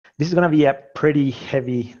this is going to be a pretty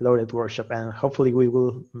heavy loaded workshop, and hopefully we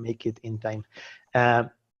will make it in time.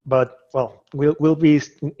 But well, we'll be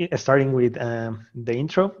starting with the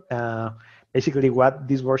intro, basically what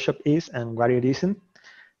this workshop is and what it isn't.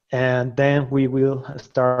 And then we will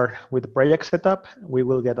start with the project setup. We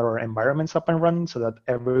will get our environments up and running so that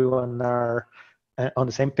everyone are on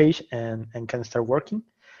the same page and can start working.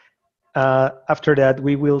 After that,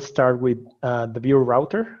 we will start with the Vue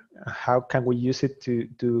router. How can we use it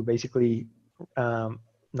to basically to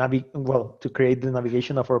create the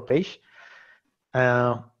navigation of our page?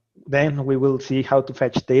 Then we will see how to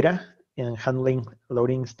fetch data and handling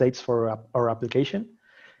loading states for our application.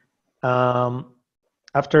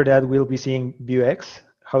 After that, we'll be seeing Vuex,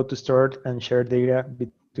 how to store and share data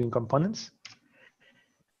between components.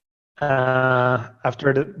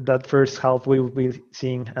 After that first half, we will be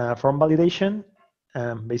seeing form validation.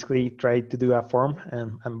 Basically, try to do a form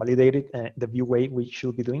and validate it the Vue way we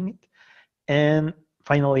should be doing it. And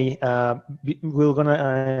finally, we're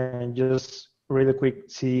gonna just really quick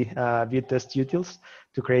see Vue test utils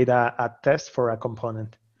to create a test for a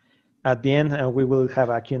component. At the end, we will have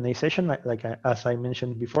a Q&A session, as I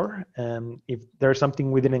mentioned before. If there's something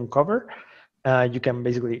we didn't cover, you can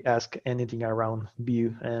basically ask anything around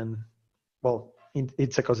Vue and, well,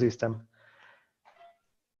 its ecosystem.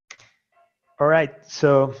 All right,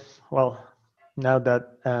 so, well, now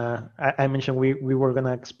that I mentioned we were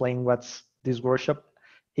gonna explain what this workshop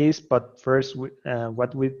is, but first,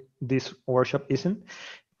 what this workshop isn't.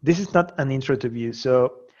 This is not an intro to Vue,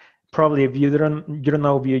 so probably if you don't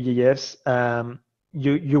know Vue.js,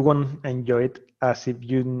 you won't enjoy it as if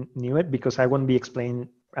you knew it, because I won't be explaining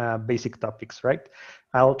basic topics, right?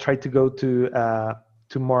 I'll try to go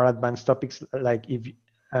to more advanced topics, like if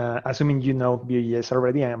assuming you know Vue.js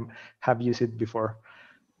already and have used it before.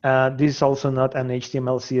 This is also not an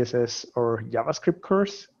HTML, CSS, or JavaScript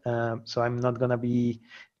course, so I'm not gonna be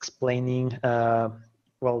explaining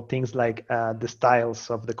well, things like the styles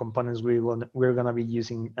of the components we're gonna be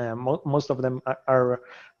using. Most of them are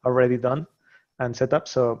already done and set up,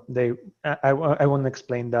 so I won't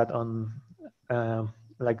explain that on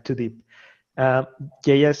like too deep.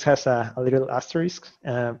 JS has a little asterisk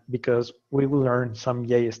because we will learn some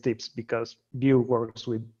JS tips because Vue works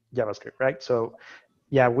with JavaScript, right? So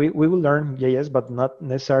yeah, we will learn JS, but not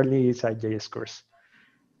necessarily it's a JS course.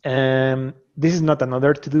 This is not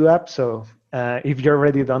another to-do app, so if you've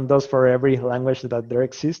already done those for every language that there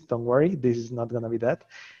exists, don't worry, this is not gonna be that.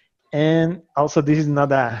 And also, this is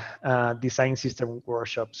not a design system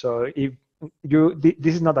workshop, so if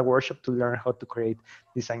this is not a workshop to learn how to create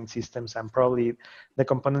design systems, and probably the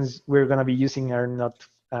components we're gonna be using are not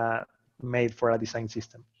made for a design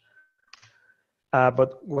system.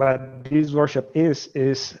 But what this workshop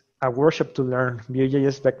is a workshop to learn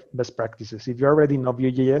Vue.js best practices. If you already know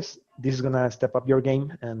Vue.js, this is gonna step up your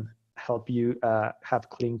game and help you have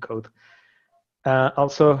clean code.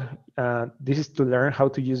 Also, this is to learn how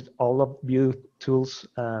to use all of Vue tools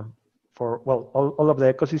for, well, all of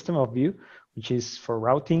the ecosystem of Vue, which is for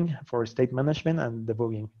routing, for state management, and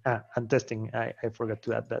debugging, and testing. I forgot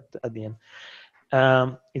to add that at the end.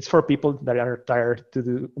 It's for people that are tired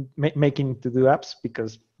to making to-do apps,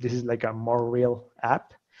 because this is like a more real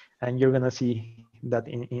app, and you're gonna see that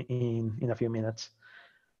in a few minutes.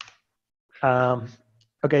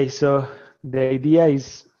 Okay, so the idea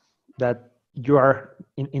is that you are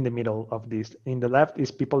in the middle of this. In the left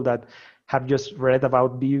is people that have just read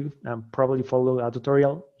about Vue and probably follow a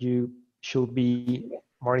tutorial. You should be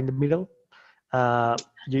more in the middle.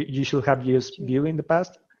 You should have used Vue in the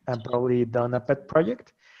past and probably done a pet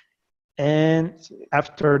project. And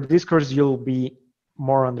after this course, you'll be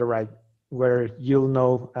more on the right, where you'll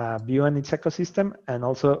know Vue and its ecosystem, and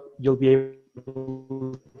also you'll be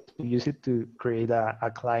able to use it to create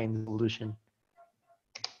a client solution.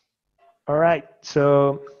 All right,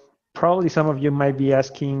 so probably some of you might be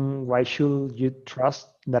asking, why should you trust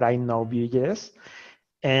that I know Vue.js?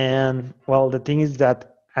 And well, the thing is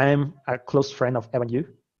that I'm a close friend of Evan You,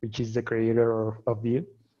 which is the creator of Vue.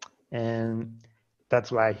 And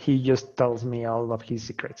that's why he just tells me all of his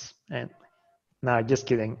secrets. And no, just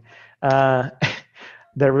kidding. The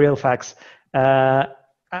real facts.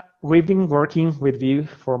 We've been working with Vue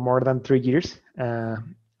for more than 3 years.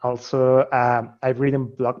 Also, I've written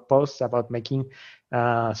blog posts about making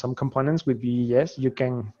some components with Vue.js. You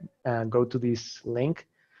can go to this link.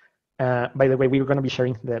 By the way, we're going to be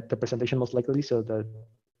sharing the presentation most likely, so that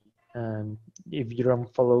if you don't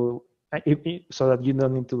follow, so that you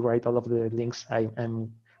don't need to write all of the links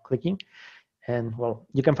I'm clicking. And well,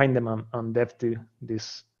 you can find them on dev to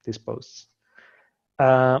these posts.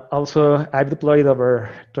 Also, I've deployed over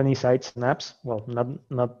 20 sites and apps. Well,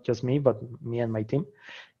 not just me, but me and my team.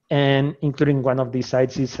 And including one of these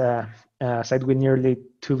sites is a site with nearly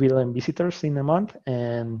 2 billion visitors in a month.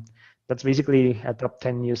 And that's basically a top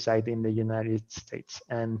 10 news site in the United States.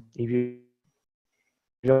 And if you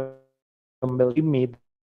don't believe me,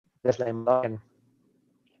 there's like my login.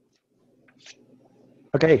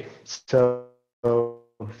 Okay, so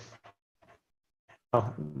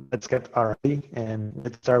now let's get RD and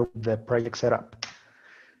let's start with the project setup.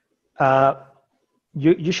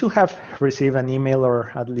 You should have received an email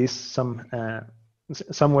or at least some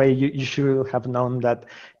way you should have known that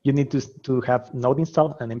you need to have Node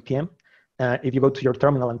installed and npm. If you go to your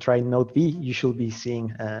terminal and try Node V, you should be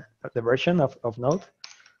seeing the version of Node.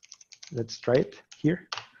 Let's try it here.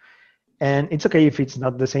 And it's okay if it's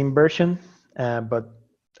not the same version, but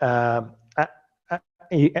as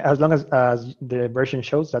long as the version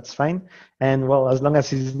shows, that's fine. And well, as long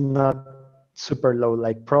as it's not super low,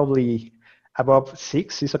 like probably above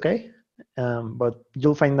 6 is okay. But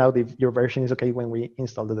you'll find out if your version is okay when we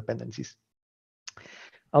install the dependencies.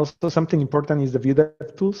 Also, something important is the Vue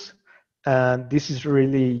DevTools. This is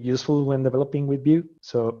really useful when developing with Vue.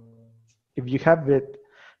 So if you have it,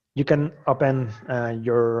 you can open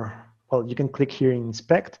you can click here in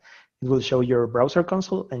inspect. It will show your browser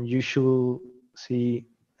console, and you should see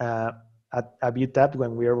a Vue tab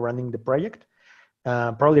when we are running the project.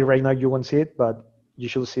 Probably right now you won't see it, but you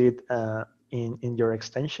should see it in your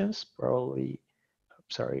extensions. Probably,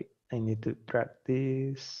 sorry, I need to drag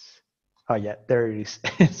this. Oh yeah, there it is.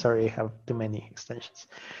 Sorry, I have too many extensions.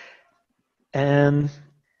 And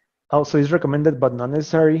also, it's recommended but not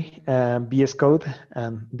necessary VS Code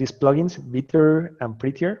and these plugins, Bitter and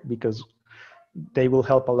Prettier, because they will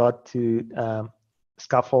help a lot to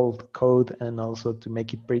scaffold code and also to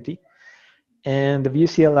make it pretty. And the Vue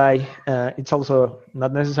CLI, it's also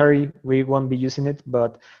not necessary. We won't be using it,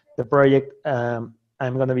 but the project I'm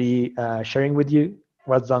going to be sharing with you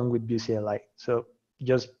what's done with Vue CLI. So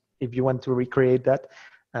just if you want to recreate that,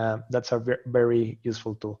 that's a very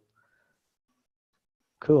useful tool.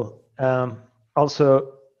 Cool.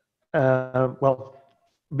 Also, well,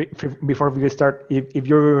 before we start,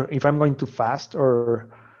 if I'm going too fast or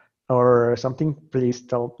something, please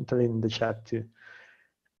tell in the chat too.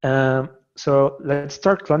 So let's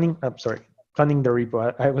start cloning. I'm sorry, cloning the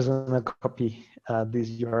repo. I was gonna copy this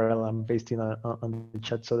URL I'm pasting on the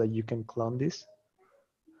chat so that you can clone this.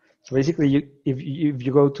 So basically, if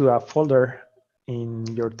you go to a folder in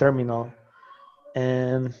your terminal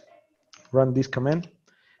and run this command,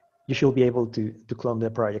 you should be able to clone the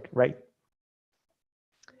project, right?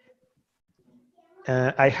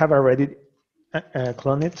 I have already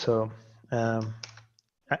cloned it, so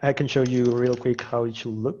I can show you real quick how it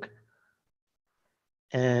should look.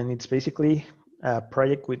 And it's basically a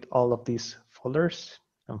project with all of these folders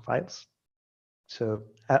and files. So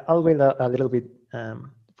I'll wait a little bit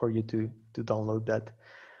for you to download that.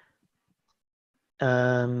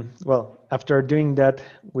 Well, after doing that,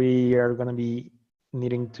 we are going to be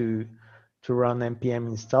needing to run npm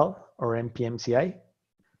install or npm CI.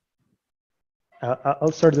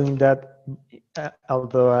 I'll start doing that,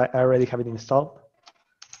 although I already have it installed.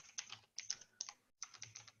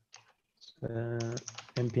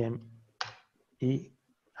 Npm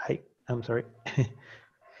I'm sorry.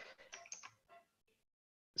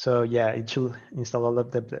 So yeah, it should install all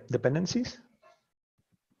of the dependencies.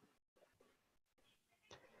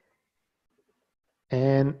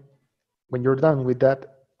 And when you're done with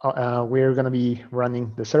that, we're going to be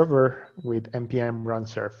running the server with npm run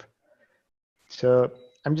serve. So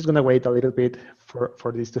I'm just going to wait a little bit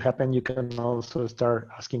for this to happen. You can also start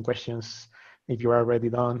asking questions if you are already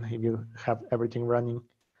done, if you have everything running.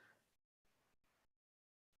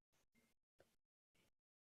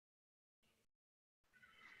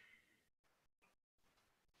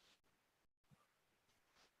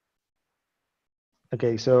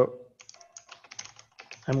 Okay, so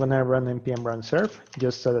I'm going to run npm run serve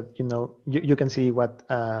just so that you can see what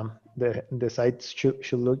the site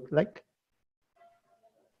should look like.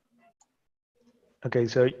 Okay,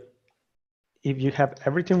 so if you have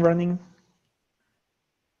everything running,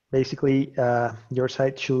 basically your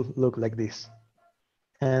site should look like this.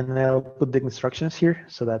 And I'll put the instructions here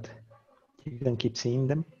so that you can keep seeing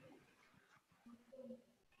them.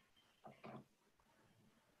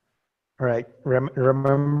 All right,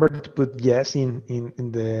 remember to put yes in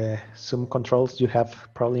the Zoom controls you have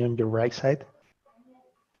probably on your right side.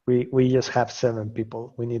 We just have 7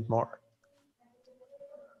 people, we need more.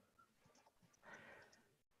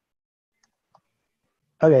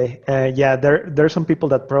 Okay, yeah, there's some people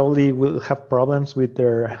that probably will have problems with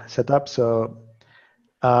their setup, so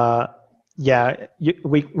Yeah,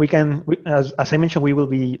 as I mentioned, we will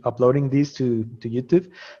be uploading this to YouTube.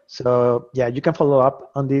 So yeah, you can follow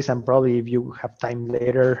up on this, and probably if you have time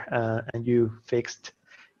later and you fixed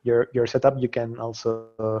your setup, you can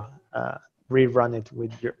also rerun it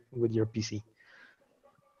with your PC.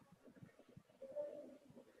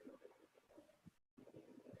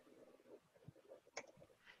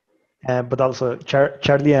 But also,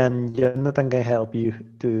 Charlie and Jonathan can help you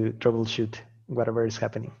to troubleshoot whatever is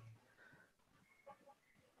happening.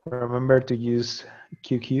 Remember to use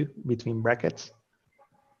QQ between brackets.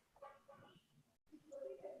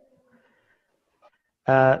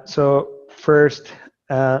 So first,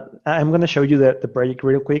 I'm going to show you the project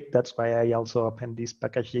real quick. That's why I also opened this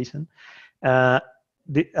package JSON.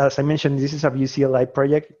 As I mentioned, this is a Vue CLI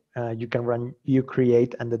project. You can run Vue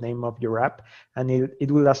create and the name of your app, and it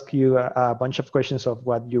will ask you a bunch of questions of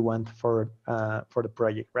what you want for the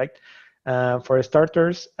project, right? For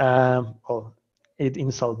starters, well, it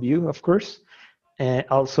install Vue, of course.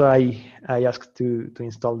 Also, I asked to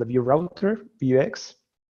install the Vue router, VueJS,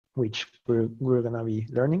 which we're gonna be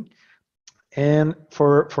learning. And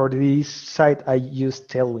for this site, I use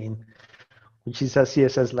Tailwind, which is a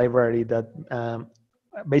CSS library that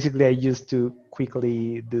basically I use to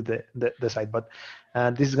quickly do the site. But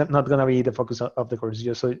this is not gonna be the focus of the course,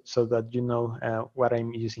 just so that you know what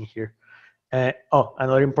I'm using here.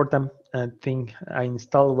 Another important thing I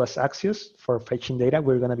installed was Axios for fetching data.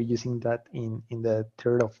 We're going to be using that in the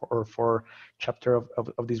third or fourth chapter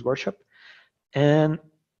of this workshop. And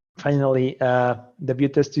finally, the Vue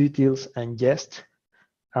test utils and Jest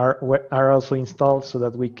are also installed so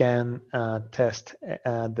that we can test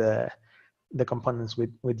the components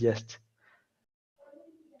with Jest.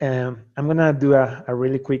 I'm going to do a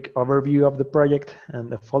really quick overview of the project and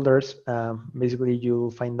the folders. Basically,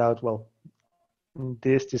 you'll find out, well,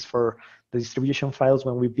 this is for the distribution files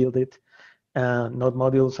when we build it. Node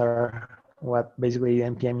modules are what basically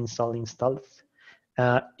npm install installs.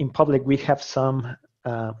 In public, we have some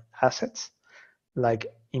assets like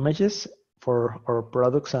images for our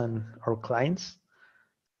products and our clients,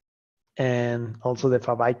 and also the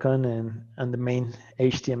favicon and the main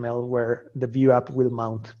HTML where the Vue app will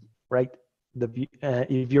mount, right?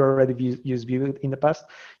 If you already used Vue in the past,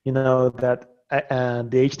 you know that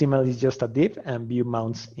the HTML is just a div and Vue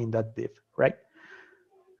mounts in that div, right?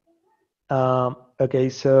 Okay,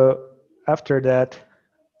 so after that,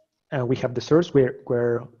 we have the source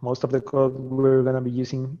where most of the code we're going to be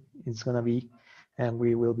using is going to be, and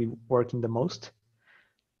we will be working the most.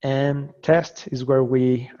 And test is where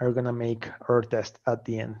we are going to make our test at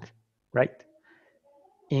the end, right?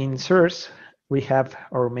 In source, we have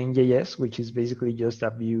our main.js, which is basically just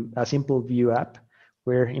a simple Vue app.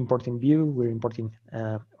 We're importing Vue, we're importing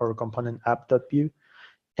our component app.vue,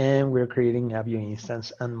 and we're creating a Vue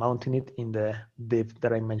instance and mounting it in the div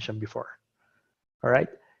that I mentioned before. All right.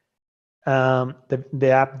 The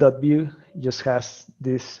app.vue just has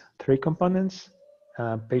these three components: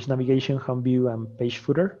 page navigation, home view, and page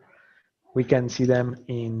footer. We can see them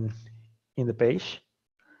in the page.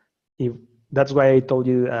 That's why I told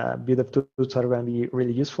you Vue dev tools are going to be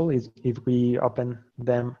really useful. If we open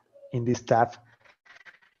them in this tab,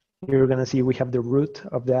 you're going to see we have the root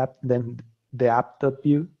of the app, then the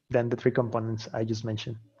app.vue, then the three components I just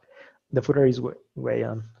mentioned. The footer is way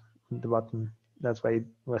on the bottom. That's why it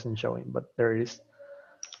wasn't showing, but there it is.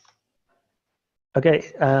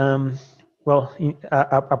 Okay. Well,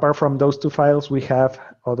 apart from those two files, we have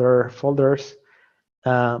other folders.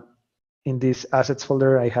 In this assets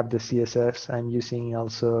folder, I have the CSS. I'm using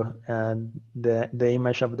also the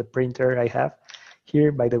image of the printer I have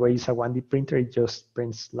here. By the way, it's a 1D printer. It just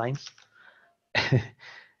prints lines.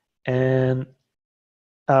 And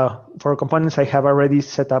for components, I have already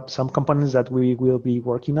set up some components that we will be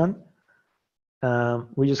working on.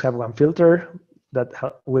 We just have one filter that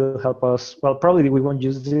will help us. Well, probably we won't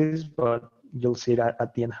use this, but you'll see that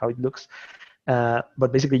at the end how it looks.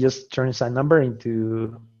 But basically just turns a number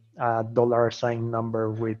into a $sign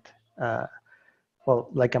number with, well,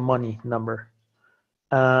 like a money number.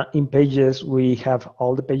 In pages, we have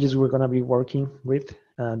all the pages we're going to be working with.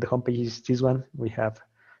 The home page is this one. We have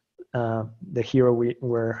the hero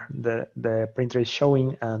where the printer is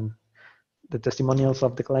showing, and the testimonials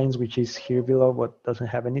of the clients, which is here below, but doesn't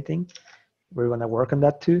have anything. We're going to work on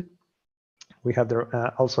that too. We have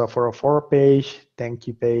also a 404 page, thank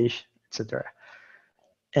you page, etc.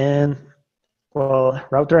 And well,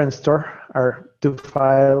 router and store are two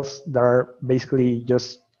files that are basically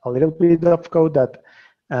just a little bit of code that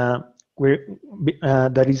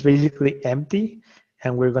that is basically empty,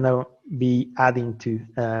 and we're gonna be adding to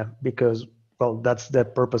because well, that's the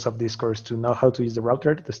purpose of this course, to know how to use the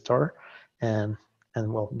router, the store, and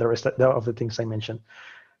well, the rest of the things I mentioned.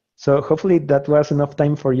 So hopefully that was enough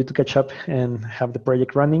time for you to catch up and have the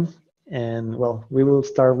project running. And well, we will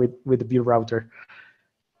start with the Vue router.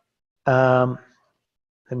 Let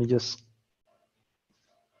me just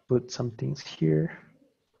put some things here.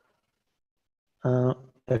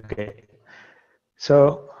 Okay.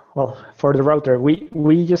 So, well, for the router,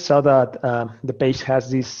 we just saw that the page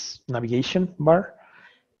has this navigation bar,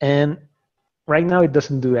 and right now it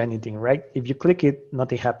doesn't do anything, right? If you click it,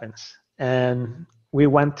 nothing happens. And we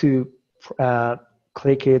want to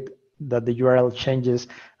click it, that the URL changes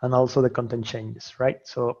and also the content changes, right?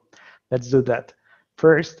 So let's do that.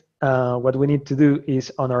 First, what we need to do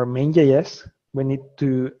is on our main.js, we need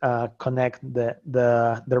to connect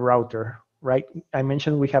the router, right? I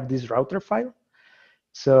mentioned we have this router file.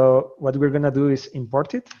 So what we're gonna do is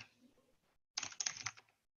import it.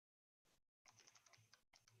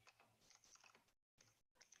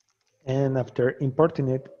 And after importing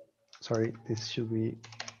it, sorry, this should be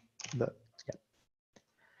the, yeah.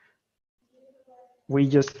 We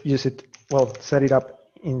just use it, well, set it up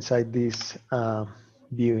inside this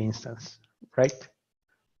Vue instance, right?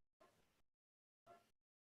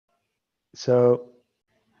 So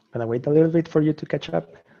I'm gonna wait a little bit for you to catch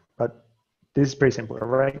up, but this is pretty simple,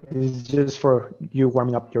 right? This is just for you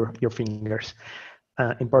warming up your fingers.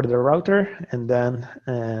 Import the router, and then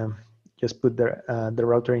just put the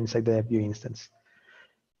router inside the Vue instance.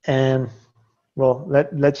 And well,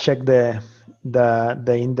 let's check the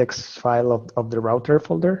index file of the router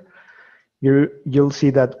folder. You'll see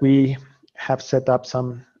that we have set up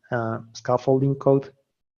some scaffolding code.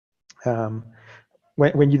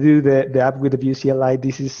 When you do the app with the Vue CLI,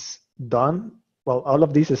 this is done. Well, all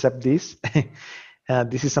of this except this.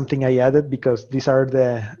 This is something I added because these are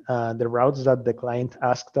the routes that the client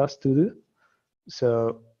asked us to do.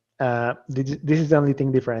 So this is the only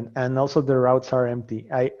thing different. And also the routes are empty.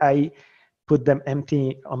 I put them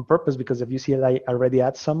empty on purpose because the Vue CLI already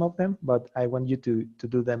adds some of them, but I want you to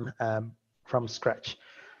do them from scratch.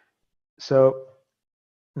 So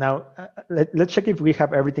now let's check if we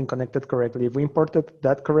have everything connected correctly. If we imported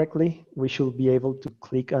that correctly, we should be able to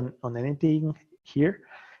click on anything here,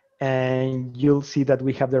 and you'll see that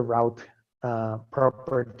we have the route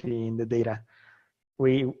property in the data.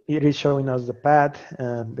 It is showing us the path,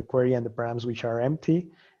 the query, and the params, which are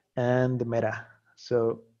empty, and the meta.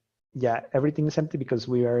 So yeah, everything is empty because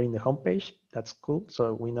we are in the home page. That's cool.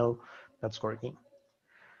 So we know that's working.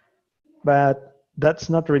 But that's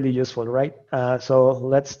not really useful, right? So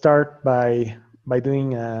let's start by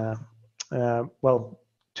doing well,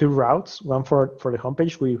 two routes. One for the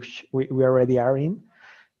homepage, which we already are in,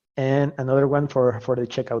 and another one for the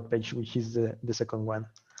checkout page, which is the second one.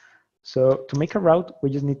 So to make a route, we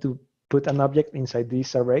just need to put an object inside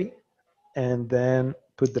this array, and then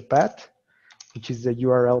put the path, which is the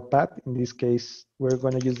URL path. In this case, we're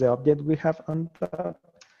going to use the object we have on top,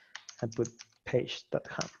 and put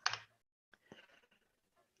page.home.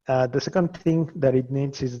 The second thing that it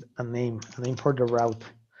needs is a name for the route.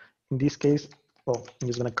 In this case, well, I'm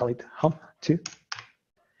just gonna call it home2.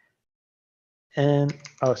 And,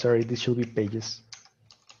 oh, sorry, this should be pages.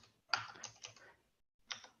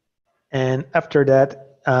 And after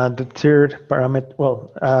that, the third parameter,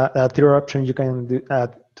 well, third option you can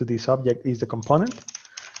add to this object is the component.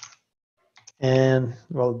 And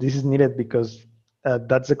well, this is needed because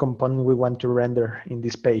that's the component we want to render in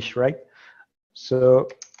this page, right? So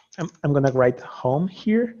I'm gonna write home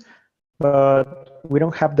here, but we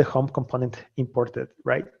don't have the home component imported,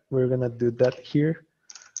 right? We're gonna do that here.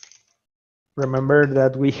 Remember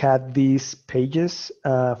that we had these pages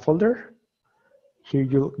folder. Here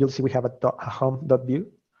you'll see we have a home.vue.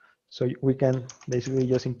 So we can basically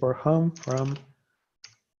just import home from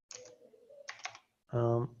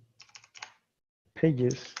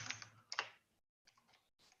pages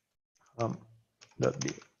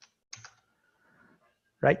home.vue,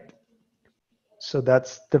 right? So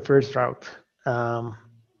that's the first route.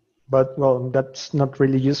 But well, that's not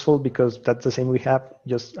really useful because that's the same we have,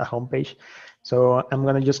 just a home page. So I'm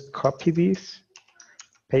gonna just copy this,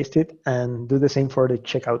 paste it, and do the same for the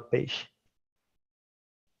checkout page.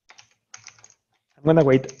 I'm gonna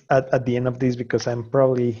wait at the end of this because I'm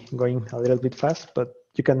probably going a little bit fast, but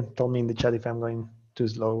you can tell me in the chat if I'm going too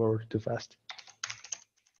slow or too fast.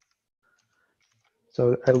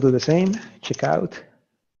 So I'll do the same, checkout.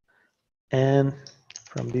 And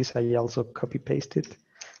from this, I also copy paste it,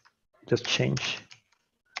 just change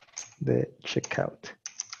the checkout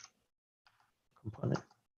component.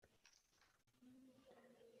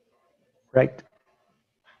 Right.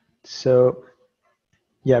 So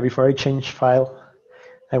Yeah, before I change file,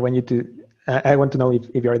 I want you to, I want to know if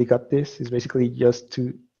you already got this. It's basically just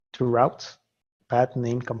two routes, path,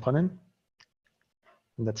 name, component,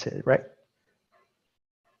 and that's it, right?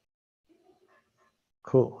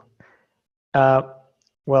 Cool. Uh,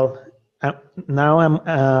 well, now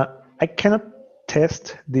I cannot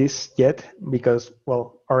test this yet because,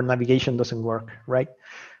 well, our navigation doesn't work, right?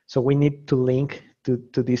 So we need to link to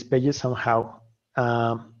these pages somehow.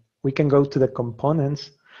 We can go to the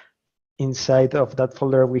components. Inside of that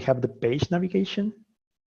folder, we have the page navigation.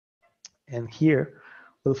 And here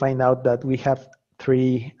we'll find out that we have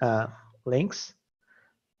three links,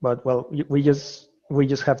 but well, we just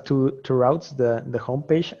have two routes, the home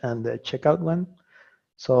page and the checkout one.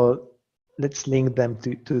 So let's link them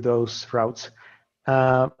to those routes.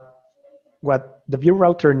 What the Vue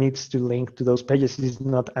router needs to link to those pages is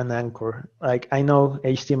not an anchor. Like I know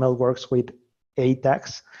HTML works with A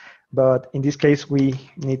tags, but in this case, we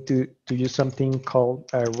need to use something called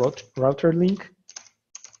a router link,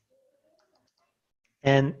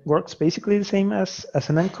 and works basically the same as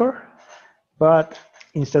an anchor, but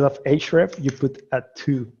instead of href, you put a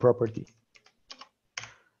to property.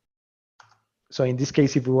 So in this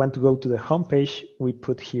case, if we want to go to the home page, we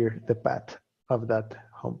put here the path of that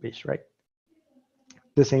home page, right?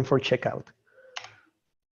 The same for checkout.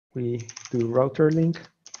 We do router link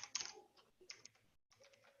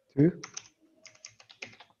to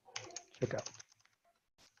checkout.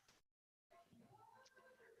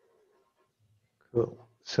 Cool.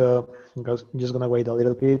 So I'm just gonna wait a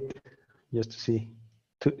little bit just to see,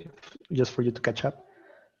 just for you to catch up.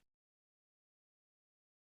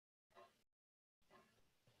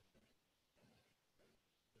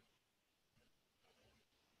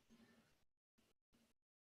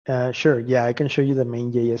 Sure. Yeah, I can show you the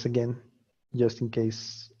main JS again, just in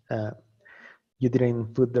case you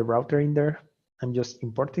didn't put the router in there. I'm just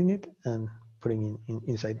importing it and putting it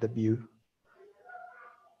inside the Vue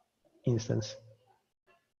instance.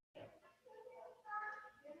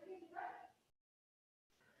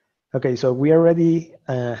 Okay, so we already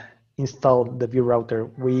installed the Vue router.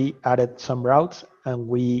 We added some routes and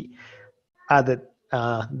we added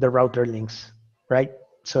the router links, right?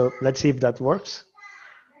 So let's see if that works.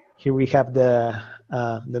 Here we have the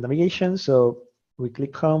navigation. So we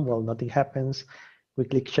click home, well, nothing happens. We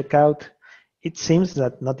click checkout. It seems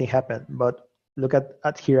that nothing happened, but look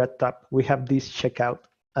at here at top, we have this checkout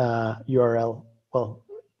URL, well,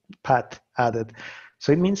 path added.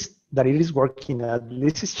 So it means that it is working, at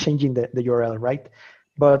least it's changing the URL, right?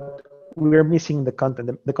 But we're missing the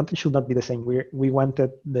content. The content should not be the same. We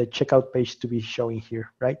wanted the checkout page to be showing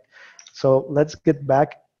here, right? So let's get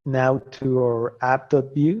back now to our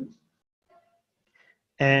app.vue.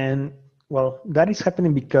 And well, that is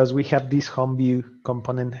happening because we have this home view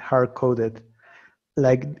component hard coded.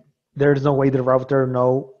 Like there's no way the router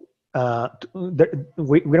know,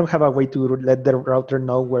 we don't have a way to let the router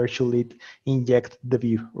know where should it inject the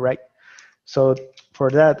view, right? So for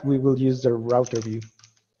that, we will use the router view.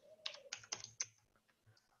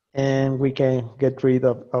 And we can get rid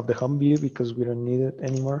of the home view because we don't need it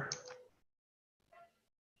anymore.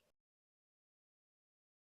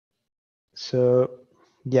 So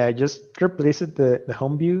yeah, I just replaced the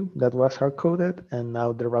home view that was hard coded and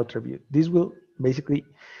now the router view. This will basically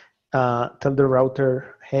tell the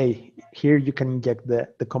router, hey, here you can inject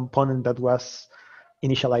the component that was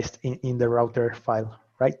initialized in the router file,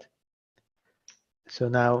 right? So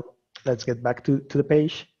now let's get back to the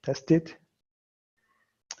page, test it,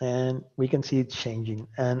 and we can see it changing.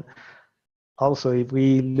 And also, if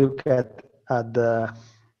we look at the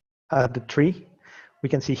tree, we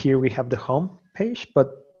can see here we have the home page,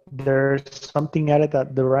 but there's something added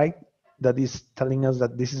at the right that is telling us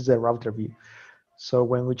that this is the router view. So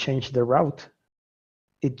when we change the route,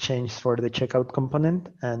 it changed for the checkout component,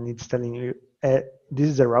 and it's telling you this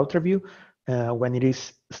is the router view when it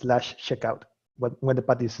is /checkout, when the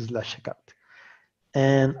path is /checkout.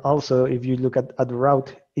 And also, if you look at the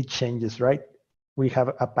route, it changes, right? We have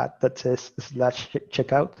a path that says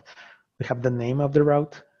 /checkout. We have the name of the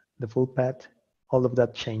route, the full path, all of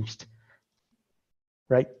that changed,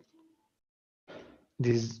 right?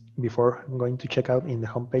 This is before going to checkout. In the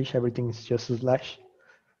homepage, everything is just /.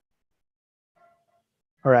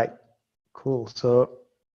 All right, cool. So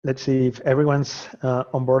let's see if everyone's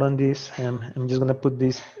on board on this. I'm just gonna put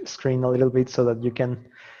this screen a little bit so that you can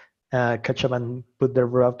catch up and put the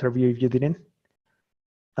router view if you didn't.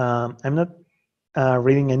 I'm not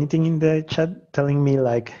reading anything in the chat telling me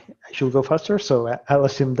like I should go faster, so I'll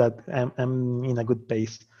assume that I'm in a good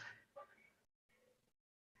pace.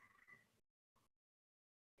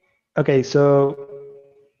 Okay, so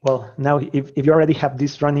Well, now if you already have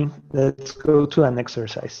this running, let's go to an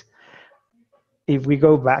exercise. If we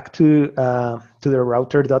go back to the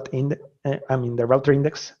router dot index, the router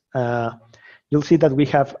index, you'll see that we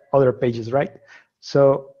have other pages, right?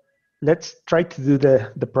 So let's try to do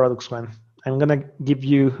the products one. I'm gonna give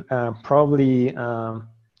you probably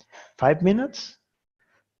 5 minutes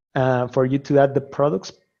for you to add the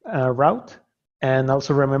products route. And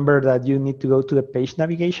also remember that you need to go to the page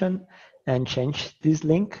navigation and change this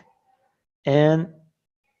link. And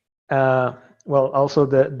well, also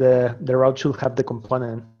the route should have the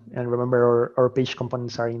component. And remember, our page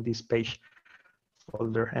components are in this page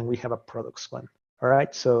folder, and we have a products one. All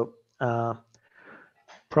right, so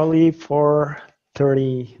probably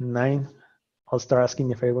 4:39, I'll start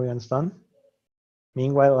asking if everyone's done.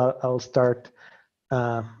 Meanwhile, I'll start.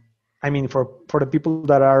 For the people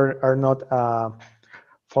that are not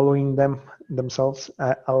following them themselves,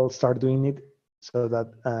 I'll start doing it so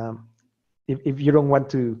that if you don't want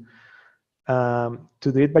to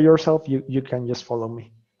do it by yourself, you can just follow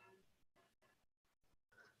me.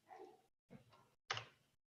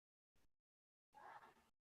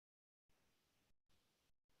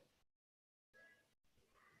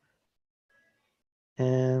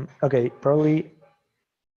 And okay, probably.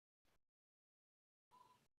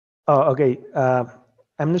 Oh, okay.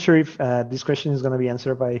 I'm not sure if this question is going to be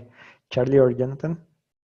answered by Charlie or Jonathan.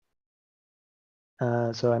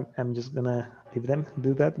 So I'm just gonna leave them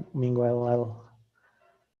do that. Meanwhile,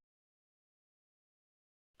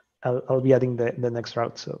 I'll be adding the next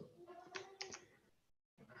route. So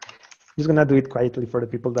just gonna do it quietly for the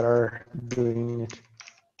people that are doing it.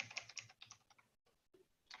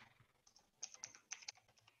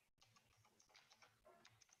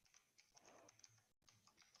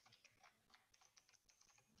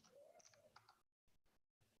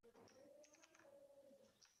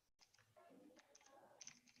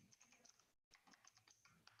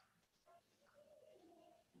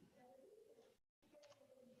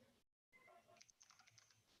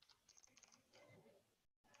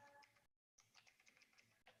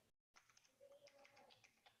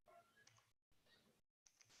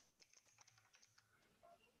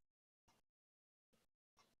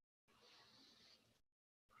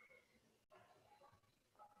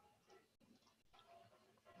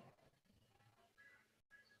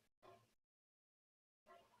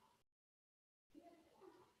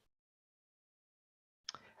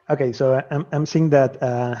 Okay, so I'm seeing that.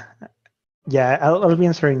 Yeah, I'll be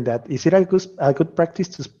answering that. Is it a good practice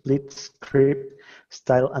to split script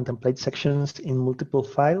style and template sections in multiple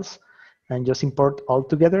files and just import all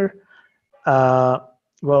together?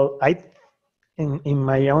 Well, in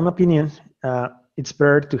my own opinion, it's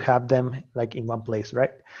better to have them like in one place,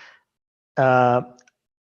 right?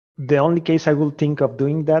 The only case I will think of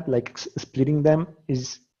doing that, like splitting them,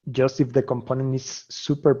 is just if the component is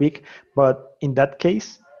super big. But in that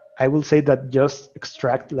case, I will say that just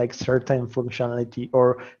extract like certain functionality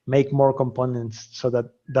or make more components so that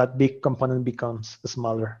that big component becomes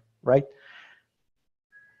smaller, right?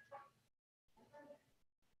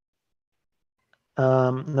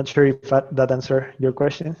 Not sure if that answer your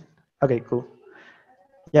question. Okay, cool.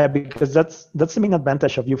 Yeah, because that's the main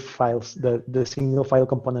advantage of Vue files, the single file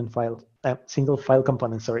component,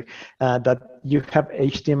 sorry, that you have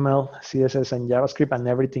HTML, CSS, and JavaScript, and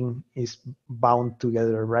everything is bound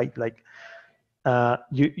together, right? Like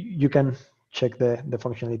you can check the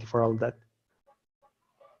functionality for all that.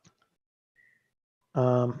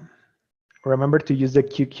 Remember to use the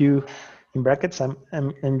QQ in brackets.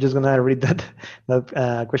 I'm just gonna read that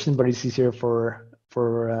question, but it's easier for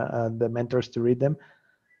the mentors to read them.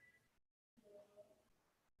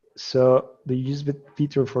 So do you use the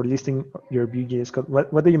feature for listing your Vue.js code?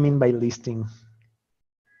 What do you mean by listing?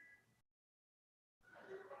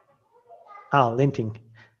 Linting.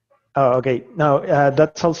 Oh, okay. No,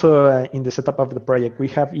 that's also in the setup of the project. We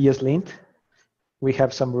have ESLint. We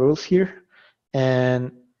have some rules here.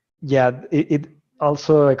 And yeah, it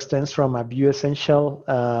also extends from a Vue Essential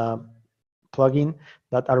plugin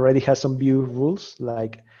that already has some Vue rules.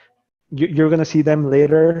 Like you're going to see them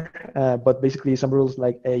later, but basically some rules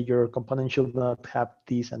like your component should not have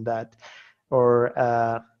this and that, or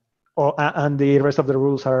and the rest of the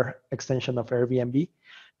rules are extension of Airbnb,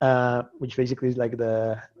 which basically is like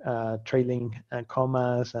the trailing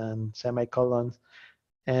commas and semicolons.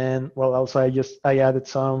 And well, also I added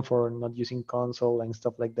some for not using console and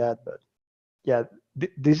stuff like that. But yeah,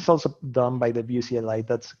 this is also done by the Vue CLI.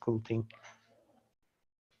 That's a cool thing.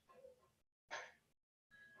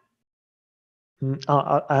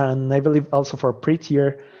 And I believe also for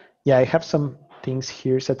prettier, yeah, I have some things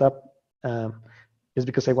here set up. just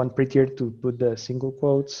because I want prettier to put the single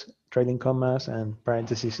quotes, trailing commas, and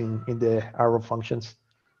parentheses in the arrow functions.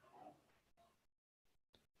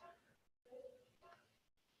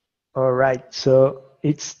 All right, so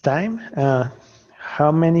it's time.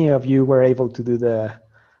 How many of you were able to do the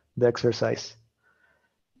exercise?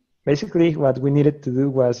 Basically, what we needed to do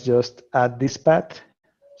was just add this path.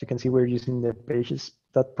 As you can see, we're using the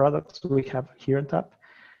pages.products we have here on top.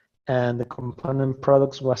 And the component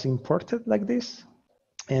products was imported like this.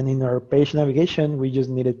 And in our page navigation, we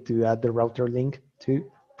just needed to add the router link to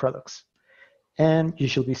products. And you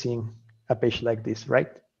should be seeing a page like this,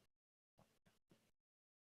 right?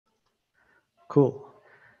 Cool.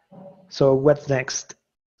 So what's next?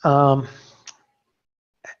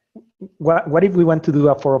 What if we want to do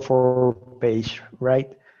a 404 page,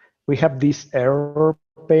 right? We have this error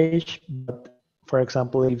page, but for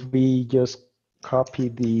example, if we just copy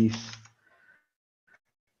this,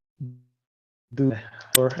 do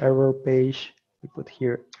for error page, we put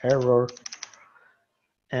here error,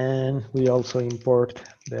 and we also import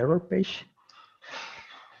the error page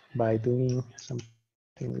by doing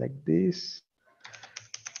something like this.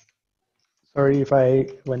 Sorry if I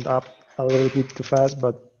went up a little bit too fast,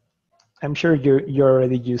 but I'm sure you're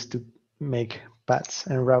already used to make paths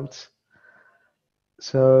and routes.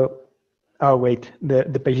 So, oh wait,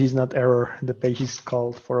 the page is not error. The page is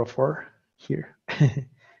called 404 here.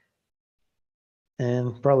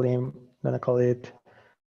 And probably I'm gonna call it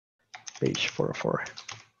page 404.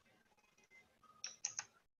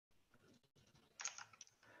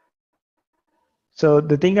 So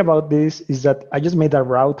the thing about this is that I just made a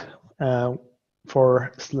route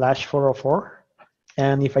for /404.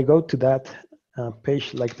 And if I go to that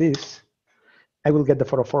page like this, I will get the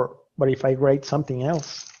 404. But if I write something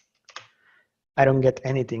else, I don't get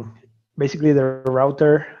anything. Basically, the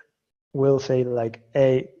router will say like,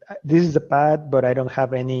 hey, this is the path, but I don't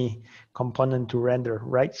have any component to render,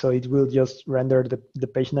 right? So it will just render the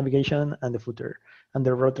page navigation and the footer, and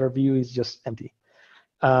the router view is just empty.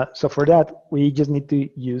 So for that, we just need to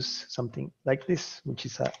use something like this, which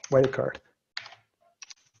is a wildcard.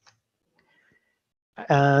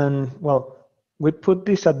 And well, we put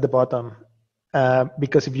this at the bottom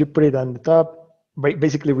because if you put it on the top,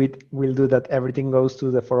 basically we'll do that everything goes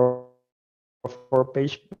to the 404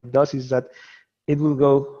 page. What it does is that it will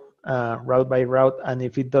go route by route, and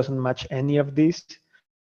if it doesn't match any of these,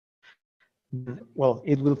 well,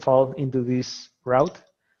 it will fall into this route,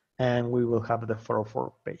 and we will have the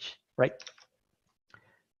 404 page, right?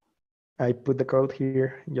 I put the code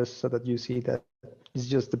here just so that you see that it's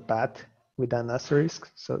just the path with an asterisk,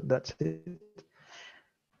 so that's it.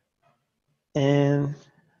 And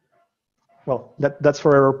well, that's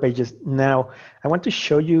for error pages. Now, I want to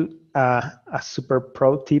show you a super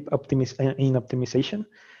pro tip in optimization.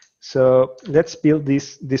 So let's build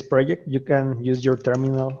this project. You can use your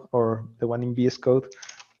terminal or the one in VS Code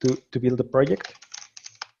to build the project.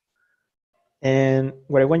 And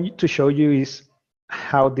what I want you to show you is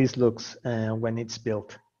how this looks when it's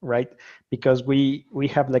built, right? Because we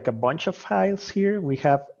have like a bunch of files here. We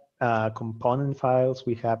have component files,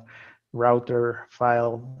 we have router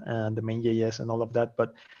file, and the main.js and all of that.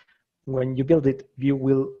 But when you build it, Vue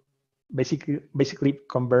will basically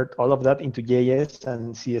convert all of that into JS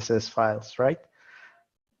and CSS files, right?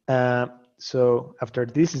 So after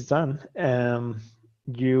this is done,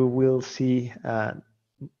 you will see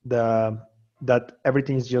that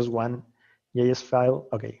everything is just one JS file.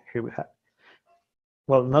 Okay, here we have.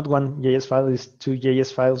 Well, not one JS file, is two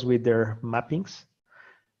JS files with their mappings.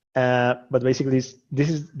 But basically, this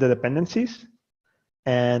is the dependencies,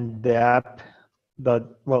 and the app.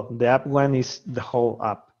 The app one is the whole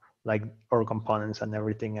app, like our components and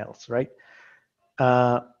everything else, right?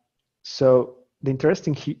 So the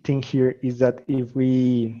interesting thing here is that if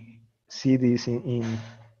we see this in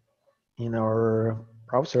our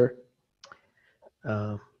browser,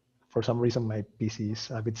 for some reason my PC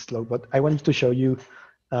is a bit slow, but I wanted to show you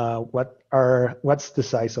what's the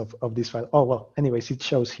size of this file. Oh, well, anyways, it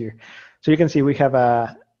shows here. So you can see we have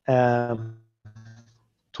a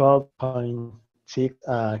 12.6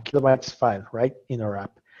 kilobytes file, right, in our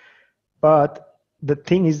app. But the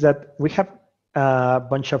thing is that we have a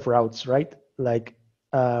bunch of routes, right? Like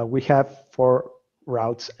we have 4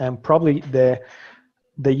 routes, and probably the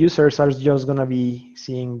users are just gonna be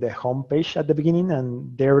seeing the home page at the beginning,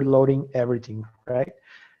 and they're loading everything, right?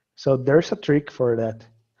 So there's a trick for that.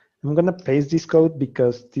 I'm gonna paste this code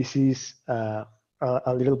because this is a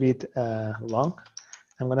little bit long.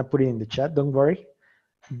 I'm gonna put it in the chat, don't worry.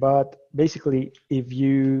 But basically, if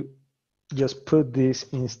you just put this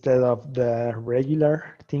instead of the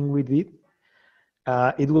regular thing we did,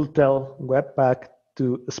 it will tell Webpack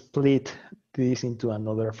to split this into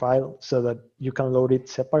another file so that you can load it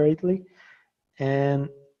separately. And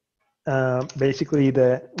basically,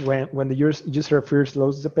 when the user first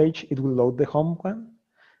loads the page, it will load the home one,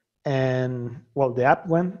 and well, the app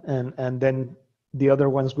one, and then the other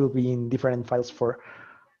ones will be in different files for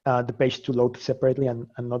the page to load separately and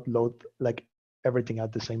not load like everything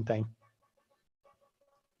at the same time.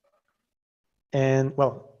 And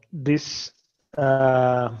well, this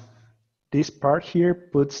part here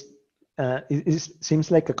puts it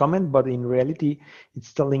seems like a comment, but in reality,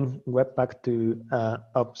 it's telling Webpack to.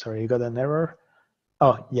 Oh, sorry, I got an error.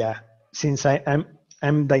 Oh yeah, since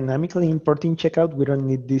I'm dynamically importing checkout, we don't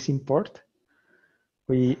need this import.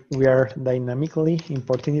 We are dynamically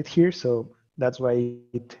importing it here, so that's why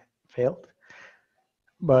it failed.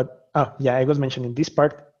 But yeah, I was mentioning this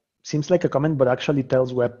part seems like a comment, but actually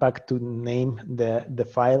tells Webpack to name the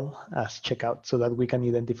file as checkout so that we can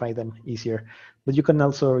identify them easier. But you can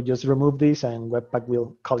also just remove this and Webpack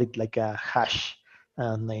will call it like a hash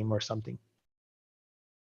name or something.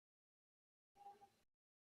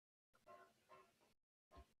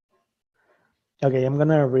 Okay, I'm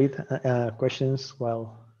gonna read questions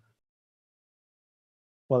while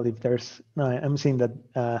if there's no, I'm seeing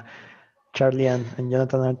that Charlie and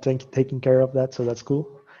Jonathan are taking care of that, so that's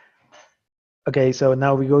cool. Okay, so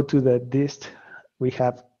now we go to the dist. We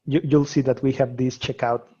have you'll see that we have this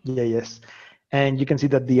checkout JS, and you can see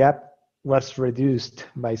that the app was reduced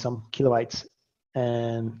by some kilobytes,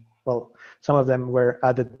 and well, some of them were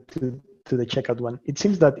added to the checkout one. It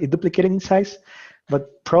seems that it duplicated in size,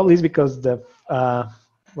 but probably is because there's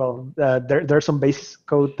some base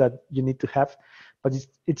code that you need to have, but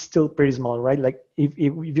it's still pretty small, right? Like if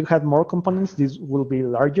you had more components, this will be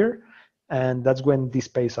larger, and that's when this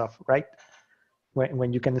pays off, right?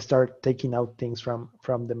 When you can start taking out things from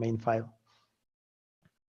the main file.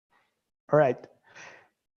 All right.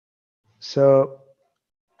 So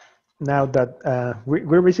now that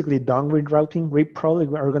we're basically done with routing, we probably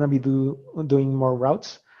are going to be doing more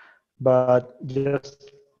routes. But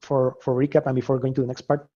just for recap and before going to the next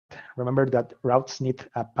part, remember that routes need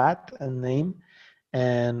a path, a name,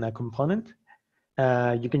 and a component.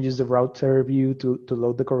 You can use the router view to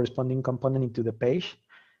load the corresponding component into the page.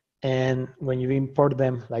 And when you import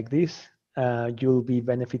them like this, you'll be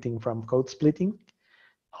benefiting from code splitting.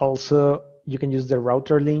 Also, you can use the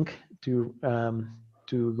router link to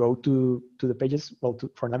go to the pages,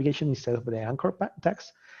 for navigation instead of the anchor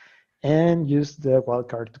tags, and use the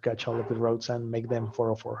wildcard to catch all of the routes and make them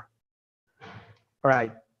 404. All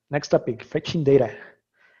right, next topic, fetching data.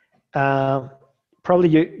 Probably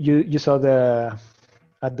you saw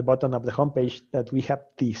at the bottom of the homepage that we have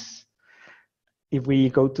this. If we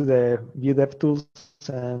go to the Vue DevTools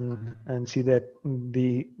and see that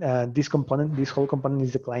this whole component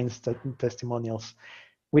is the client's testimonials.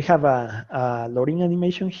 We have a loading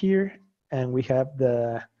animation here, and we have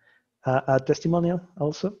a testimonial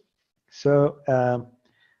also. So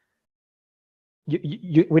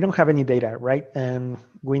we don't have any data, right? And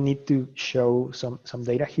we need to show some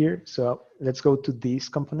data here. So let's go to this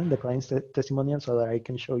component, the client's testimonial, so that I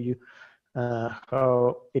can show you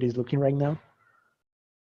how it is looking right now.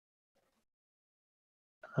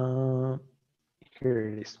 Here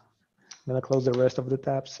it is. I'm gonna close the rest of the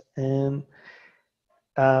tabs, and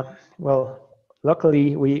well,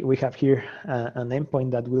 luckily we have here an endpoint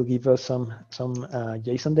that will give us some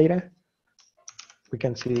JSON data. We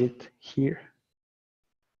can see it here,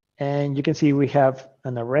 and you can see we have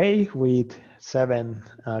an array with 7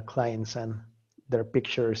 clients and their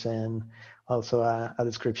pictures and also a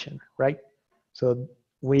description, right? So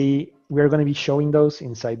we are going to be showing those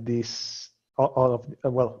inside this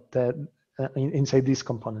inside this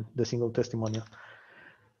component, the single testimonial.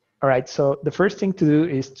 All right, so the first thing to do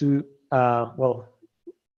is to,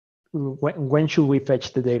 when should we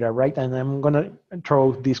fetch the data, right? And I'm gonna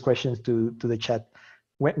throw these questions to the chat.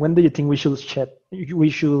 When do you think we should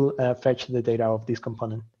fetch the data of this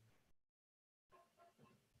component?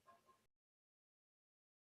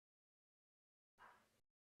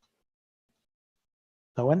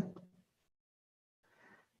 No one?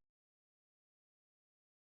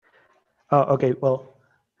 Oh, okay, well,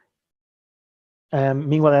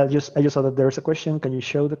 meanwhile, I just saw that there's a question. Can you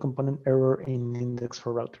show the component error in index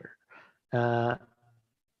for router? Yeah,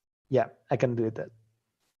 I can do that.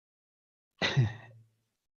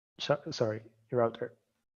 Sorry, router.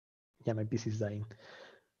 Yeah, my PC is dying.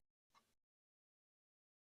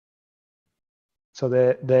 So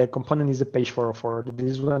the component is the page 404.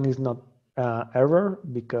 This one is not error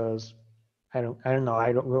because I don't know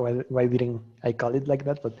why didn't I call it like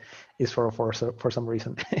that, but it's 404 for some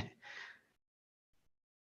reason.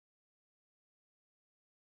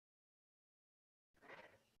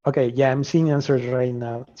 Okay, yeah, I'm seeing answers right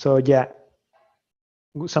now. So yeah,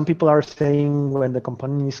 some people are saying when the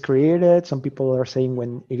component is created, some people are saying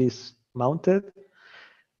when it is mounted.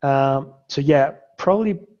 So yeah,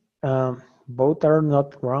 probably both are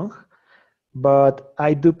not wrong, but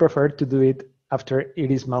I do prefer to do it after it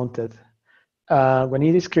is mounted. When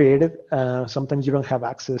it is created, sometimes you don't have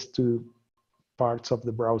access to parts of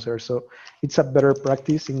the browser, so it's a better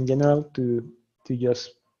practice in general to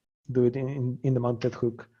just do it in the mounted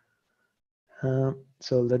hook.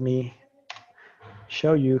 So let me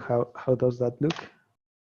show you how does that look.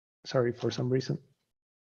 Sorry, for some reason.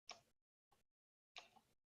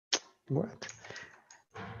 What?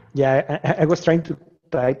 Yeah, I was trying to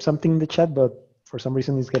type something in the chat, but for some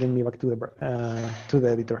reason it's getting me back to the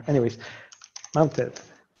editor. Anyways, mounted.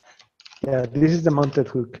 Yeah, this is the mounted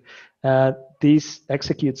hook. This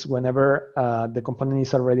executes whenever the component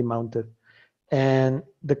is already mounted. And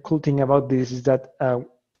the cool thing about this is that,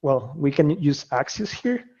 well, we can use Axios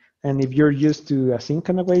here. And if you're used to async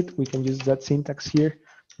and await, we can use that syntax here.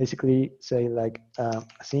 Basically say like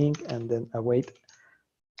async and then await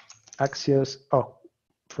Axios. Oh,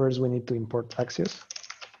 first we need to import Axios.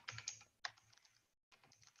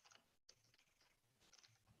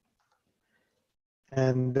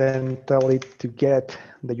 And then tell it to get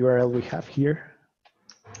the URL we have here.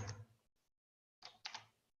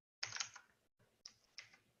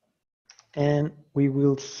 And we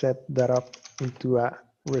will set that up into a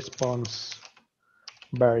response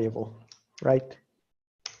variable, right?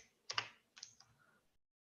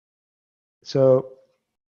 So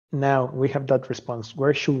now we have that response.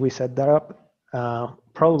 Where should we set that up?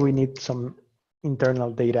 Probably need some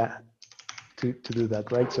internal data to do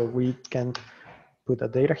that, right? So we can put a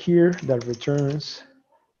data here that returns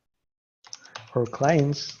our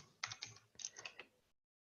clients,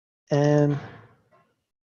 and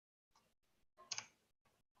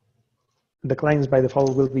the clients by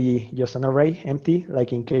default will be just an array, empty.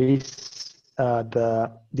 Like in case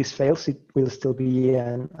this fails, it will still be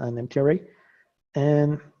an empty array.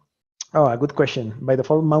 And oh, a good question. By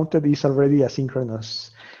default, mounted is already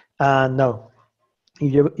asynchronous. No,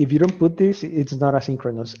 if you don't put this, it's not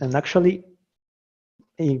asynchronous. And actually,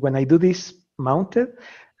 when I do this mounted,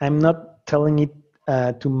 I'm not telling it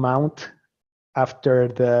to mount after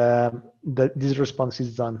this response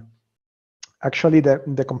is done. Actually,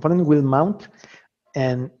 the component will mount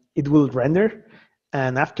and it will render,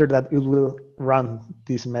 and after that, it will run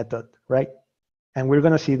this method, right? And we're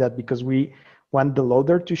going to see that because we want the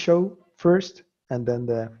loader to show first and then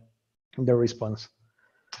the response.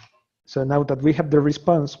 So now that we have the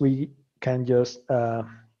response, we can just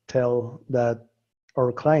tell that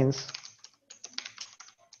our clients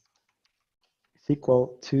is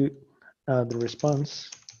equal to the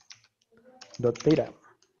response dot data.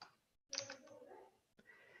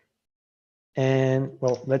 And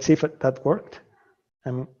well, let's see if that worked.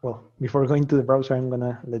 Well, before going to the browser, I'm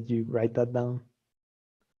gonna let you write that down.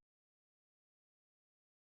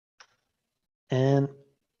 And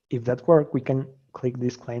if that worked, we can click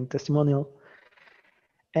this client testimonial,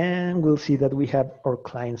 and we'll see that we have our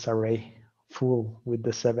clients array full with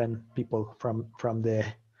the 7 people from the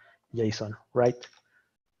JSON, right?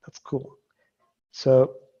 That's cool.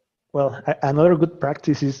 So, well, another good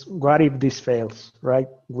practice is what if this fails, right?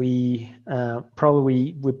 We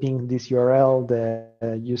probably we ping this URL,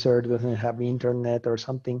 the user doesn't have internet or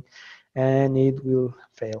something, and it will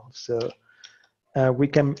fail. So we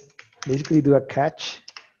can basically do a catch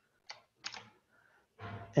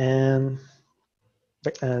and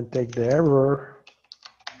take the error.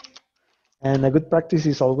 And a good practice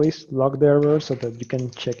is always log the error so that you can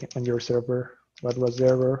check on your server what was the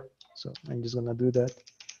error. So I'm just gonna do that.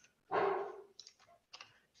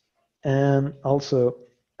 And also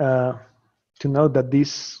to know that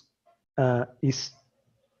this is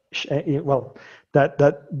well, that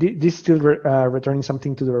this still returning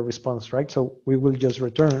something to the response, right? So we will just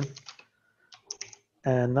return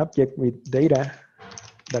an object with data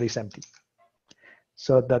that is empty,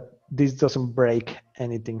 so that this doesn't break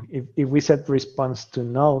anything. If we set response to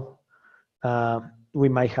null, we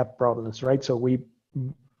might have problems, right? So we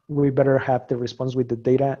better have the response with the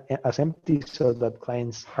data as empty so that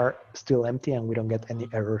clients are still empty and we don't get any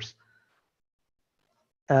errors.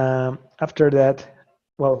 After that,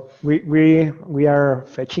 well, we are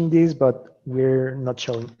fetching this, but we're not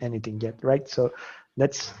showing anything yet, right? So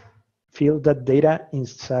let's fill that data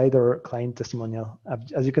inside our client testimonial.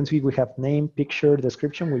 As you can see, we have name, picture,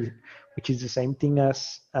 description, which is the same thing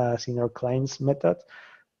as in our client's method.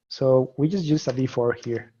 So we just use a v-for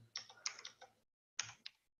here.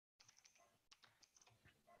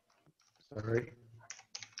 Sorry.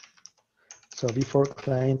 So before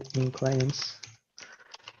client in clients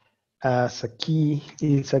as a key,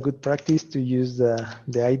 it's a good practice to use the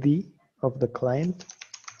ID of the client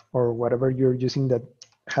or whatever you're using that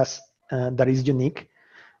has that is unique.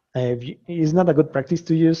 It's not a good practice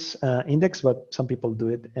to use index, but some people do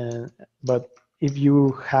it. But if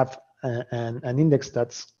you have an index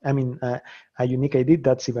that's, a unique ID,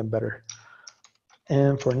 that's even better.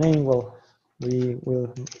 And for name, well, we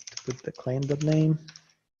will put the client.name,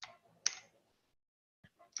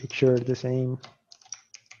 picture the same,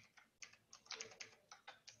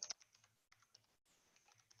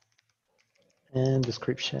 and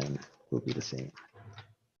description will be the same.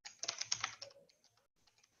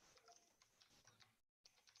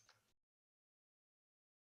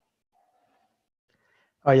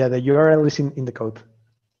 Oh yeah, the URL is in the code.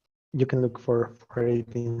 You can look for it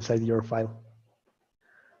inside your file.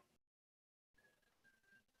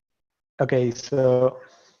 Okay, so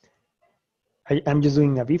I'm just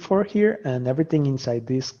doing a before here, and everything inside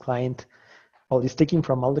this client, well, it's taken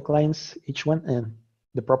from all the clients, each one, and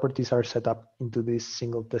the properties are set up into this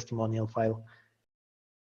single testimonial file.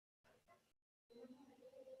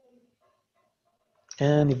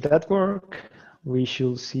 And if that works, we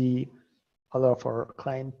should see all of our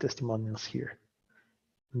client testimonials here.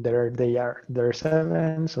 There they are. There are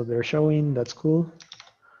 7, so they're showing. That's cool.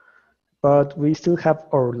 But we still have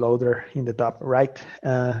our loader in the top right.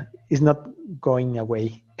 It's not going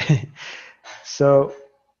away. So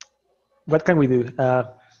what can we do?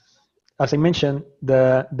 As I mentioned,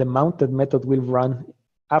 the mounted method will run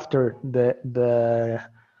after the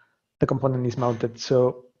component is mounted.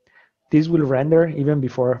 So this will render even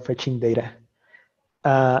before fetching data.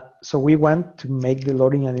 So we want to make the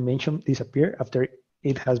loading animation disappear after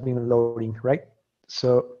it has been loading, right?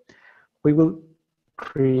 So we will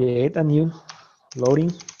create a new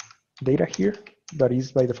loading data here that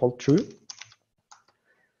is by default true.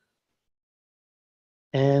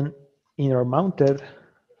 And in our mounted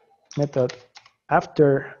method,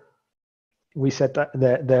 after we set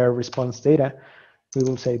the response data, we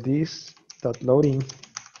will say this dot loading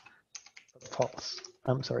false.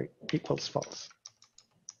 I'm sorry, equals false.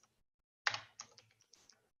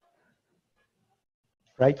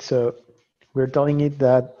 Right, so we're telling it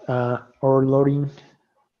that our loading,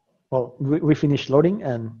 well, we finished loading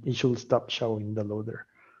and it should stop showing the loader.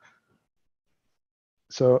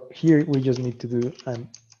 So here we just need to do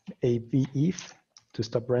a if to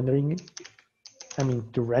stop rendering it.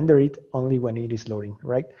 To render it only when it is loading,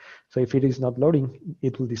 right? So if it is not loading,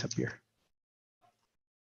 it will disappear.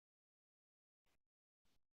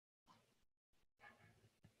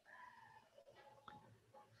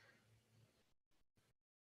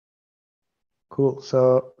 Cool,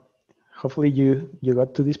 so hopefully you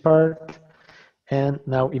got to this part. And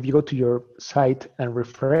now if you go to your site and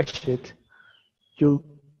refresh it, you'll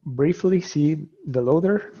briefly see the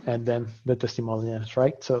loader and then the testimonials,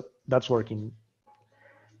 right? So that's working.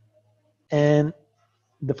 And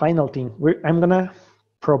the final thing, I'm gonna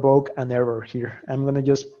provoke an error here. I'm gonna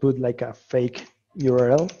just put like a fake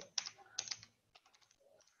URL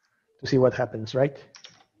to see what happens, right?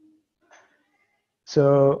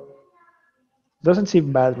 So doesn't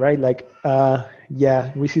seem bad, right? Like,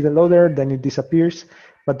 yeah, we see the loader, then it disappears.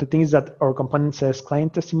 But the thing is that our component says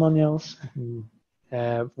client testimonials.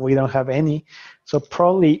 We don't have any. So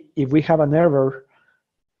probably if we have an error,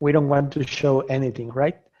 we don't want to show anything,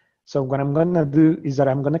 right? So what I'm gonna do is that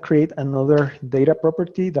I'm gonna create another data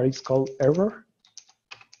property that is called error,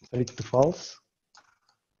 set it to false.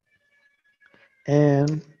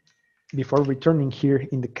 And before returning here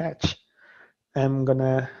in the catch, I'm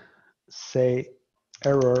gonna say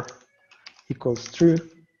error equals true.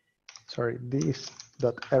 Sorry, this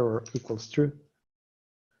dot error equals true.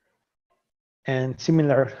 And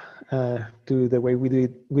similar to the way we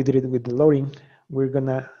did it with the loading, we're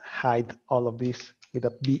gonna hide all of this with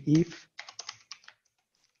a if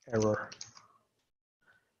error.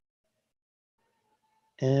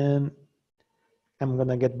 And I'm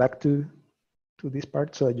gonna get back to this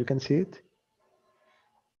part so that you can see it.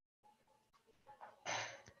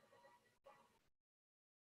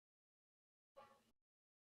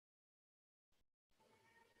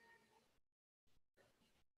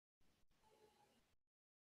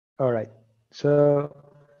 All right, so,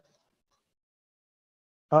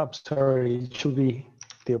 oh, sorry, it should be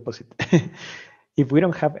the opposite. If we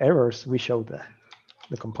don't have errors, we show the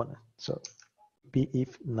component. So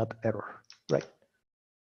if not error, right?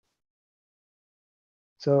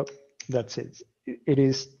 So that's it. It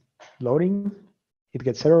is loading, it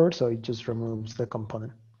gets error, so it just removes the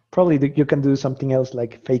component. Probably you can do something else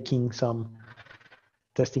like faking some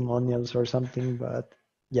testimonials or something, but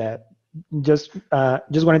yeah, just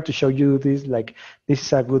wanted to show you this, like this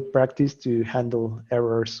is a good practice to handle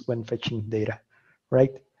errors when fetching data,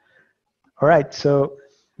 right? All right, so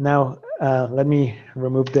now let me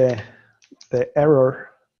remove the error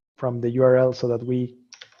from the URL so that we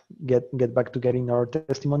get back to getting our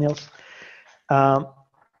testimonials.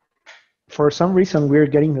 For some reason, we're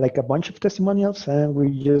getting like a bunch of testimonials, and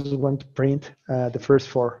we just want to print the first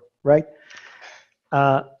 4, right?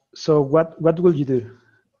 So what will you do?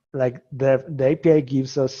 Like the API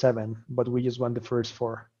gives us 7, but we just want the first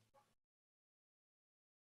 4.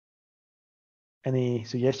 Any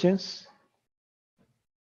suggestions?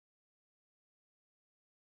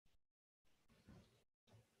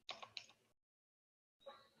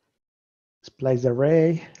 Splice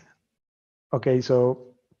array. Okay, so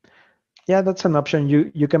yeah, that's an option.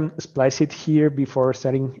 You can splice it here before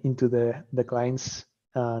setting into the client's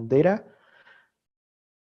data.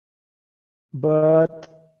 But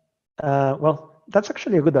well, that's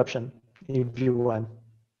actually a good option if you want.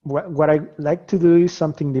 What I like to do is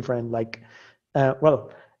something different. Like,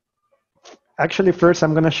 well, actually, first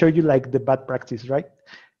I'm gonna show you like the bad practice, right?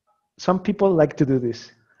 Some people like to do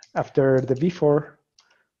this. After the before,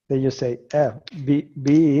 they just say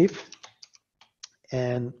be if,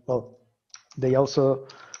 and well, they also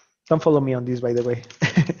don't follow me on this, by the way.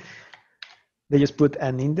 They just put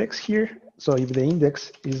an index here. So if the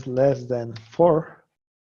index is less than 4,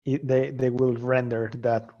 they will render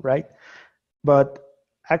that, right? But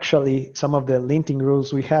actually, some of the linting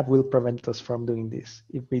rules we have will prevent us from doing this.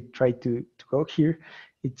 If we try to go here,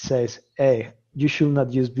 it says, hey, you should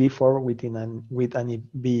not use before with any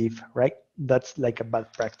beef, right? That's like a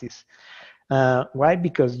bad practice. Why?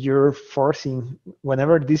 Because you're forcing,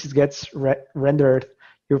 whenever this gets rendered,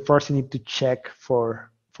 you're forcing it to check for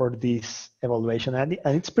this evaluation, and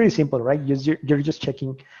it's pretty simple, right? You're just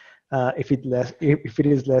checking if it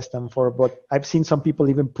is less than 4. But I've seen some people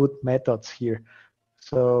even put methods here,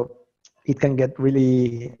 so it can get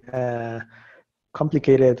really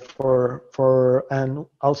complicated and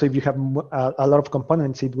also if you have a lot of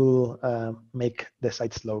components, it will make the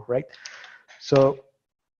site slow, right? So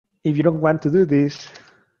if you don't want to do this,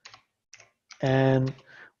 and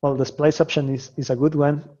well, the splice option is a good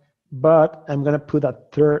one, but I'm going to put a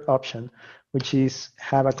third option, which is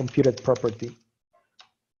have a computed property.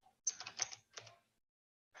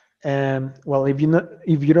 And well, if you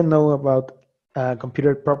don't know about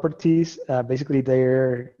computed properties, basically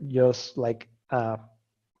they're just like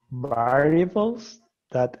variables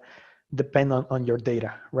that depend on your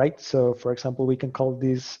data, right? So for example, we can call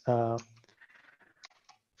this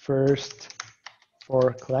first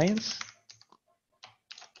for clients,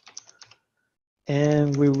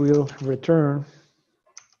 and we will return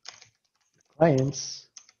clients,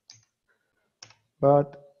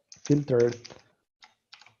 but filtered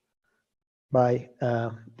by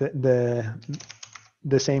the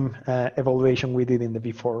same evaluation we did in the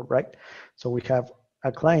before, right? So we have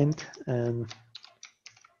a client and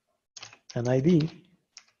an ID,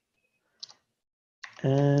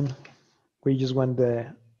 and we just want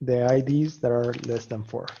the IDs that are less than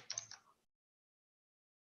 4.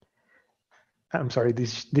 I'm sorry,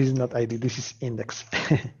 this is not ID, this is index.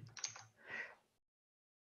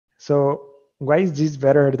 So why is this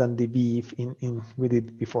better than the beef we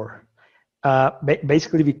did before?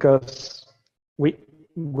 Basically because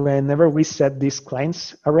whenever we set this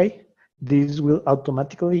clients array, this will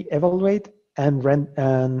automatically evaluate and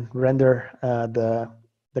render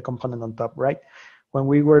the component on top, right? When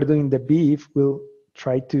we were doing the beef, we'll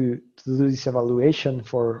try to do this evaluation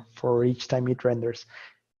for each time it renders.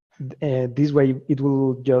 This way, it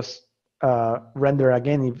will just render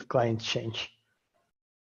again if clients change.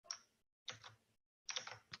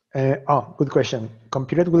 Good question.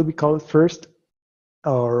 Computed will be called first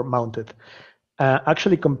or mounted?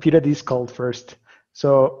 Actually, computed is called first.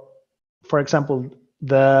 So, for example,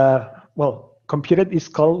 computed is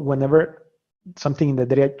called whenever something in the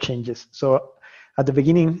data changes. So at the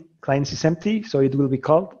beginning, clients is empty, so it will be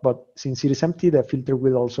called, but since it is empty, the filter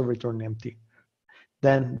will also return empty.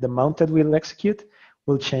 Then the mounted will execute,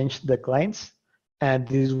 will change the clients, and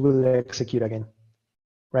this will execute again,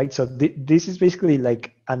 right? So this is basically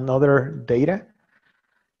like another data.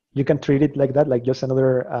 You can treat it like that, like just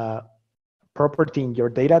another property in your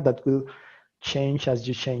data that will change as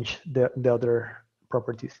you change the other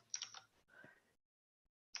properties.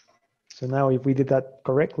 So now if we did that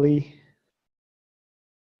correctly,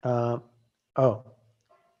 it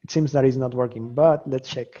seems that is not working, but let's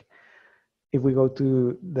check. If we go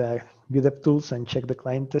to the Vue DevTools and check the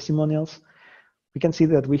client testimonials, we can see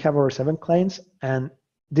that we have our 7 clients, and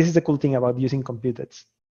this is the cool thing about using computed.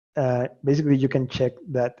 Basically, you can check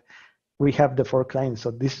that we have the 4 clients,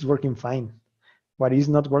 so this is working fine. What is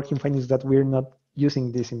not working fine is that we're not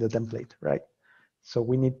using this in the template, right? So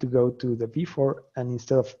we need to go to the v4, and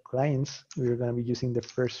instead of clients, we're going to be using the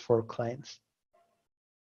first 4 clients.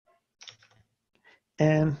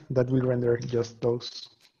 And that will render just those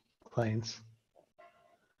clients.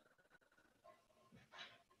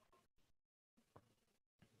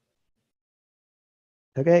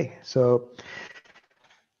 Okay, so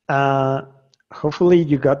hopefully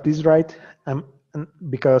you got this right,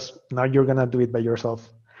 because now you're gonna do it by yourself.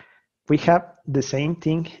 We have the same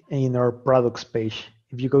thing in our products page.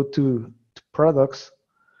 If you go to products,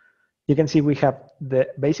 you can see we have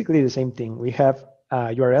basically the same thing. We have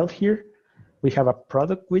a URL here. We have a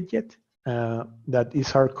product widget that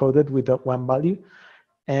is hard-coded with one value.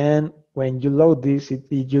 And when you load this,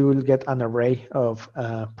 you will get an array of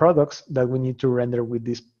products that we need to render with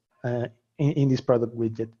this in this product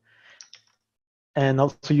widget. And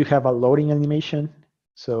also you have a loading animation.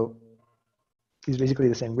 So it's basically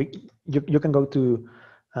the same. You can go to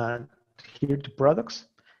here to products,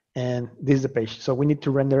 and this is the page. So we need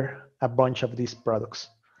to render a bunch of these products.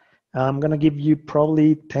 I'm gonna give you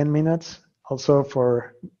probably 10 minutes also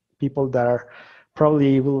for people that are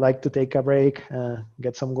probably would like to take a break,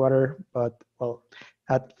 get some water, but well,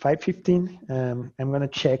 at 5:15, I'm gonna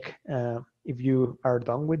check if you are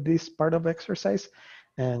done with this part of exercise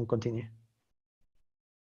and continue.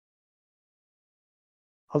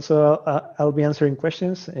 Also, I'll be answering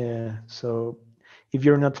questions. So if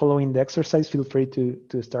you're not following the exercise, feel free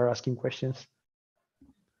to start asking questions.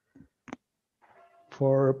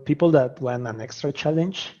 For people that want an extra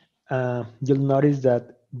challenge, you'll notice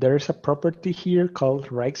that there's a property here called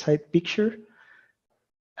right side picture.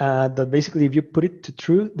 That basically, if you put it to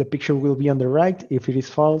true, the picture will be on the right. If it is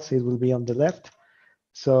false, it will be on the left.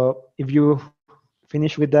 So if you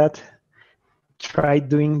finish with that, try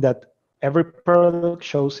doing that. Every product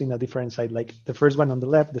shows in a different side, like the first one on the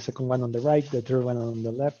left, the second one on the right, the third one on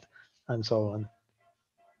the left, and so on.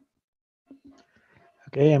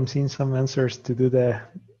 Okay, I'm seeing some answers to do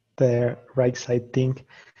the right side thing.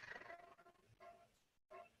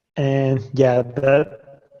 And yeah,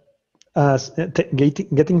 that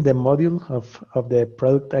getting the module of the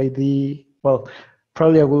product ID, well,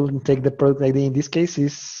 probably I wouldn't take the product ID in this case.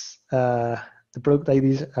 Is the product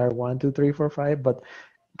IDs are 1, 2, 3, 4, 5, but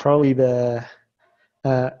probably the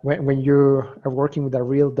when you are working with a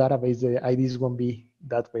real database, the IDs won't be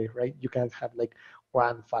that way, right? You can have like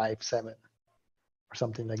 1, 5, 7 or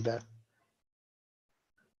something like that.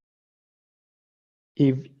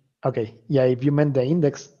 If if you meant the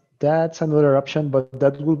index, that's another option, but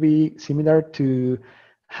that will be similar to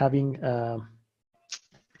having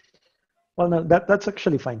well, no, that's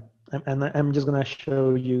actually fine. And I'm just gonna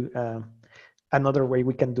show you another way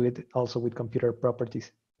we can do it also with computer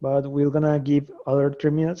properties. But we're gonna give other 3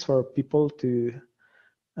 minutes for people to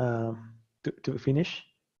finish.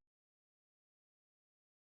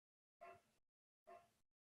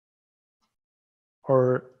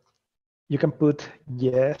 Or you can put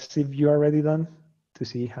yes if you are already done to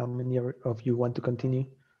see how many of you want to continue.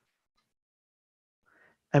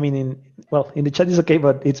 I mean, in the chat is okay,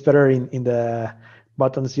 but it's better in the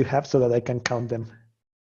buttons you have so that I can count them.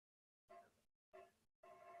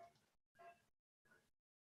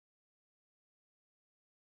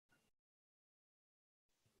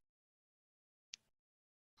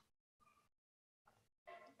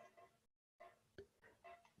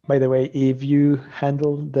 By the way, if you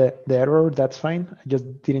handle the error, that's fine. I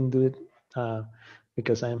just didn't do it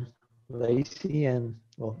because I'm lazy, and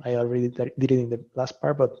well, I already did it in the last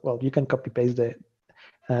part, but well, you can copy paste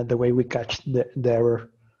the way we catch the error.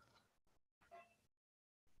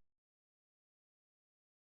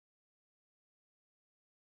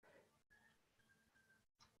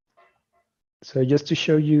 So just to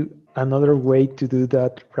show you another way to do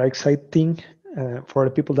that right side thing, for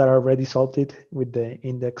the people that are already sorted with the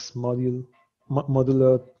index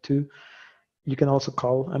modulo 2, you can also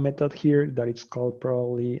call a method here that it's called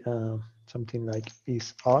probably something like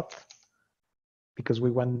is auth, because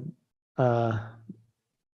we want the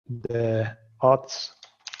auths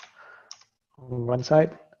on one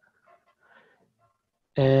side,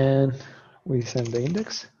 and we send the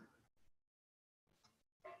index.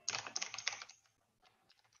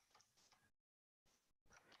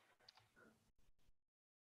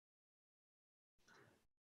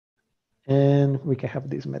 And we can have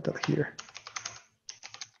this method here.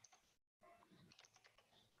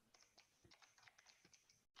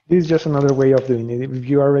 This is just another way of doing it. If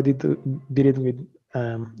you already did it with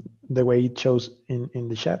the way it shows in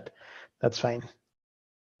the chat, that's fine.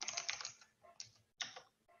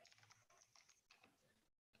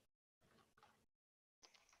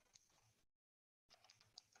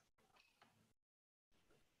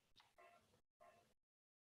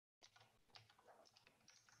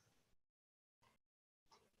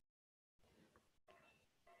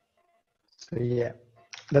 So yeah,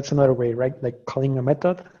 that's another way, right? Like calling a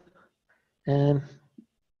method, and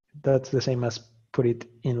that's the same as put it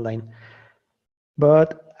inline.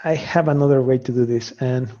 But I have another way to do this,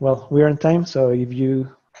 and well, we're on time, so if you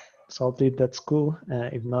solved it, that's cool.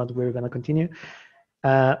 If not, we're gonna continue.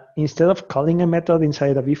 Instead of calling a method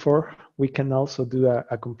inside a v-for, we can also do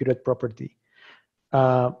a computed property.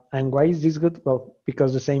 And why is this good? Well,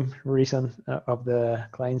 because the same reason of the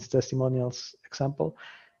client's testimonials example.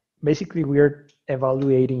 Basically, we're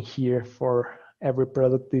evaluating here for every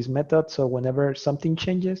product this method. So whenever something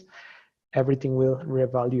changes, everything will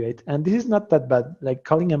reevaluate. And this is not that bad. Like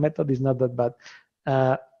calling a method is not that bad.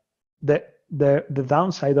 The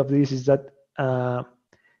downside of this is that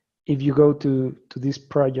if you go to this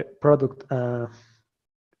product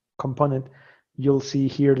component, you'll see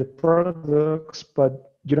here the products,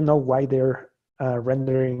 but you don't know why they're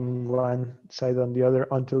rendering one side on the other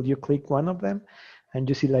until you click one of them, and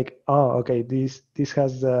you see like, oh, okay, this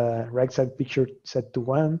has the right side picture set to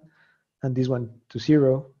 1, and this one to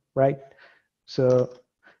 0, right? So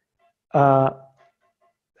a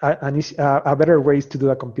better way is to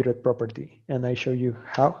do a computed property, and I show you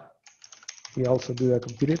how. We also do a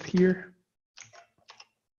computed here.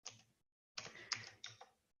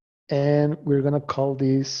 And we're gonna call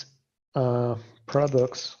these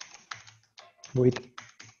products with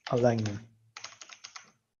alignment.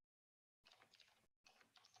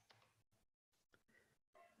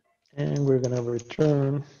 And we're gonna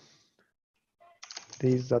return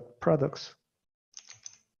these products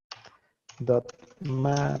dot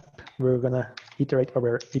map. We're gonna iterate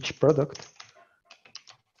over each product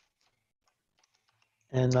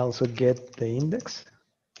and also get the index.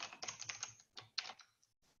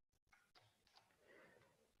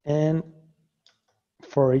 And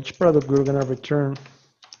for each product, we're gonna return,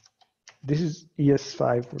 this is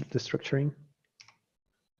ES5, the structuring.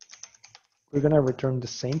 We're gonna return the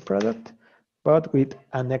same product, but with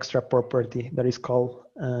an extra property that is called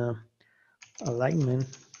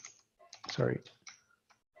alignment. Sorry.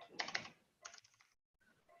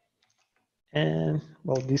 And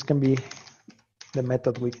well, this can be the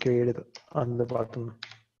method we created on the bottom.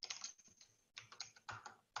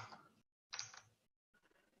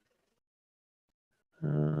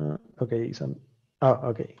 Okay, so, oh,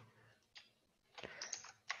 okay.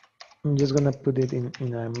 I'm just gonna put it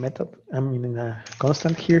in a method. I mean, in a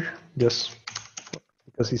constant here, just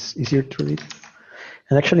because it's easier to read.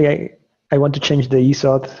 And actually, I want to change the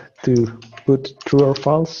isOuth to put true or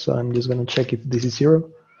false. So I'm just gonna check if this is 0.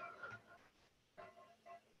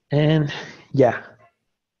 And yeah,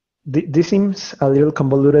 this seems a little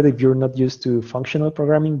convoluted if you're not used to functional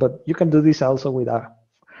programming, but you can do this also with a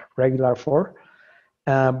regular for.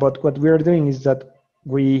 But what we are doing is that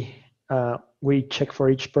we check for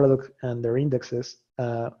each product and their indexes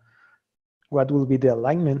what will be the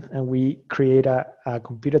alignment, and we create a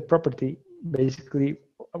computed property, basically,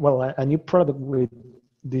 well, a new product with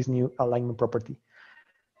this new alignment property.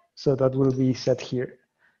 So that will be set here.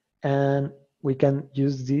 And we can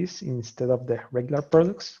use this instead of the regular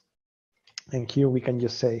products. And here we can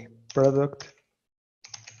just say product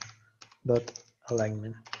dot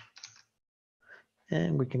alignment.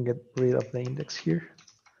 And we can get rid of the index here.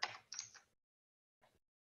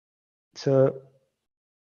 So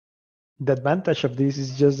the advantage of this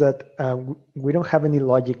is just that we don't have any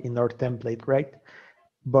logic in our template, right?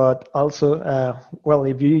 But also, well,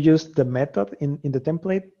 if you use the method in the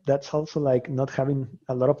template, that's also like not having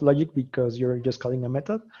a lot of logic because you're just calling a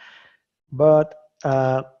method. But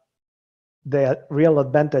the real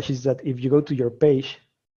advantage is that if you go to your page,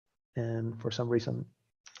 and for some reason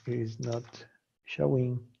it is not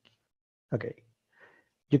showing, okay,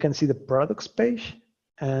 you can see the products page,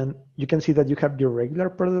 and you can see that you have your regular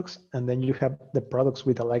products, and then you have the products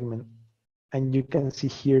with alignment. And you can see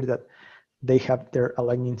here that they have their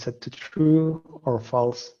alignment set to true or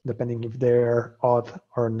false, depending if they're odd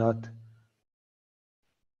or not.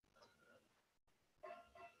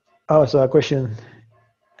 Oh, so a question.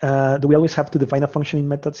 Do we always have to define a function in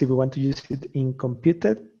methods if we want to use it in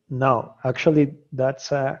computed? No, actually,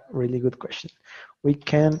 that's a really good question. We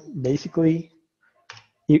can basically,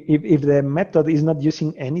 if the method is not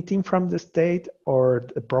using anything from the state or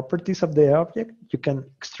the properties of the object, you can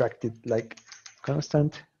extract it like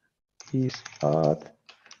constant is odd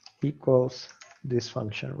equals this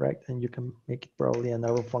function, right? And you can make it probably an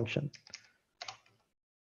arrow function.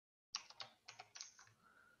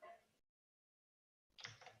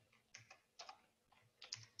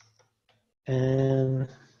 And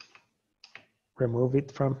remove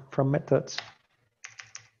it from methods.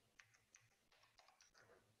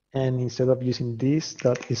 And instead of using this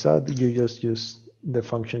dot is odd, you just use the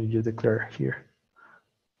function you declare here.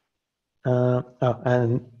 Oh,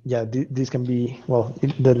 and yeah, this can be, well,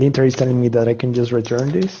 the linter is telling me that I can just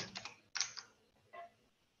return this.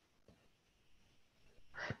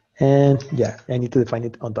 And yeah, I need to define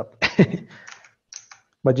it on top.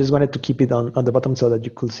 But just wanted to keep it on the bottom so that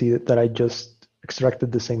you could see that I just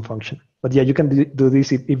extracted the same function. But yeah, you can do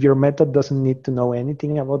this if your method doesn't need to know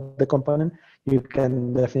anything about the component, you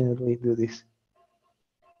can definitely do this.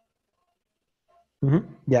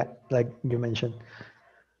 Yeah, like you mentioned.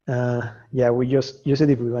 Yeah, we just use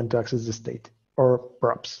it if we want to access the state or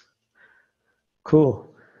props.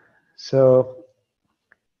 Cool. So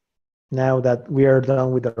now that we are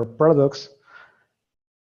done with our products,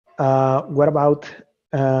 what about,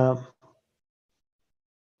 well,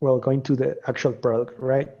 going to the actual product,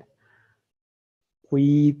 right?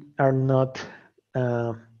 We are not,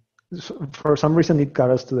 for some reason it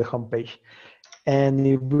got us to the home page. And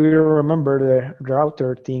if we remember the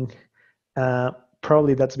router thing,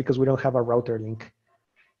 probably that's because we don't have a router link.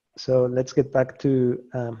 So let's get back to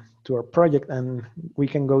our project, and we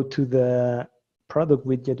can go to the product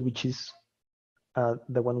widget, which is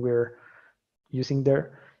the one we're using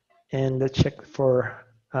there. And let's check for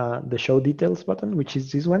the show details button, which is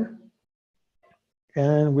this one.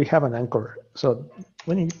 And we have an anchor. So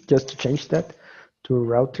we need just to change that to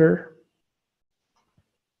router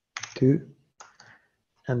 2,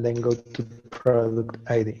 and then go to product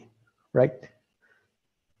ID, right?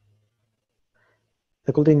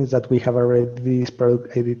 The cool thing is that we have already this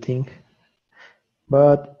product ID thing.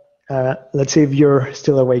 But let's see if you're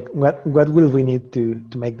still awake. What will we need to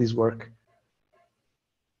make this work?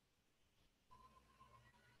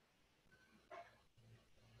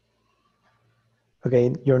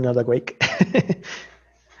 Okay, you're not awake.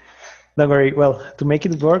 Don't worry. Well, to make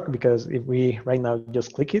it work, because if we right now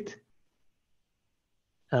just click it,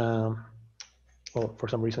 well, for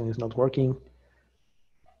some reason it's not working.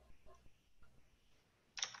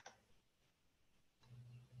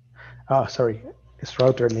 Oh, sorry, it's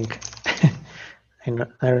router link. I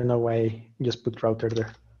don't know why I just put router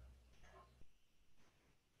there.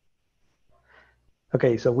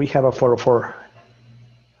 Okay, so we have a 404.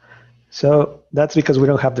 So that's because we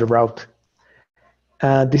don't have the route.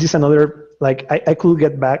 This is another, like, I could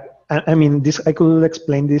get back. I mean, this, I could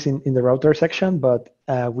explain this in the router section, but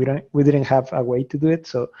we didn't have a way to do it.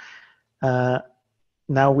 So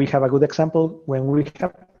now we have a good example. When we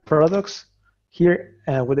have products here,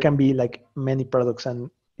 there can be like many products, and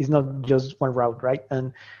it's not just one route, right?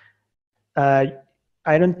 And I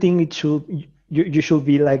don't think it should. You should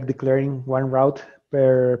be like declaring one route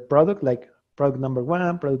per product, like product number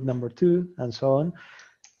 1, product number 2, and so on.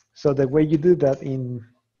 So the way you do that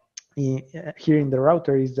here in the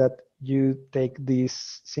router is that you take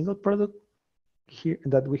this single product here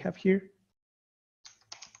that we have here,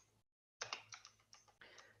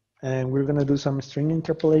 and we're going to do some string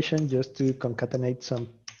interpolation just to concatenate some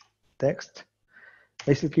text.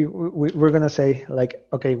 Basically, we're going to say, like,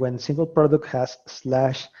 okay, when single product has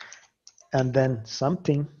slash and then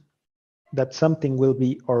something, that something will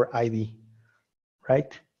be our ID,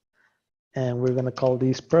 right? And we're going to call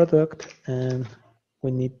this product, and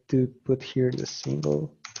we need to put here the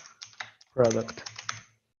single product.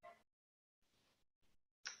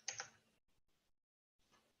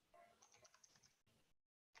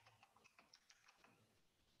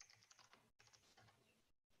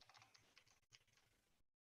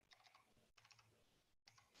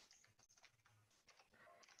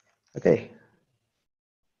 Okay.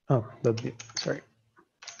 Oh, sorry.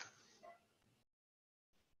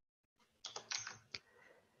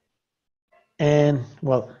 And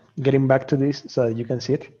well, getting back to this so that you can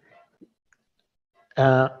see it.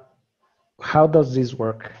 How does this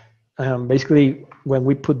work? Basically, when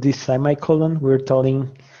we put this semicolon, we're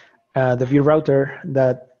telling the Vue router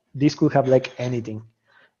that this could have like anything,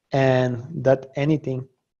 and that anything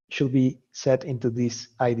should be set into this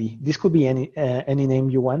ID. This could be any name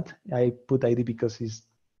you want. I put ID because it's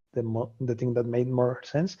the thing that made more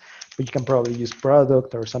sense, but you can probably use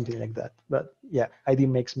product or something like that. But yeah, ID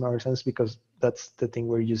makes more sense because that's the thing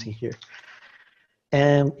we're using here.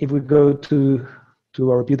 And if we go to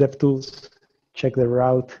our Vue Dev Tools, check the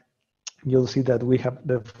route, you'll see that we have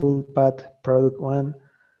the full path product 1.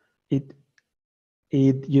 It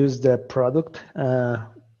used the product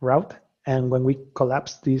route, and when we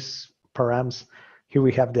collapse these params, here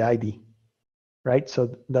we have the ID, right?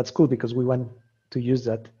 So that's cool because we want to use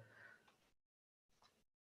that.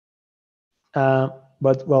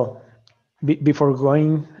 But well, before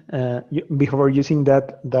going, before using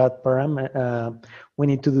that param, we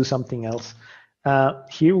need to do something else.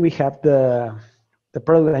 Here we have the the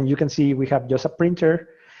product, and you can see we have just a printer.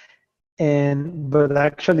 But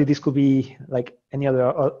actually, this could be like any other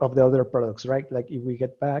of the other products, right? Like if we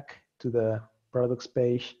get back to the products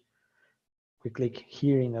page, we click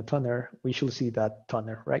here in a toner, we should see that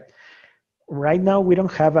toner, right? Right now, we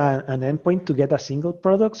don't have an endpoint to get a single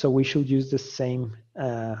product, so we should use the same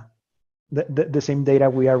the same data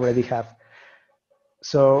we already have.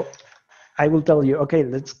 So I will tell you, okay,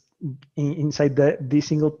 let's inside this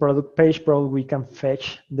single product page, probably we can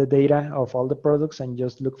fetch the data of all the products and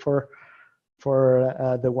just look for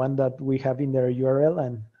the one that we have in their URL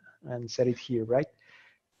and set it here, right?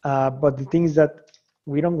 But the thing is that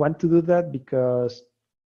we don't want to do that because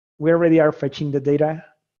we already are fetching the data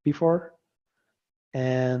before,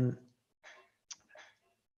 and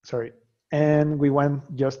sorry, and we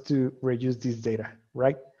want just to reuse this data,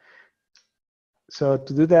 right? So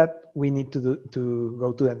to do that, we need to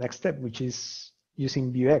go to the next step, which is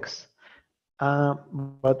using Vuex.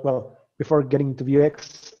 But well, before getting to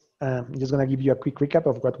Vuex, I'm just gonna give you a quick recap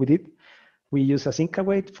of what we did. We use async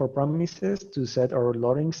await for promises to set our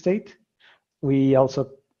loading state. We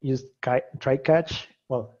also used try catch,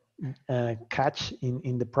 well, catch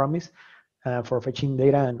in the promise for fetching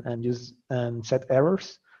data and set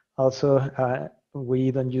errors. Also,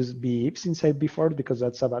 we don't use beifs inside before because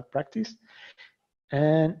that's a bad practice.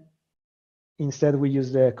 And instead, we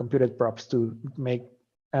use the computed props to make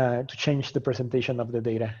to change the presentation of the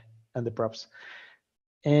data and the props.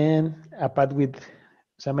 And a path with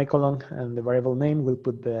semicolon and the variable name will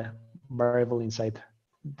put the variable inside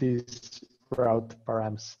this route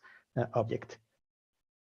params object.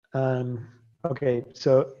 Okay,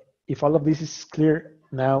 so if all of this is clear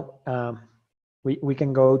now, we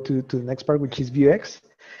can go to the next part, which is Vuex.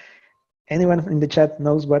 Anyone in the chat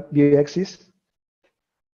knows what Vuex is?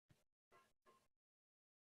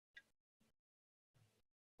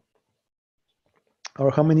 Or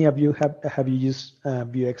how many of you have you used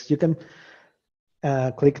Vuex? You can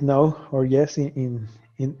click no or yes in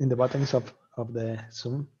the buttons of the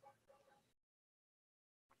Zoom.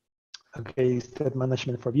 Okay, state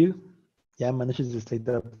management for Vue. Yeah, manages the state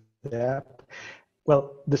of the app.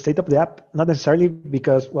 Well, the state of the app, not necessarily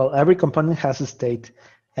because, well, every component has a state.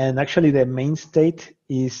 And actually the main state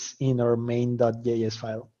is in our main.js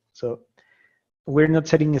file. So we're not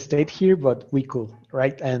setting a state here, but we could,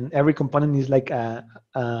 right? And every component is like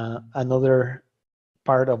another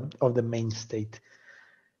part of the main state.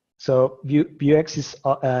 So Vuex is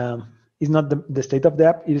not the state of the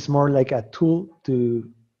app. It is more like a tool to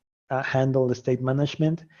handle the state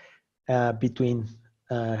management between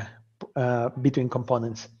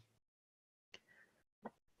components.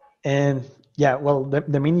 And yeah, well,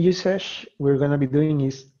 the main usage we're going to be doing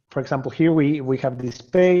is, for example, here we have this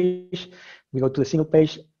page. We go to the single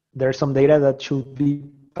page. There's some data that should be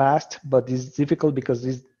passed, but it's difficult because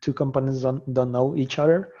these two components don't know each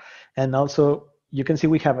other. And also, you can see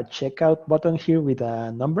we have a checkout button here with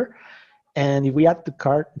a number. And if we add the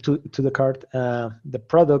cart to the cart, the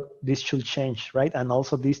product, this should change, right? And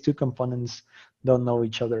also these two components don't know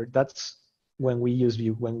each other. That's when we use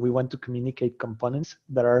Vue, when we want to communicate components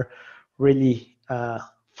that are really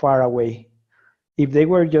far away. If they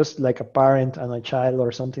were just like a parent and a child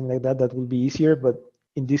or something like that, that would be easier. But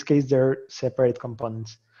in this case, they're separate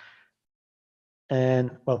components.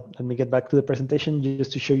 And well, let me get back to the presentation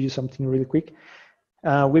just to show you something really quick.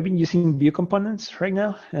 We've been using Vue components right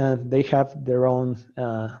now, and they have their own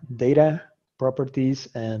data, properties,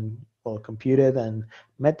 and well, computed and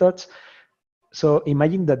methods. So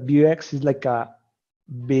imagine that Vuex is like a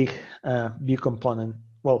big Vue component.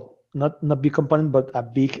 Well, not Vue component, but a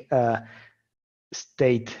big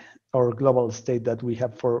state or global state that we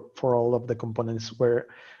have for all of the components, where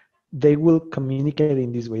they will communicate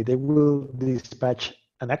in this way. They will dispatch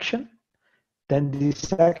an action. Then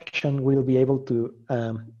this action will be able to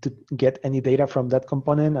get any data from that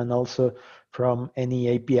component and also from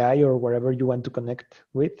any API or wherever you want to connect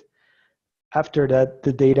with. After that,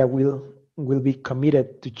 the data will be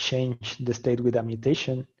committed to change the state with a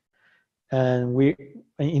mutation. And we,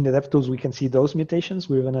 in the DevTools, we can see those mutations.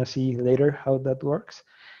 We're gonna see later how that works.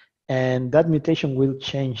 And that mutation will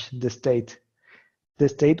change the state. The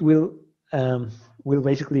state will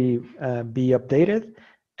basically be updated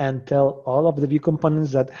and tell all of the Vue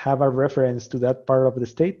components that have a reference to that part of the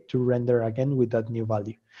state to render again with that new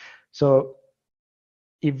value. So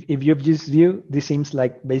if you've used Vue, this seems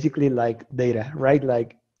like basically like data, right?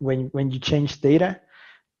 Like when you change data,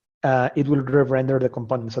 it will render the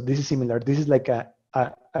component. So this is similar. This is like a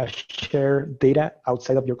shared data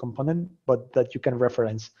outside of your component, but that you can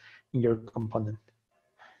reference in your component.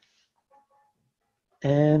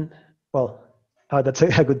 And well, Oh, that's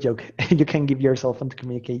a good joke. You can give your cell phone to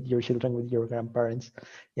communicate your children with your grandparents.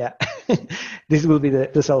 Yeah, this will be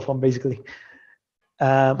the cell phone basically.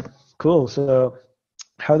 Um, cool. So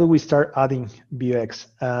how do we start adding Vuex?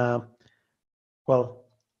 Well,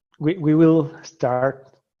 we will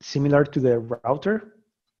start similar to the router.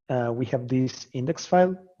 We have this index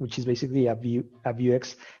file, which is basically a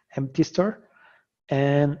Vuex empty store.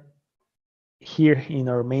 And here in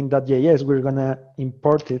our main.js, we're gonna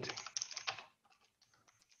import it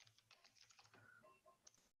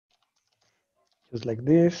just like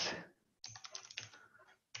this.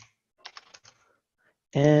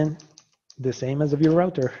 And the same as the Vue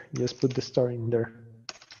router, just put the store in there.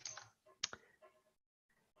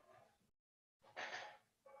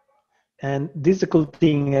 And this is the cool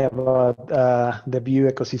thing about the Vue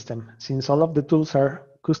ecosystem. Since all of the tools are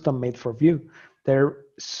custom made for Vue, they're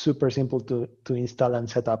super simple to install and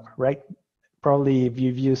set up, right? Probably if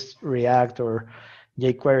you've used React or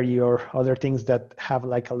jQuery or other things that have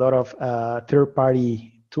like a lot of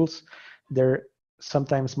third-party tools, they're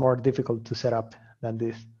sometimes more difficult to set up than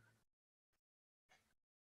this.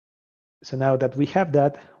 So now that we have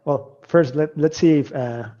that, well, first let's see if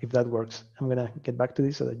that works. I'm gonna get back to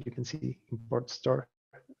this so that you can see import store,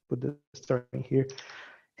 put the store in here,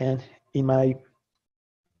 and in my,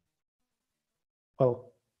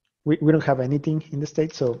 well, we don't have anything in the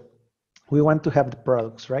state, so we want to have the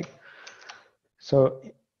products, right? So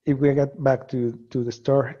if we get back to the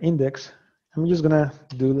store index, I'm just gonna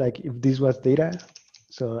do like if this was data,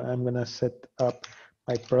 so I'm gonna set up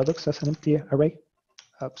my products as an empty array.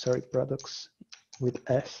 Sorry, products with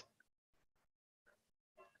S.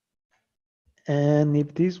 And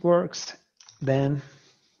if this works, then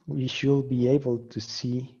we should be able to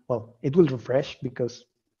see, well, it will refresh because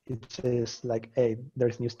it says like, hey,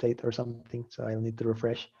 there's new state or something, so I'll need to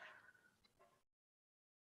refresh.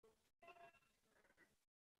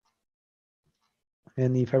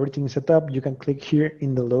 And if everything is set up, you can click here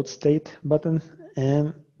in the load state button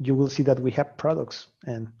and you will see that we have products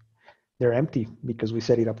and they're empty because we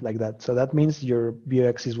set it up like that. So that means your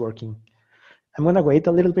Vuex is working. I'm gonna wait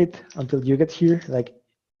a little bit until you get here. Like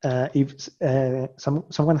if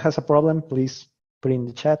someone has a problem, please put in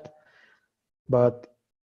the chat. But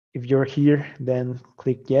if you're here, then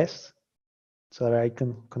click yes so that I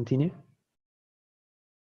can continue.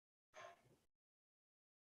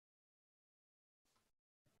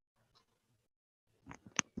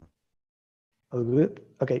 All good?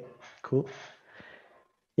 Okay, cool.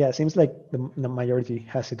 Yeah, seems like the majority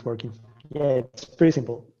has it working. Yeah, it's pretty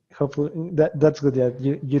simple. Hopefully that's good that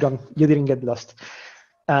you didn't get lost.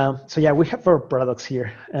 So yeah, we have our products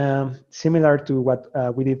here. Similar to what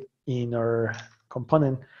we did in our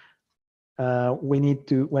component, we need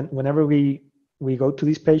to whenever we go to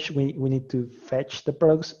this page, we need to fetch the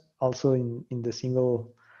products. Also in the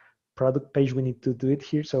single product page, we need to do it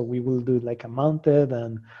here. So we will do like a mounted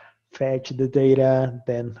and fetch the data,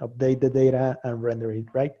 then update the data and render it,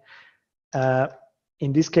 right?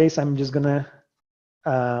 In this case, I'm just gonna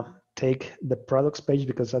take the products page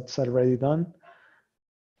because that's already done,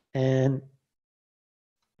 and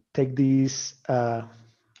take this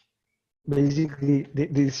basically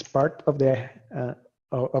this part of the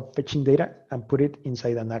of fetching data and put it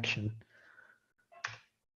inside an action.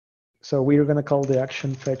 So we're gonna call the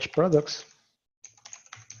action fetch products.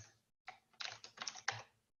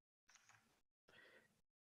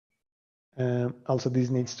 Also, this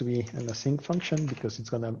needs to be an async function because it's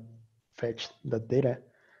gonna fetch that data.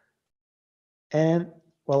 And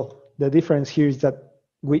well, the difference here is that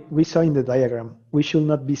we saw in the diagram, we should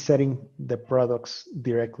not be setting the products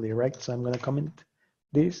directly, right? So I'm gonna comment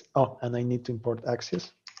this. Oh, and I need to import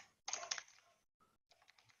Axios.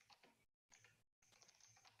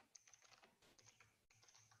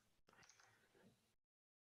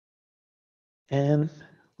 And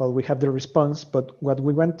well, we have the response, but what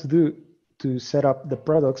we want to do to set up the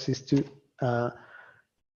products is to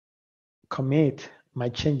commit my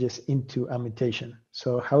changes into a mutation.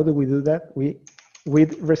 So how do we do that? We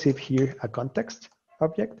receive here a context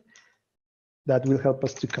object that will help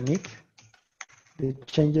us to commit the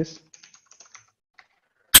changes.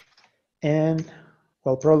 And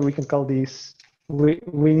well, probably we can call this, we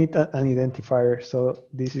need an identifier. So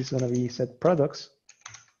this is gonna be set products.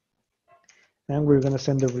 And we're gonna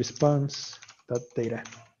send the response.data.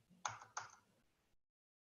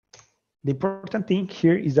 The important thing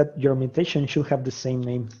here is that your mutation should have the same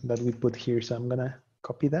name that we put here. So I'm gonna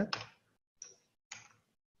copy that.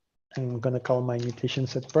 I'm gonna call my mutation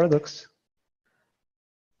set products.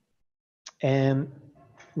 And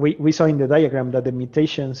we saw in the diagram that the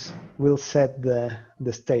mutations will set the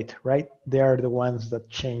state, right? They are the ones that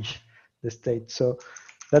change the state. So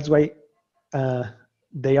that's why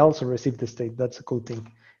they also receive the state. That's a cool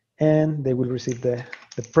thing. And they will receive the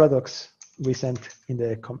products we sent in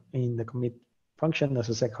the commit function as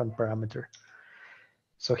a second parameter.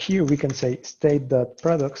 So here we can say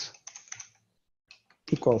state.products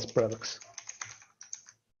equals products.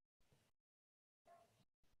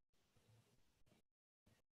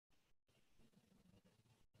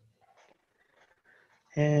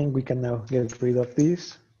 And we can now get rid of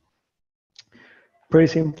this. Pretty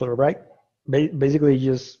simple, right? Basically,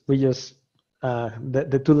 we just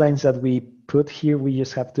the two lines that we put here, we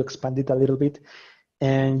just have to expand it a little bit.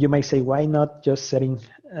 And you might say, why not just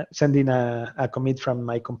sending a commit from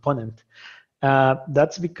my component?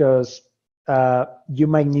 That's because you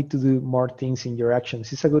might need to do more things in your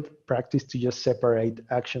actions. It's a good practice to just separate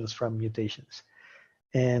actions from mutations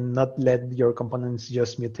and not let your components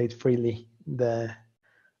just mutate freely the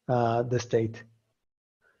state.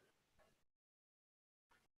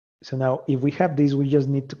 So now if we have this, we just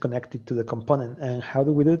need to connect it to the component. And how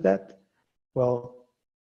do we do that? Well,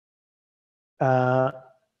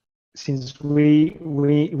 since we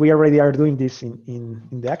already are doing this in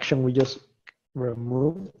the action, we just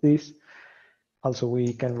remove this. Also,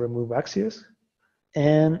 we can remove Axios.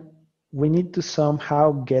 And we need to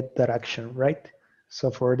somehow get that action, right?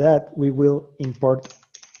 So for that, we will import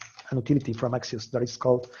an utility from Axios that is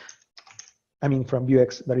called, from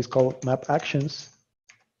Vuex, that is called map actions.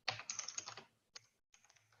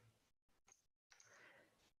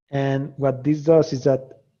 And what this does is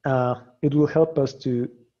that it will help us to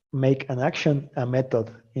make an action a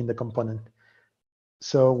method in the component.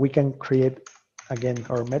 So we can create, again,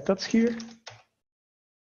 our methods here.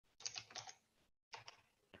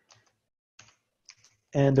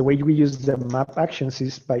 And the way we use the map actions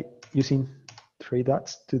is by using 3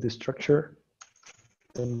 dots to the structure,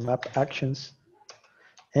 the map actions,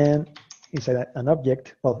 and inside an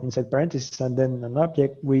object, well, inside parentheses, and then an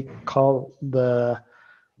object, we call the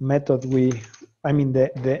method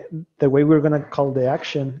the way we're going to call the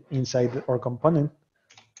action inside our component.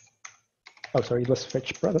 Oh, sorry, it was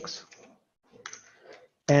fetch products.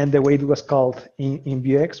 And the way it was called in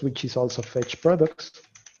Vuex, which is also fetch products.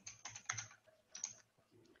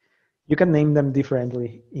 You can name them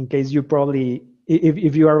differently in case you probably,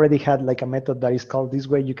 if you already had like a method that is called this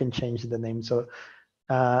way, you can change the name. So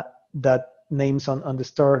that names on the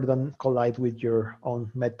store don't collide with your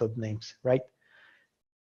own method names, right?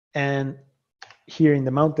 And here in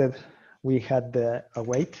the mounted, we had the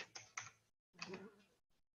await.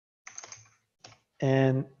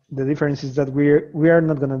 And the difference is that we are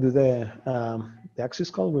not going to do the access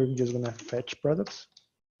call. We're just going to fetch products.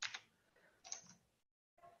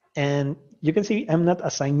 And you can see I'm not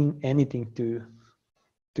assigning anything to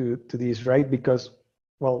this, right? Because,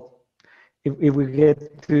 well, if we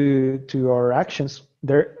get to our actions,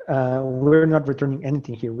 there we're not returning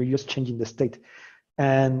anything here. We're just changing the state.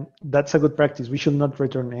 And that's a good practice. We should not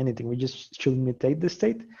return anything. We just should mutate the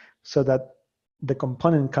state so that the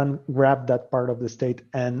component can grab that part of the state.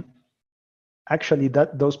 And actually,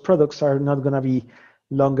 those products are not going to be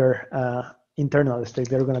longer internal state.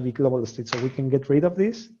 They're going to be global state. So we can get rid of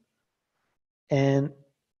this. And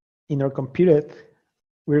in our computed,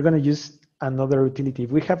 we're going to use another utility.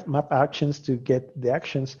 If we have map actions to get the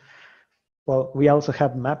actions, well, we also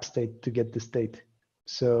have map state to get the state.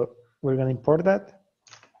 So we're going to import that.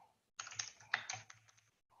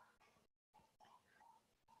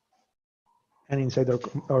 And inside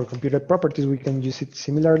our computed properties, we can use it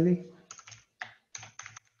similarly.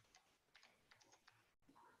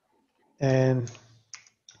 And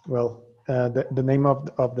well, the name of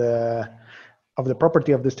the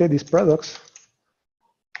property of the state is products.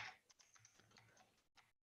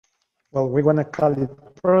 Well, we want to call it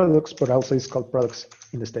products, but also it's called products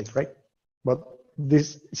in the state, right? But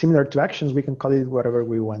this, similar to actions, we can call it whatever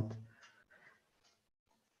we want.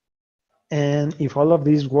 And if all of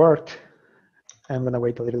these worked, I'm going to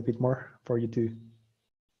wait a little bit more for you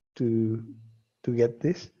to get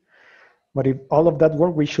this. But if all of that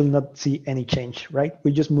worked, we should not see any change, right?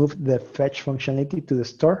 We just moved the fetch functionality to the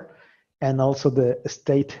store and also the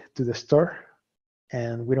state to the store.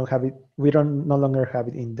 And we don't have it, no longer have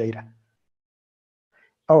it in data.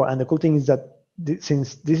 Oh, and the cool thing is that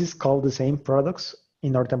since this is called the same products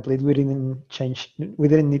in our template, we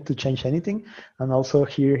didn't need to change anything. And also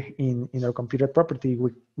here in our computed property,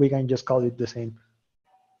 we can just call it the same.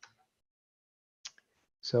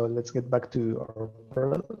 So let's get back to our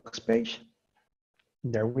products page.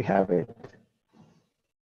 There we have it.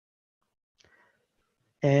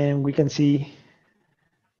 And we can see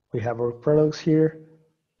we have our products here.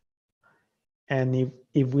 And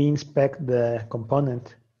if we inspect the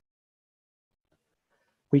component,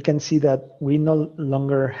 we can see that we no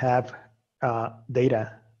longer have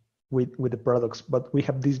data with the products, but we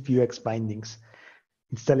have these Vuex bindings.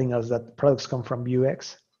 It's telling us that products come from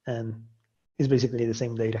Vuex, and it's basically the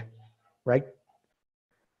same data, right?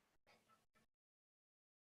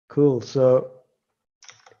 Cool. So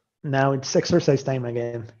now it's exercise time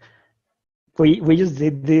again. We just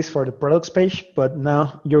did this for the products page, but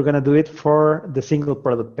now you're gonna do it for the single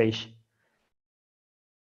product page.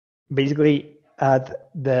 Basically, add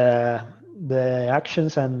the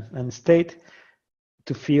actions and state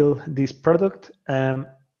to fill this product.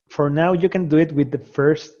 For now, you can do it with the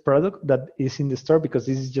first product that is in the store because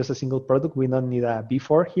this is just a single product. We don't need a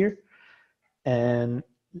before here. And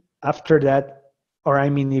after that, or I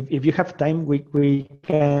mean, if you have time, we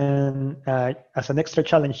can, as an extra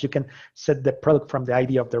challenge, you can set the product from the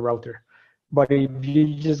ID of the router. But if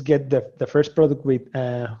you just get the first product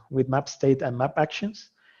with map state and map actions,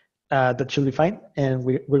 that should be fine. And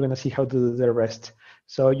we're going to see how to do the rest.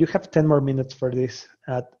 So you have 10 more minutes for this.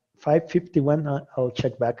 At 5:51, I'll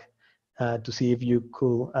check back to see if you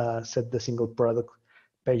could set the single product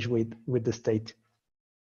page with the state.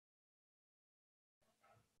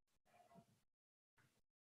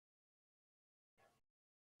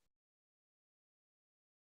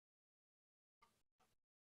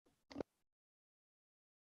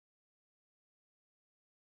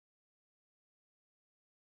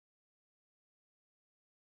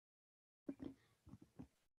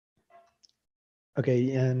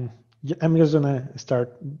 Okay, and I'm just gonna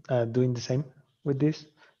start doing the same with this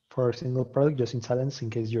for single product, just in silence, in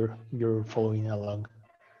case you're following along.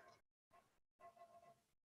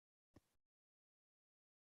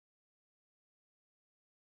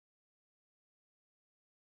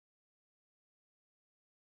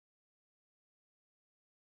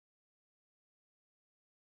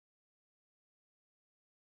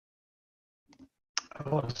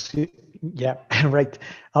 Oh, see, yeah, right.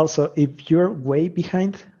 Also, if you're way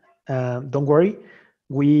behind, don't worry.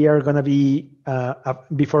 We are gonna be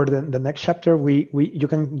before the next chapter. You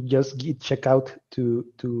can just check out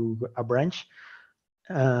to a branch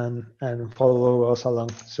and follow us along.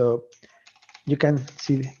 So you can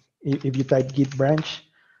see if you type git branch,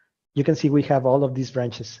 you can see we have all of these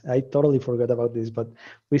branches. I totally forgot about this, but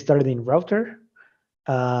we started in router.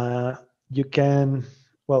 You can,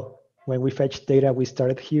 well, when we fetch data, we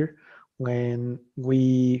started here. When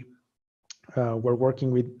we were working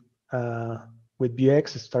with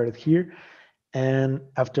Vuex, it started here. And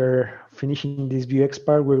after finishing this Vuex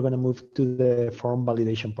part, we're going to move to the form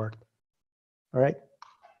validation part. All right.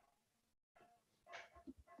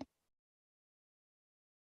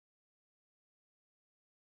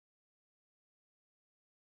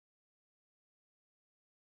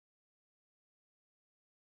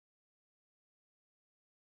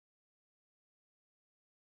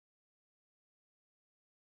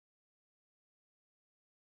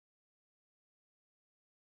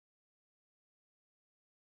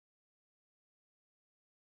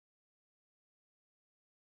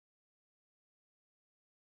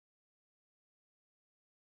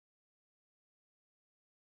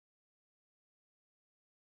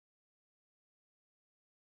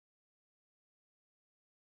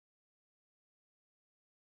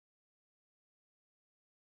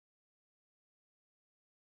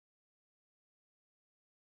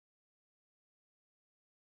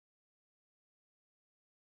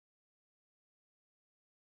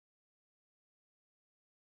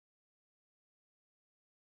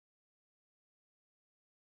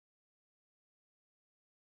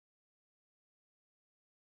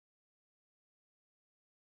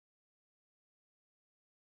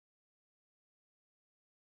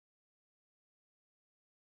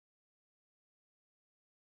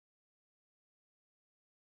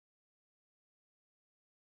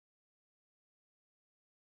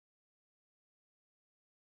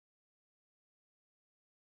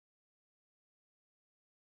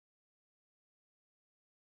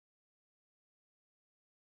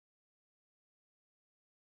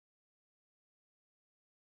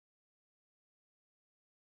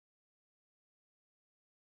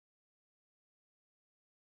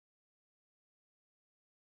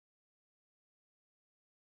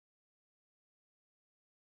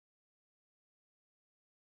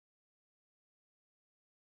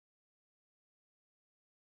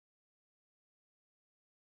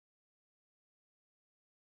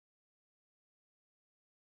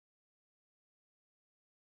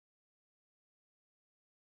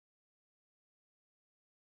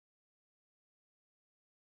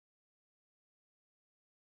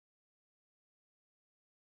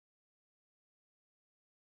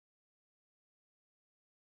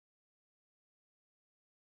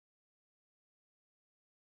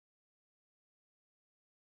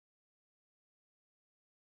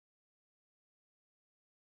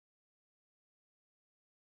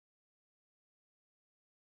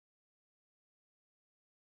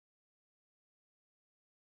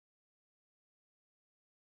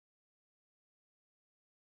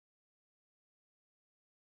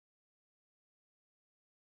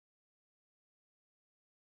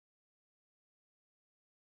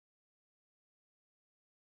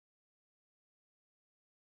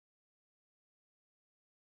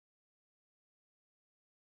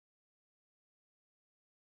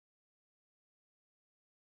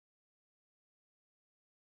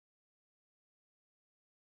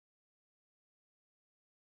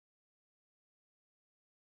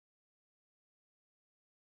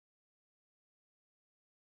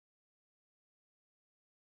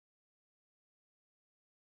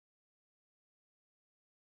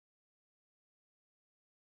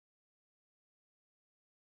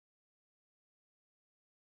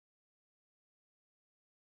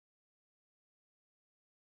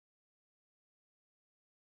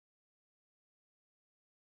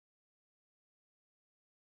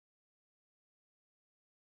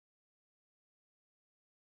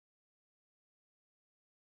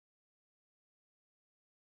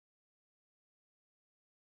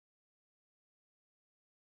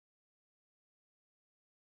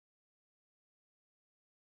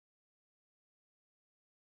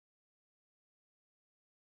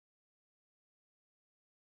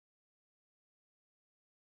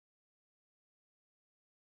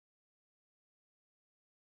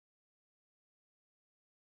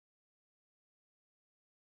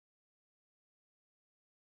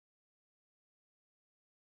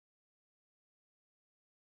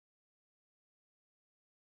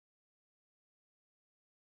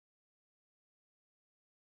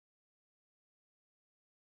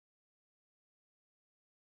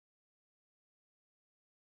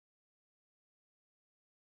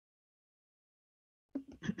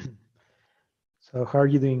 So how are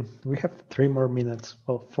you doing? We have 3 more minutes.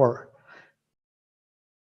 Well, 4.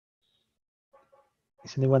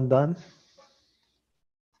 Is anyone done?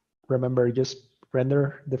 Remember, just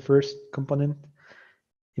render the first component.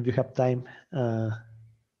 If you have time,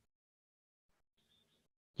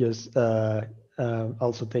 just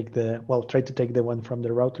also take the, well, try to take the one from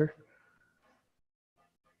the router.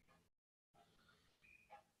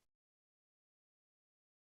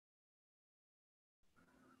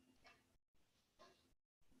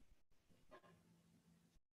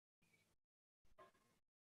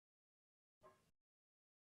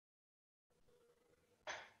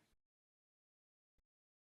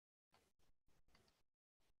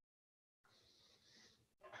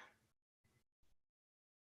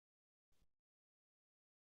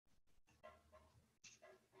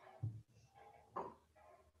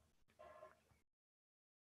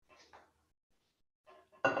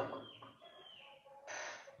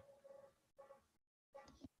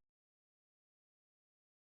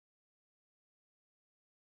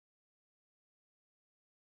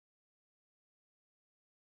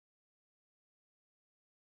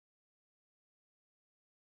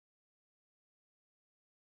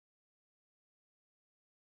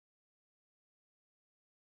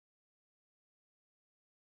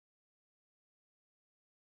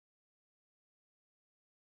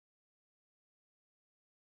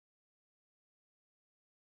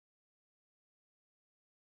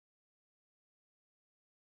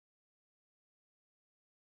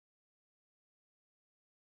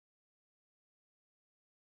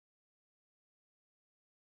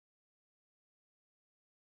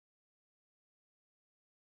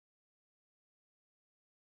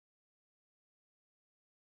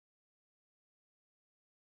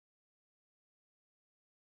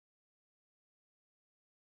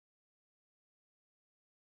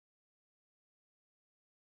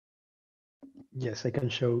 Yes, I can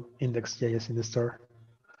show index.js in the store.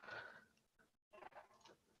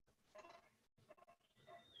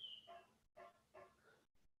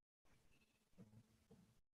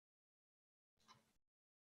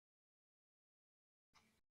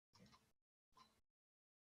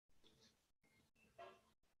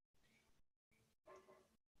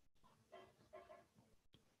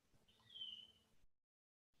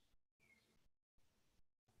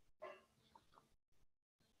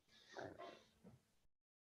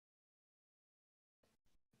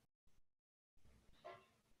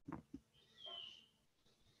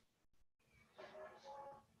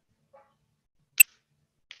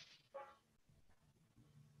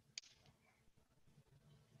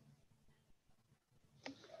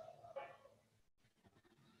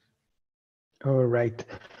 All right.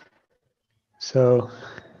 So,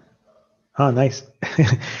 oh, nice.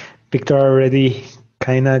 Victor already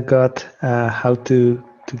kind of got how to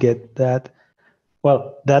get that.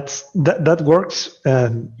 Well, that works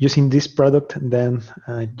using this product and then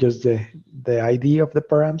just the ID of the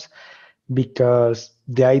params, because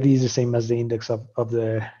the ID is the same as the index of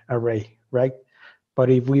the array, right?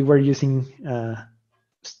 But if we were using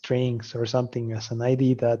strings or something as an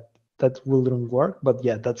ID, that wouldn't work. But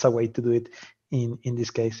yeah, that's a way to do it in this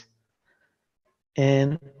case.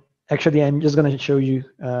 And actually, I'm just going to show you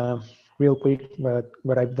real quick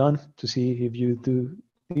what I've done to see if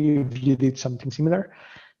you did something similar.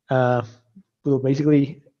 We'll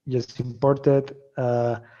basically just imported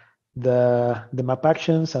the map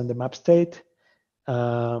actions and the map state.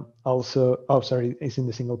 Also, oh, sorry, it's in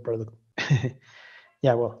the single product.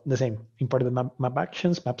 Yeah, well, the same. Imported the map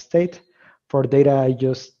actions, map state. For data, I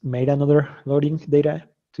just made another loading data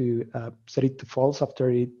to set it to false after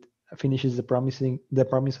it finishes the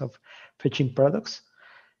promise of fetching products,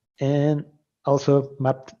 and also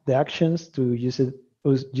mapped the actions to use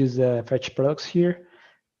the fetch products here,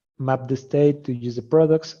 map the state to use the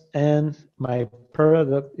products, and my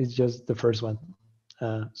product is just the first one.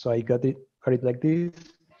 So I got it like this,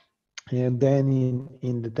 and then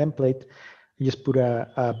in the template, I just put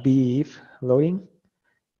a beef loading.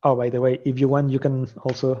 Oh, by the way, if you want, you can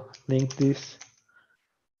also link this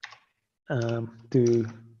to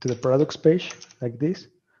the products page like this.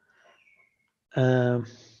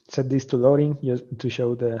 Set this to loading just to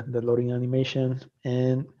show the loading animation,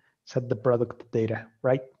 and set the product data,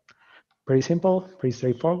 right? Pretty simple, pretty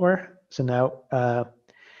straightforward. So now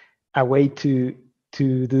a way to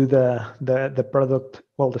do the product,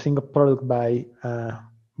 well, the single product by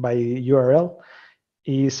URL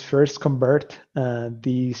is first convert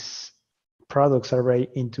these products array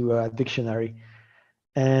into a dictionary.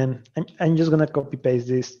 And I'm just gonna copy paste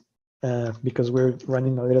this because we're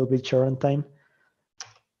running a little bit short on time.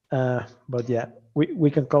 But yeah, we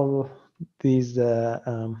can call these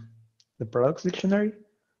the products dictionary.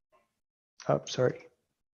 Oh, sorry.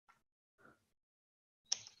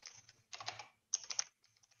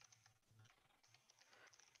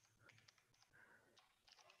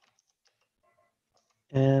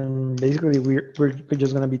 And basically, we're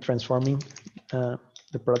just going to be transforming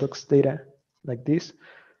the products data like this.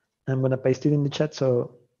 I'm going to paste it in the chat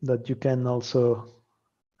so that you can also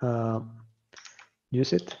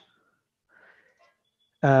use it.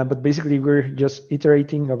 But basically, we're just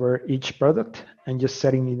iterating over each product and just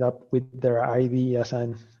setting it up with their ID as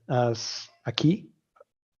a key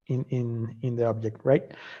in the object,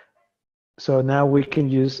 right? So now we can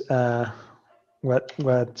use what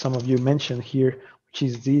some of you mentioned here, which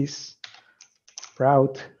is this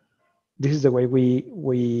route. This is the way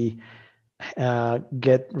we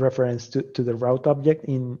get reference to the route object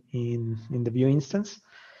in the Vue instance,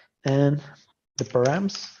 and the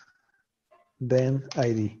params, then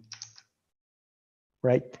ID,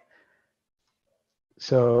 right?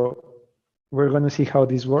 So we're going to see how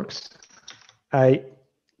this works. I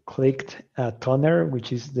clicked toner,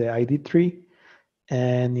 which is the ID tree.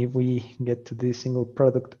 And if we get to this single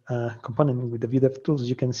product component with the Vue Dev Tools,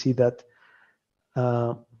 you can see that,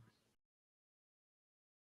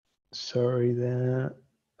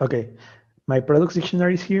 okay, my products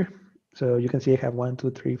dictionary is here. So you can see I have 1,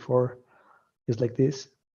 2, 3, 4, just like this.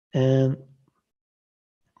 And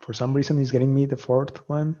for some reason, it's getting me the fourth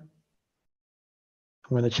one.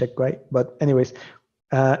 I'm going to check why. But anyways,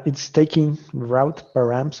 it's taking route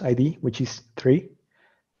params ID, which is 3.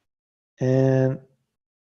 And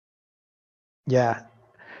yeah,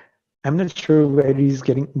 I'm not sure why it is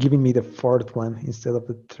giving me the fourth one instead of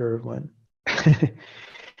the third one.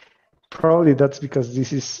 Probably that's because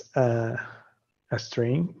this is a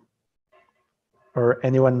string, or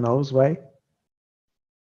anyone knows why.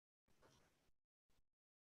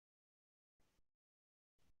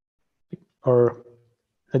 Or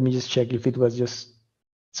let me just check if it was just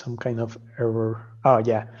some kind of error. Oh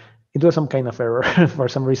yeah, it was some kind of error. For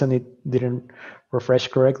some reason, it didn't refresh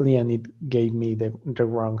correctly, and it gave me the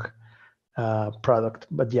wrong product.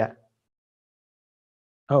 But yeah.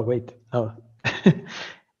 Oh wait. Oh.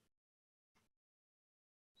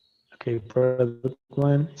 Okay, product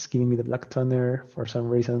one is giving me the black toner for some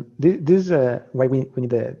reason. This is why we need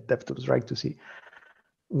the DevTools, right, to see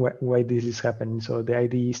why this is happening. So the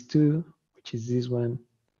ID is 2, which is this one.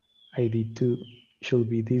 ID 2 should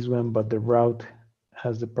be this one, but the route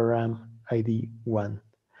has the param ID 1.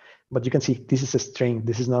 But you can see this is a string.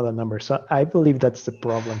 This is not a number. So I believe that's the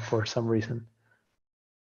problem for some reason,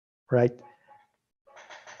 right?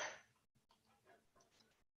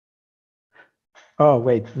 Oh,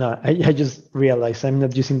 wait, no, I just realized I'm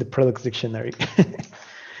not using the products dictionary.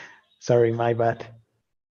 Sorry, my bad.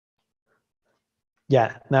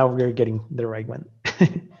 Yeah, now we're getting the right one.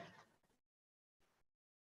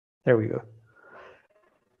 There we go.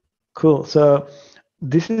 Cool. So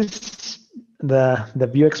this is the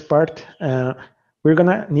Vuex part. We're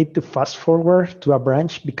gonna need to fast forward to a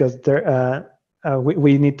branch because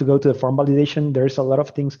we need to go to the form validation. There's a lot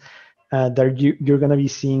of things that you're gonna be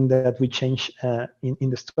seeing that we change in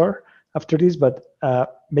the store after this. But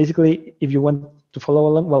basically, if you want to follow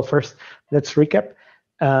along, well, first let's recap.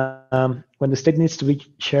 When the state needs to be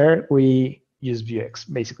shared, we use Vuex.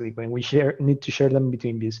 Basically, when we need to share them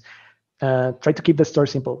between views. Try to keep the store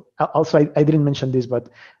simple. Also, I didn't mention this, but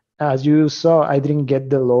as you saw, I didn't get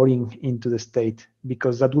the loading into the state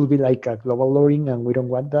because that will be like a global loading, and we don't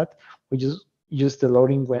want that. We just use the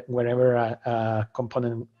loading whenever a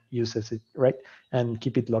component uses it, right? And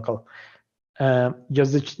keep it local.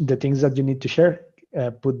 Just the things that you need to share,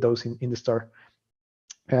 put those in the store.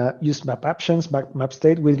 Use map actions, map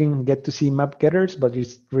state. We didn't get to see map getters, but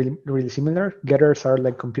it's really similar. Getters are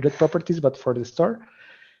like computed properties, but for the store.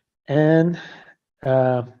 And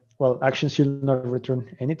well, actions should not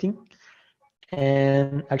return anything.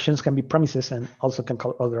 And actions can be promises and also can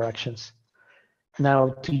call other actions. Now,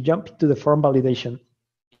 to jump to the form validation,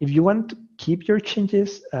 if you want to keep your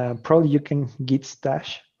changes, probably you can git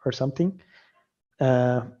stash or something.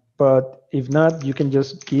 But if not, you can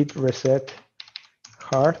just git reset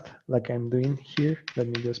hard, like I'm doing here. Let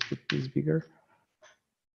me just put this bigger.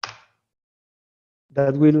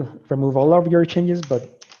 That will remove all of your changes,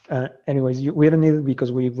 but anyways, we don't need it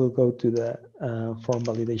because we will go to the form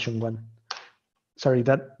validation one. Sorry,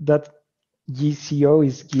 that GCO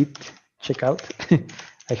is Git checkout.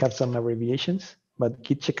 I have some abbreviations, but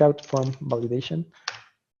Git checkout form validation,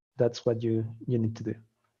 that's what you need to do,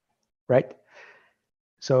 right?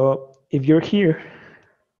 So if you're here,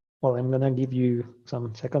 well, I'm gonna give you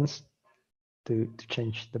some seconds to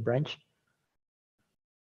change the branch.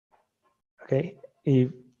 Okay,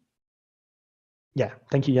 if Yeah,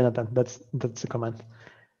 thank you, Jonathan. That's the command.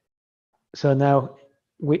 So now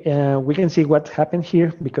we can see what happened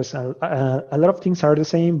here because a lot of things are the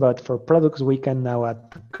same, but for products we can now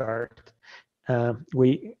add the cart. And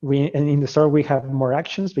in the store we have more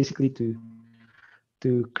actions basically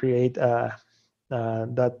to create that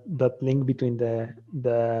link between the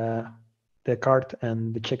cart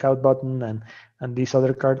and the checkout button and this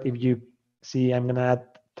other cart. If you see, I'm gonna add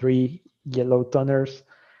 3 yellow toners.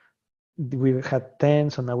 We had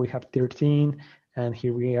 10, so now we have 13, and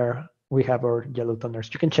here we have our yellow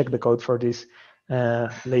toners. You can check the code for this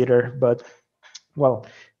later, but well,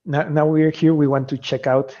 now we're here. We want to check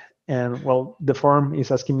out, and well, the form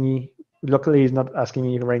is asking me. Luckily, it's not asking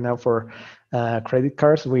me right now for credit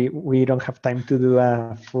cards. We don't have time to do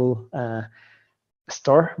a full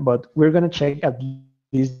store, but we're gonna check at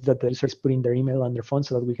least that the user is putting their email on their phone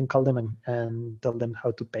so that we can call them and tell them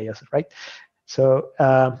how to pay us, right? So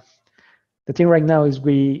the thing right now is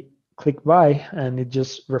we click buy and it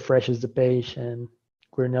just refreshes the page and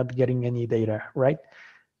we're not getting any data, right?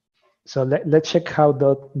 So let's check how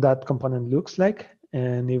that component looks like.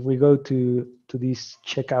 And if we go to this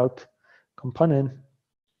checkout component,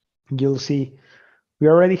 you'll see we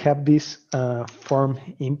already have these form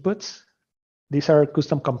inputs. These are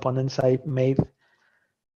custom components I made,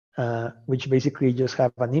 which basically just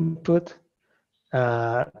have an input.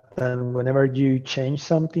 And whenever you change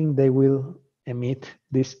something, they will emit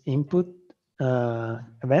this input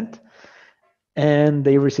event. And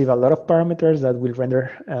they receive a lot of parameters that will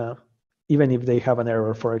render even if they have an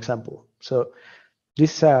error, for example. So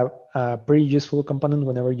this is a pretty useful component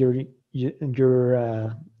whenever you're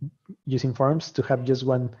using forms to have just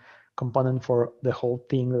one component for the whole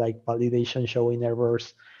thing, like validation, showing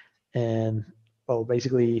errors, and well,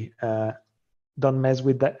 basically don't mess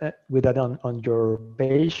with that on your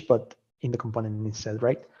page, but in the component instead,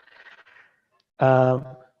 right?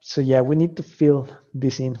 So yeah, we need to fill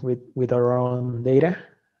this in with our own data.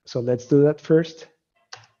 So let's do that first.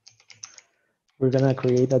 We're gonna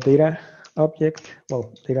create a data object,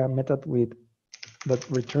 well, data method with that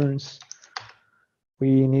returns.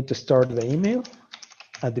 We need to start the email.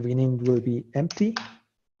 At the beginning will be empty,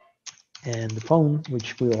 and the phone,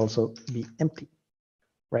 which will also be empty,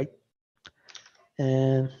 right?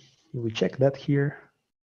 And we check that here.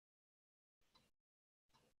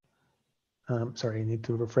 Sorry, I need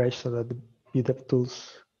to refresh so that the Vue DevTools.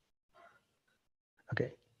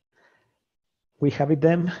 Okay. We have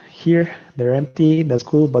them here. They're empty. That's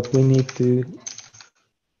cool, but we need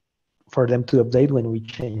for them to update when we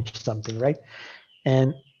change something, right?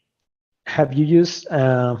 And have you used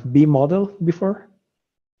V model before?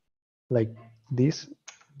 Like this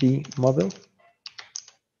V model?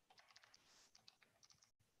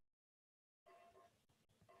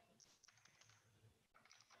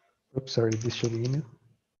 Oops, sorry, this should be email.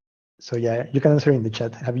 So yeah, you can answer in the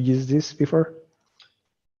chat. Have you used this before?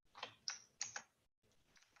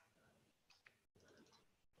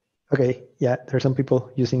 Okay, yeah, there's some people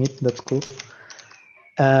using it. That's cool.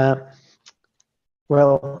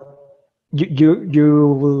 Well,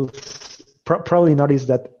 you will probably notice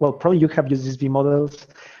that, well, probably you have used these V models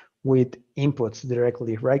with inputs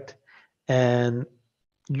directly, right? And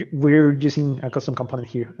we're using a custom component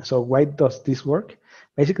here. So why does this work?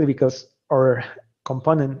 Basically because our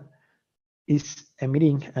component is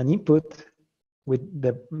emitting an input with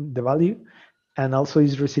the value and also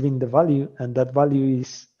is receiving the value, and that value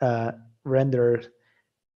is rendered,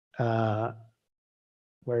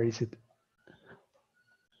 where is it?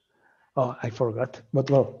 Oh, I forgot, but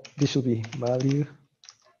well, this should be value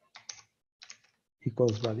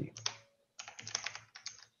equals value.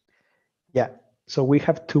 Yeah, so we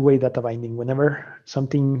have two-way data binding. Whenever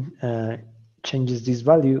something changes this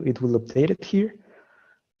value, it will update it here.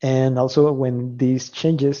 And also when this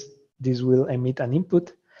changes, this will emit an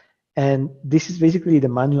input. And this is basically the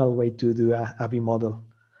manual way to do a V model.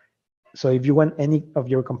 So if you want any of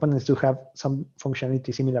your components to have some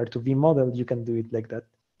functionality similar to V model, you can do it like that.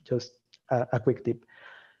 Just a quick tip.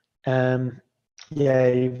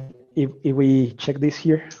 Yeah, if we check this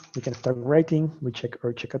here, we can start writing, we check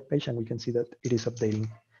our checkout page, and we can see that it is updating,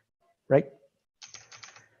 right?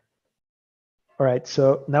 All right,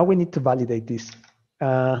 so now we need to validate this.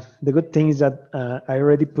 The good thing is that I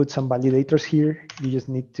already put some validators here. You just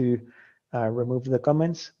need to remove the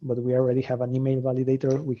comments, but we already have an email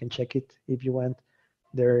validator. We can check it if you want.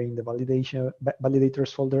 They're in the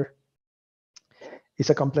validators folder. It's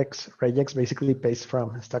a complex regex, basically based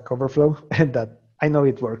from Stack Overflow, and that I know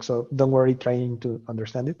it works, so don't worry trying to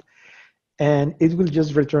understand it. And it will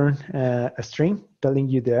just return a string telling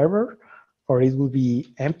you the error, or it will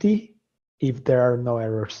be empty if there are no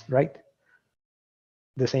errors, right?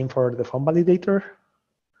 the same for the phone validator.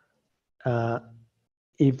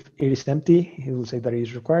 If it is empty, it will say that it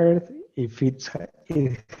is required. If it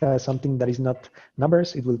has something that is not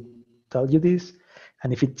numbers, it will tell you this.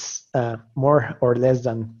 And if it's more or less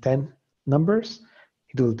than 10 numbers,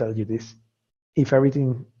 it will tell you this. If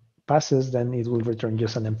everything passes, then it will return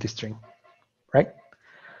just an empty string, right?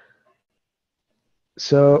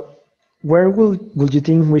 So where would you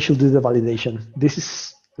think we should do the validation? This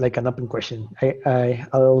is like an open question.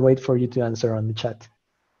 I'll wait for you to answer on the chat.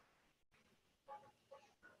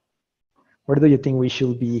 Where do you think we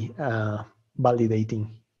should be validating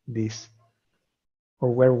this? Or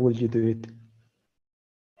where would you do it?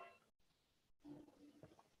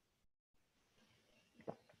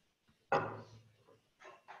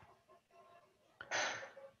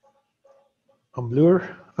 On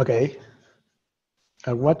Blur? Okay.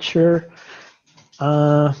 A watcher.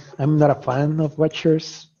 I'm not a fan of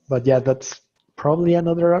watchers, but yeah, that's probably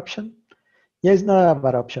another option. Yeah, it's not a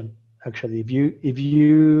bad option actually. If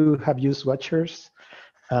you have used watchers,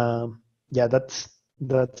 yeah, that's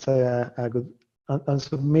a good. On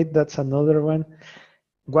submit, that's another one.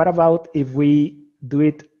 What about if we do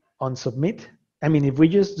it on submit? I mean, if we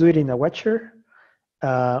just do it in a watcher,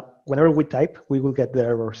 whenever we type, we will get the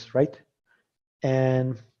errors, right?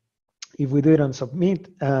 And if we do it on submit,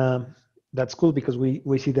 that's cool because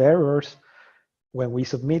we see the errors when we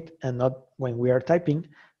submit and not when we are typing.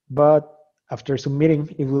 But after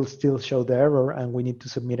submitting, it will still show the error, and we need to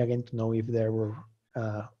submit again to know if the error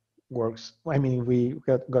works. I mean, we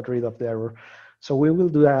got rid of the error. So we will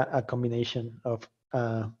do a combination of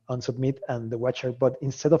on submit and the watcher, but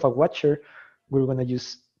instead of a watcher, we're going to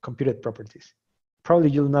use computed properties. Probably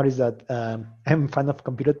you'll notice that I'm a fan of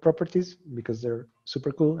computed properties because they're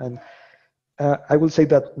super cool. And I will say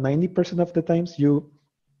that 90% of the times you'll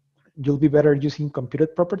be better using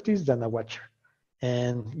computed properties than a watcher.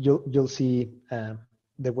 And you'll see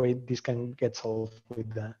the way this can get solved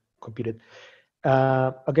with the computed.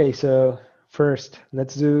 Okay, so first,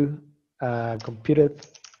 let's do computed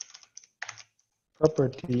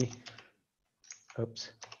property.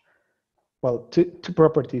 Oops. Well, two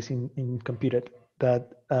properties in computed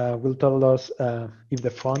that will tell us if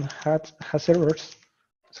the phone has errors.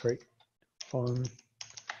 Sorry, phone.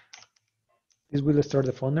 This will start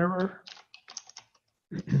the phone error,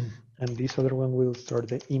 and this other one will start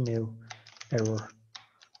the email error.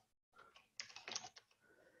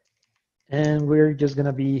 And we're just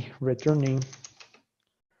gonna be returning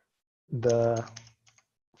the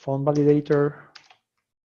phone validator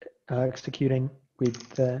executing with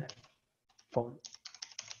the phone.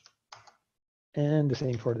 And the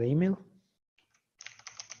same for the email.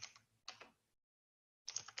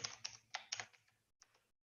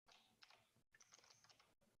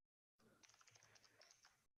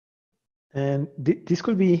 And this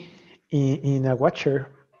could be in a watcher.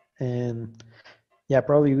 And yeah,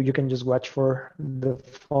 probably you can just watch for the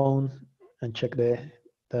phone and check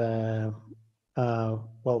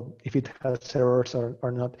well, if it has errors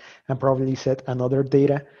or not, and probably set another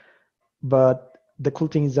data. But the cool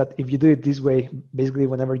thing is that if you do it this way, basically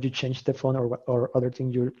whenever you change the phone or other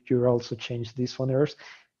thing, you also change these phone errors.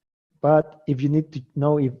 But if you need to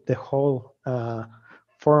know if the whole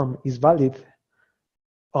form is valid,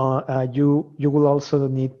 you will also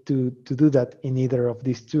need to do that in either of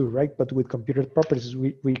these two, right? But with computed properties,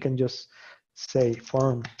 we can just say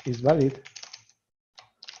form is valid,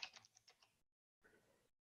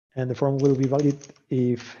 and the form will be valid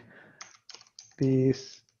if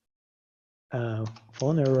these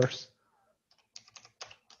phone errors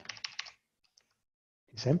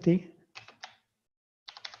is empty,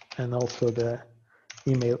 and also the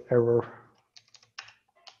email error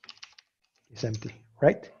is empty,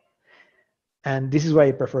 right? And this is why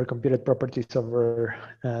I prefer computed properties over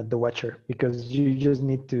the watcher, because you just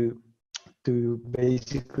need to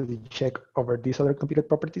basically check over these other computed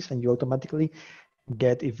properties, and you automatically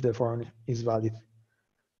get if the form is valid.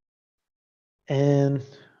 And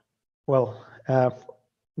well,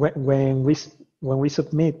 when we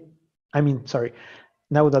submit, I mean, sorry,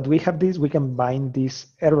 now that we have this, we can bind these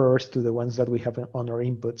errors to the ones that we have on our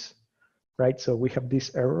inputs, right? So we have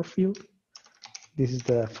this error field. This is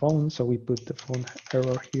the phone, so we put the phone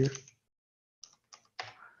error here,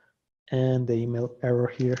 and the email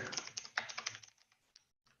error here.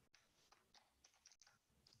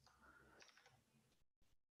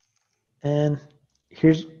 And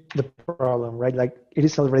here's the problem, right? Like it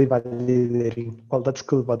is already validating. Well, that's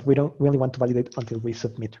cool, but we only want to validate until we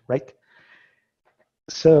submit, right?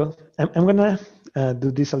 So I'm gonna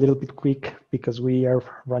do this a little bit quick because we are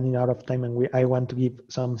running out of time, and I want to give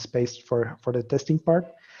some space for the testing part.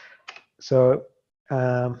 So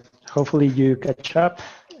Hopefully you catch up.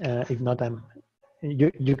 If not,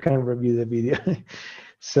 you can review the video.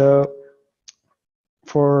 So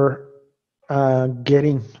for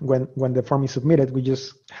getting when the form is submitted, we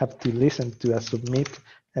just have to listen to a submit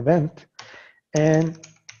event and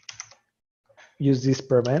use this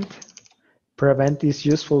prevent. Prevent is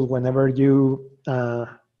useful whenever you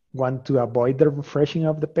want to avoid the refreshing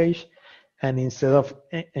of the page, and instead of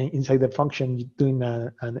inside the function doing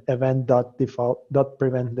an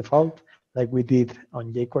event.default.prevent default like we did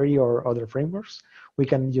on jQuery or other frameworks, we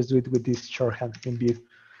can just do it with this shorthand in Vue.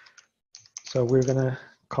 So we're gonna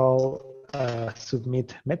call a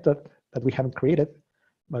submit method that we haven't created,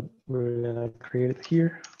 but we're gonna create it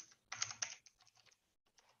here.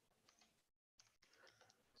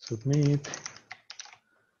 Submit,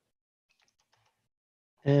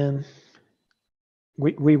 and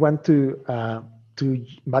we want to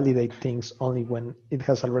validate things only when it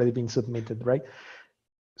has already been submitted, right?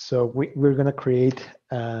 So we're gonna create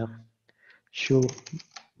a should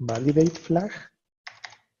validate flag.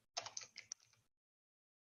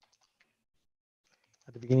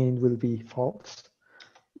 At the beginning it will be false,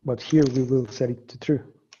 but here we will set it to true.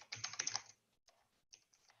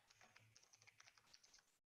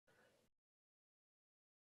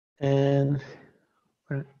 And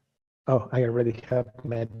oh, I already have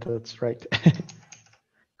methods, right?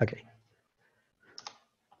 Okay.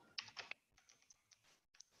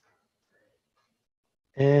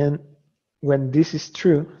 And when this is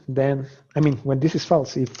true, then, I mean, when this is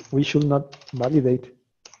false, if we should not validate,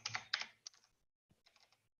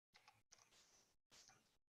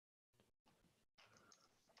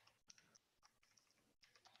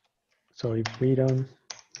 so if we don't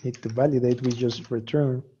need to validate, we just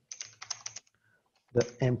return the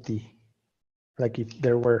empty, like if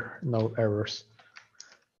there were no errors.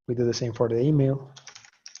 We do the same for the email.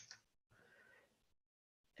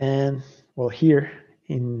 And well, here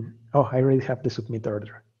in, oh, I already have the submit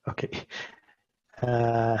order. Okay.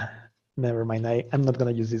 Never mind, I'm not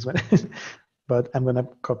gonna use this one, but I'm gonna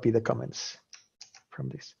copy the comments from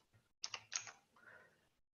this.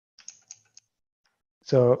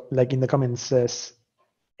 So like in the comments says,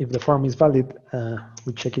 if the form is valid,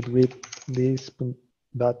 we check it with this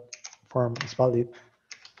dot form is valid.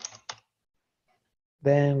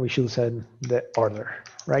 Then we should send the order,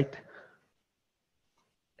 right?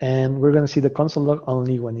 And we're gonna see the console log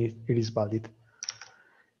only when it is valid.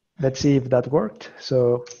 Let's see if that worked.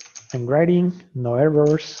 So I'm writing, no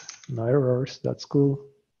errors, that's cool.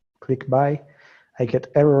 Click buy, I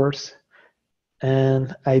get errors,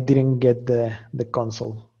 and I didn't get the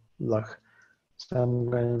console log. So I'm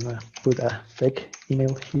gonna put a fake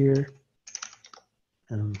email here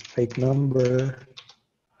and fake number.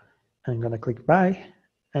 I'm gonna click buy,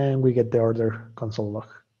 and we get the order console log.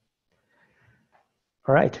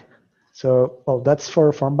 All right, so well, that's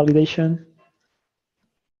for form validation.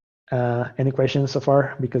 Any questions so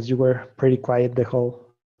far? Because you were pretty quiet the whole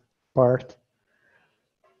part.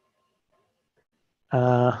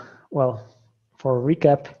 Well, for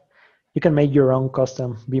recap, you can make your own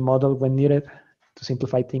custom Vue model when needed to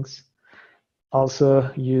simplify things.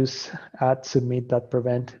 Also use add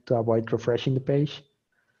submit.prevent to avoid refreshing the page.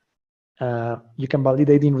 You can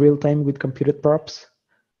validate in real time with computed props.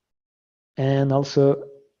 And also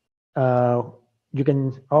you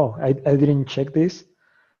can, oh, I didn't check this,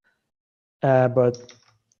 but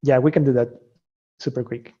yeah, we can do that super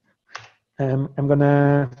quick. I'm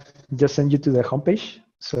gonna just send you to the homepage.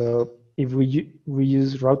 So if we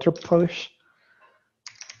use router push,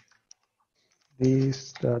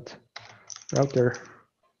 this dot router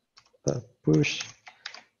dot push,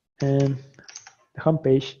 and the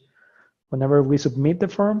homepage, whenever we submit the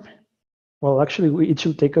form, well, actually it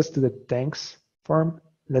should take us to the thanks form.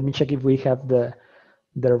 Let me check if we have the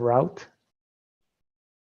route.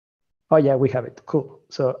 Oh yeah, we have it. Cool.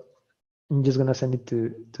 So I'm just gonna send it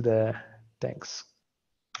to the thanks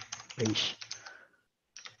page.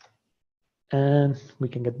 And we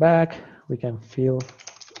can get back, we can fill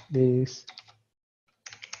this.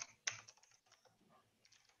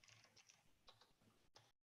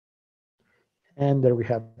 And there we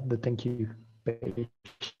have the thank you page.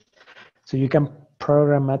 So you can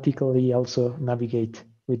programmatically also navigate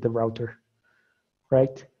with the router,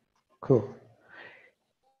 right? Cool.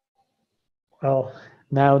 Well,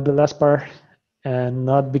 now the last part, and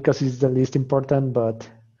not because it's the least important, but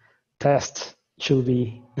tests should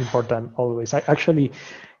be important always. Actually,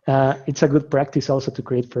 it's a good practice also to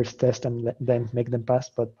create first test and then make them pass.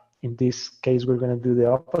 But in this case, we're going to do the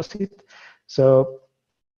opposite. So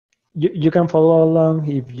you can follow along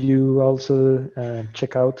if you also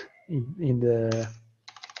check out in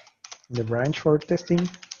the branch for testing,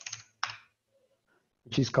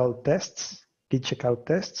 which is called tests, git checkout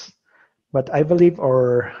tests. But I believe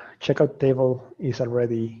our checkout table is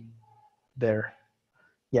already there.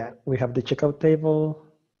 Yeah, we have the checkout table.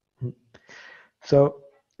 So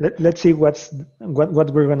let's see what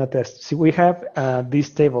we're gonna test. See, we have this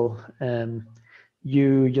table, and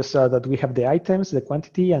you just saw that we have the items, the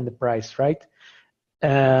quantity, and the price, right?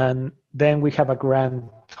 And then we have a grand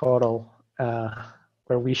total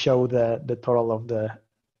where we show the total of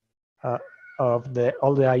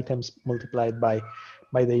all the items multiplied by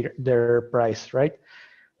their price, right?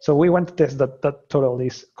 So we want to test that that total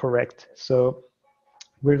is correct. So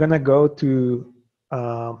we're gonna go to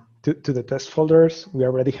the test folders. We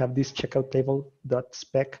already have this checkout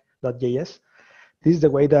table.spec.js. This is the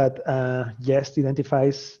way that Jest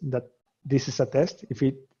identifies that this is a test. If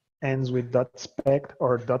it ends with .spec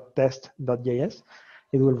or .test.js,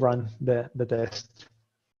 it will run the test.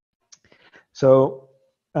 So,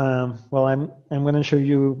 well, I'm going to show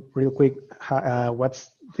you real quick how,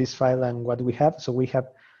 what's this file and what we have. So we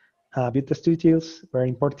have Vue test utils. We're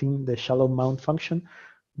importing the shallow mount function.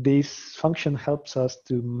 This function helps us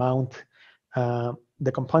to mount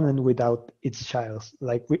the component without its childs.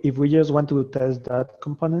 Like if we just want to test that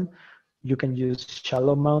component, you can use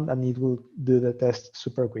shallow mount and it will do the test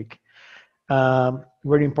super quick.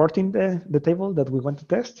 We're importing the table that we want to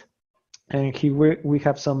test. And here we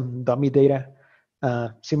have some dummy data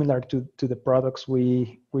similar to the products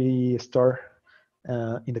we store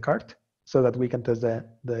in the cart so that we can test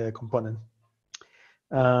the component.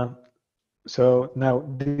 So now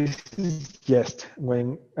this is Jest.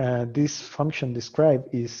 When this function describe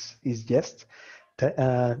is Jest,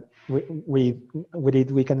 with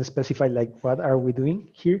it we can specify like what are we doing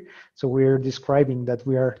here. So we're describing that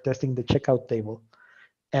we are testing the checkout table,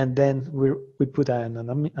 and then we put an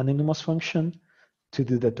anonymous function to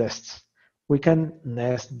do the tests. We can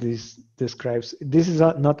nest this describes. This is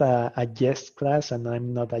not a Jest class, and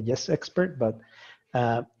I'm not a Jest expert, but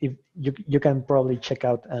if you can probably check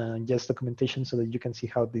out Jest documentation so that you can see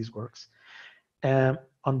how this works. On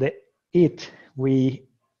the it, we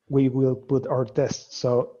will put our tests.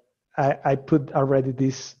 So I put already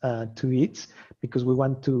these two its because we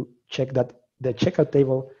want to check that the checkout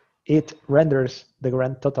table, it renders the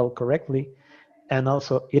grand total correctly, and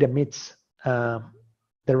also it emits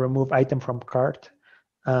the remove item from cart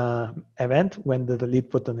event when the delete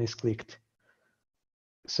button is clicked.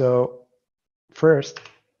 So first,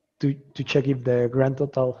 to check if the grand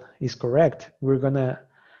total is correct, we're gonna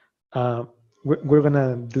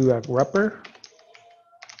do a wrapper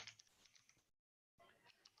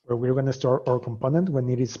where we're gonna store our component when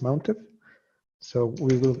it is mounted. So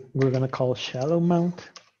we're gonna call shallow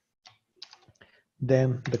mount,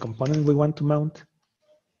 then the component we want to mount,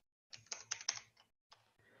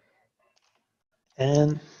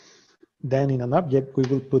 and then in an object we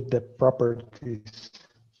will put the properties,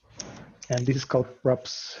 and this is called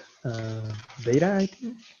props data. I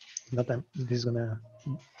think not this is gonna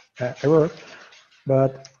error,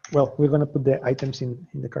 but well, we're gonna put the items in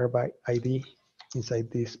the cart by ID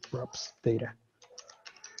inside this props data.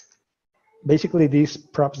 Basically, this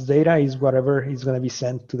props data is whatever is going to be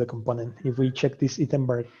sent to the component. If we check this item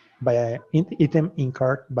by item in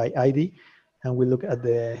cart by ID, and we look at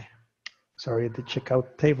the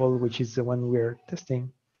checkout table, which is the one we're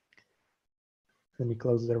testing. Let me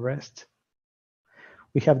close the rest.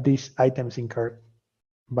 We have these items in cart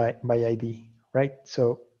by ID, right?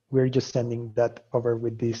 So we're just sending that over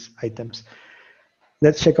with these items.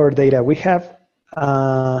 Let's check our data. We have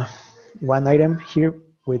one item here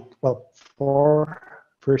with, well, 4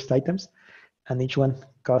 first items, and each one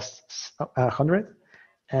costs 100.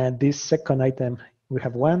 And this second item, we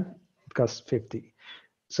have one, it costs 50.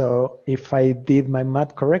 So if I did my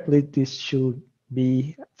math correctly, this should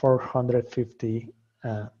be $450,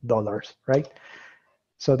 right?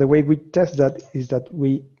 So the way we test that is that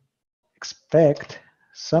we expect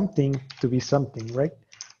something to be something, right?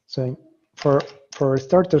 So for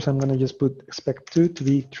starters, I'm going to just put expect 2 to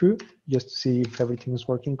be true, just to see if everything is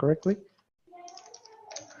working correctly.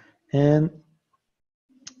 And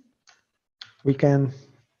we can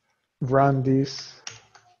run this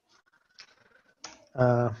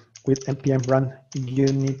with npm run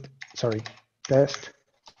unit, test :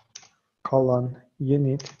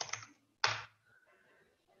 unit.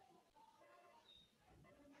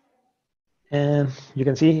 And you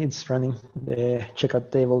can see it's running the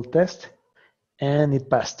checkout table test, and it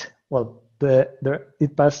passed. Well,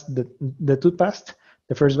 it passed, the two passed.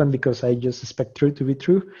 The first one because I just expect true to be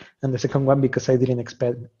true, and the second one because I didn't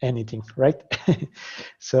expect anything, right?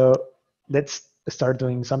 So let's start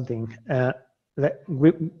doing something.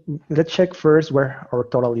 let's check first where our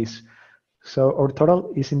total is. So our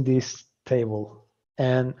total is in this table.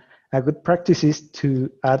 And a good practice is to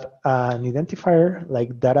add an identifier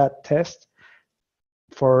like data test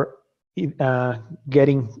for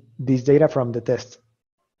getting this data from the test.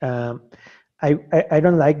 I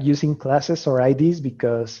don't like using classes or IDs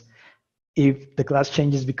because if the class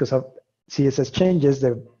changes because of CSS changes,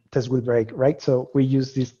 the test will break, right? So we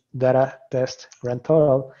use this data test run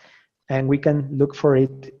total, and we can look for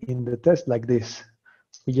it in the test like this.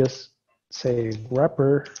 We just say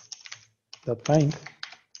wrapper.find,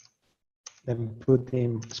 then put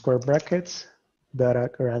in square brackets, data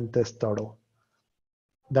run test total.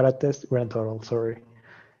 Data test run total, sorry.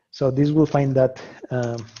 So this will find that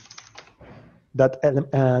that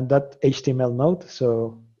HTML node.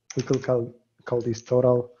 So we could call this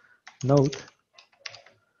total node.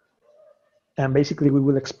 And basically we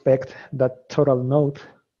will expect that total node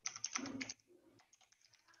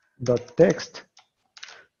dot text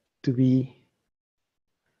to be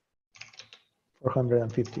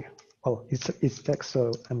 450. Well, it's text,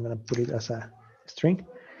 so I'm gonna put it as a string.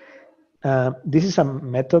 This is a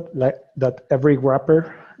method that every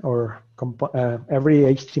wrapper or every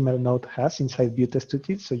HTML node has inside Vue test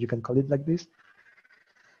toolkit, so you can call it like this.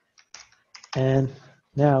 And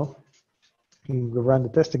now we run the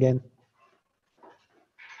test again.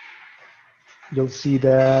 You'll see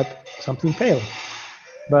that something failed.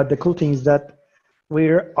 But the cool thing is that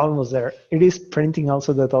we're almost there. It is printing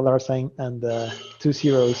also the $sign and the 2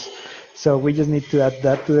 zeros. So we just need to add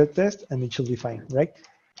that to the test and it should be fine, right?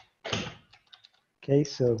 Okay,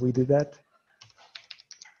 so we do that.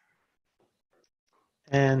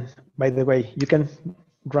 And by the way, you can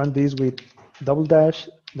run this with double dash,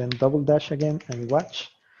 then double dash again and watch.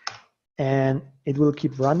 And it will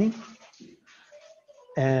keep running.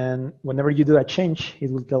 And whenever you do a change,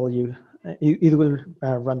 it will tell you, it will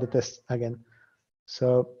run the test again.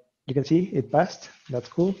 So you can see it passed. That's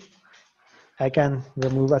cool. I can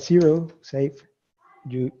remove a 0, save.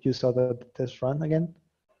 You saw the test run again.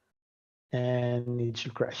 And it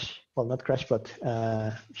should crash. Well, not crash, but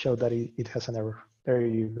show that it has an error. There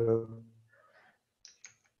you go.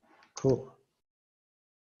 Cool.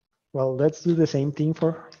 Well, let's do the same thing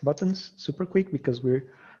for buttons super quick because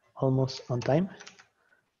we're almost on time.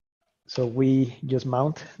 So we just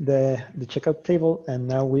mount the checkout table, and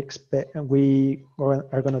now we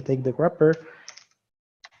are going to take the wrapper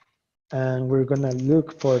and we're going to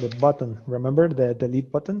look for the button. Remember the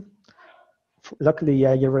delete button? Luckily,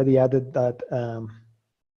 I already added that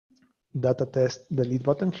data test delete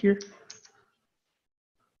button here.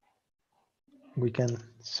 We can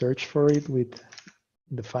search for it with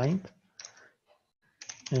the find,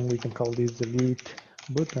 and we can call this delete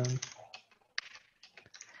button.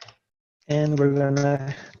 And we're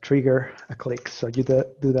gonna trigger a click. So you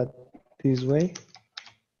do that this way.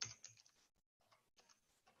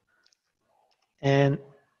 And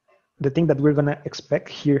the thing that we're gonna expect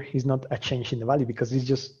here is not a change in the value because this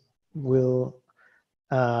just will,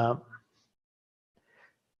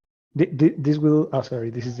 this will, oh,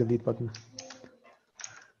 sorry, this is the delete button.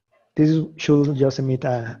 This should just emit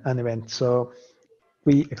an event. So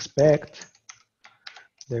we expect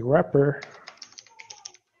the wrapper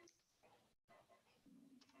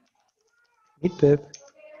emitted.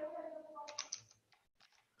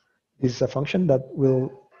 This is a function that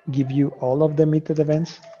will give you all of the emitted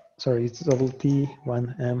events. Sorry, it's double T,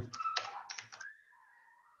 1M.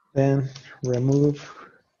 Then remove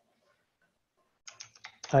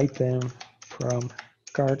item from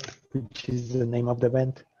cart, which is the name of the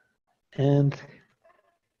event. And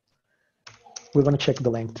we're going to check the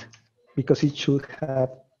length because it should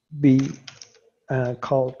have be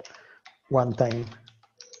called one time,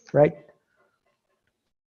 right?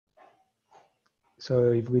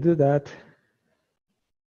 So if we do that,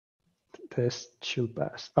 test should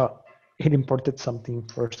pass. Oh, it imported something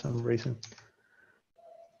for some reason.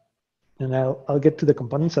 And I'll get to the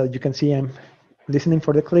components. So you can see I'm listening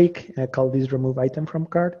for the click. I call this remove item from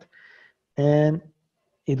cart, and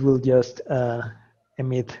it will just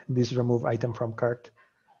emit this remove item from cart.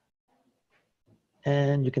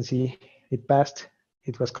 And you can see it passed.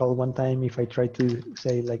 It was called one time. If I try to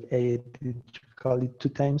say like, hey, did you call it 2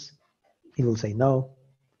 times? It will say no.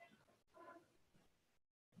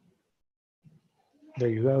 There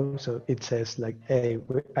you go. So it says like, hey,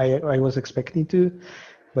 I was expecting to,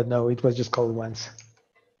 but no, it was just called once.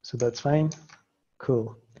 So that's fine.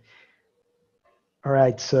 Cool. All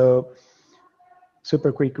right. So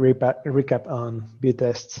super quick recap on Vue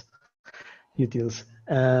tests utils.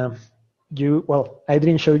 Well, I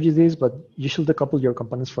didn't show you this, but you should decouple your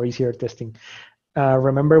components for easier testing.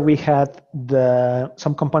 remember we had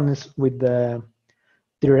some components with the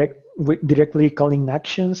directly calling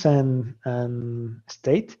actions and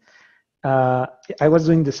state. I was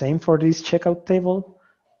doing the same for this checkout table,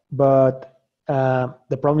 but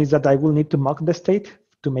the problem is that I will need to mock the state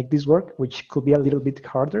to make this work, which could be a little bit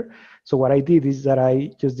harder. So what I did is that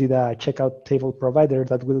I just did a checkout table provider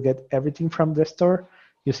that will get everything from the store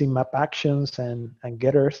using map actions and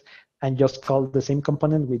getters, and just call the same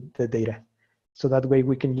component with the data. So that way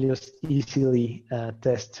we can just easily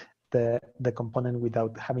test the component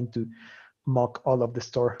without having to mock all of the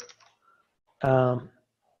store.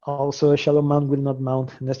 Also, shallow mount will not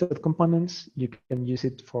mount nested components. You can use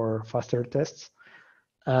it for faster tests.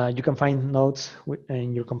 You can find nodes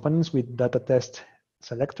in your components with data test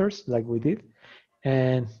selectors like we did.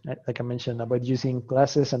 And like I mentioned, about using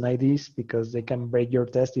classes and IDs because they can break your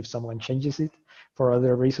test if someone changes it for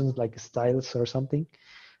other reasons like styles or something.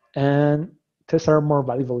 And tests are more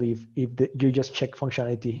valuable if you just check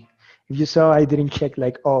functionality. If you saw I didn't check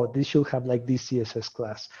like, oh, this should have like this CSS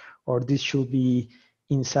class, or this should be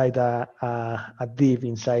inside a div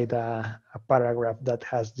inside a paragraph that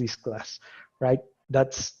has this class, right?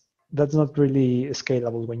 That's not really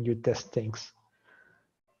scalable when you test things.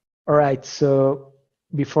 All right, so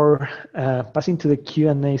before passing to the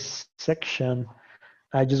Q&A section,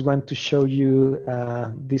 I just want to show you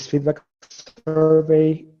this feedback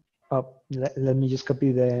survey. Let me just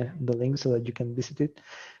copy the link so that you can visit it.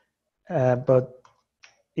 But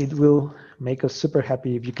it will make us super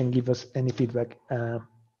happy if you can give us any feedback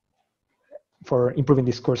for improving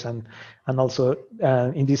this course. And also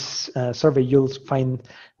in this survey, you'll find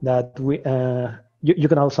that you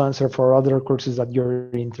can also answer for other courses that you're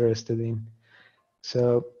interested in.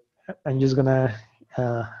 So I'm just gonna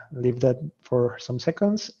leave that for some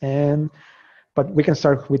seconds, but we can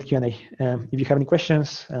start with Q&A. If you have any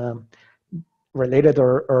questions related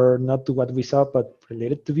or not to what we saw, but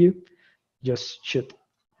related to Vue, just shoot.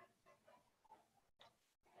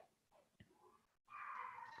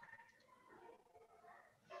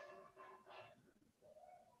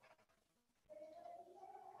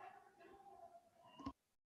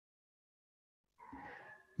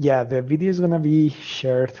 Yeah, the video is gonna be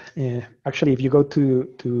shared. Actually, if you go to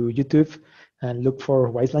YouTube and look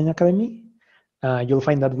for Wiseline Academy, you'll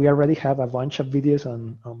find that we already have a bunch of videos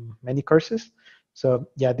on many courses. So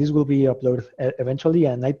yeah, this will be uploaded eventually,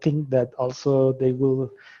 and I think that also they will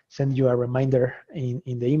send you a reminder in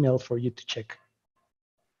the email for you to check.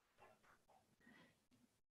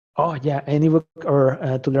 Oh yeah, any book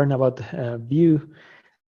or to learn about Vue.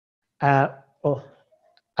 Oh,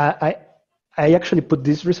 I actually put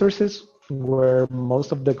these resources where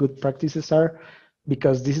most of the good practices are,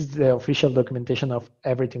 because this is the official documentation of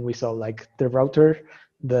everything we saw, like the router,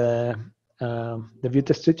 the Vue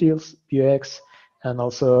test tutorials, Vuex, and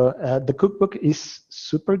also the cookbook is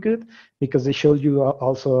super good because they show you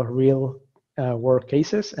also real work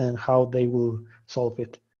cases and how they will solve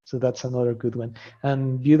it. So that's another good one.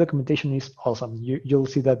 And Vue documentation is awesome. You'll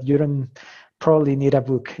see that you don't probably need a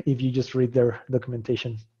book if you just read their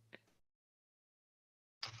documentation.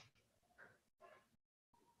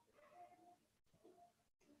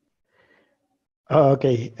 Oh,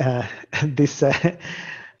 okay, this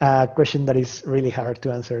question that is really hard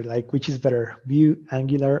to answer, like which is better, Vue,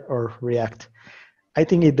 Angular, or React? I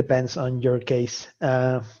think it depends on your case.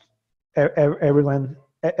 Everyone,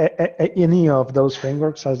 any of those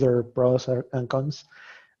frameworks has their pros and cons.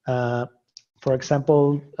 For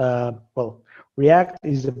example, well, React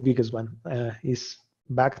is the biggest one. Is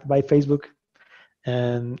backed by Facebook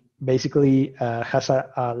and basically has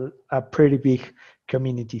a pretty big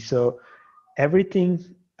community. So everything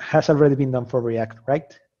has already been done for React,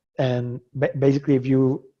 right? And basically, if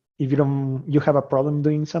you have a problem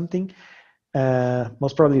doing something,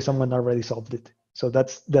 most probably someone already solved it. So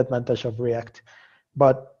that's the advantage of React.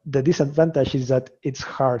 But the disadvantage is that it's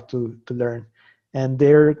hard to learn, and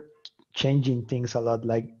they're changing things a lot.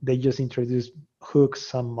 Like they just introduced hooks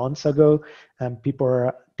some months ago, and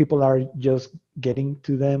people are just getting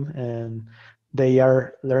to them, and they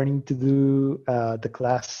are learning to do the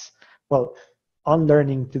class. Well,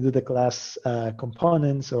 unlearning to do the class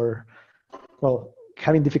components, or well,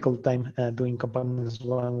 having difficult time doing components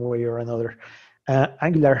one way or another.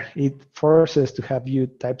 Angular, it forces to have you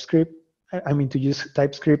TypeScript. I mean, to use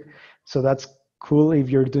TypeScript. So that's cool if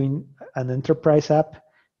you're doing an enterprise app.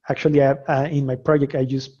 Actually, in my project, I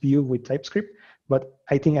use Vue with TypeScript, but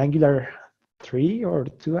I think Angular 3 or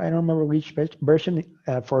 2, I don't remember which version,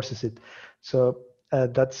 forces it. So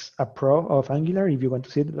that's a pro of Angular if you want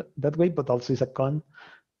to see it that way, but also it's a con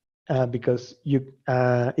because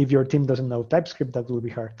if your team doesn't know TypeScript, that will be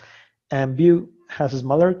hard. And Vue has a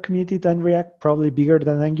smaller community than React, probably bigger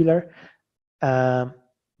than Angular. Um,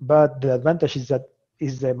 but the advantage is that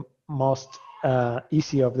is the most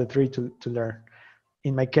easy of the three to learn.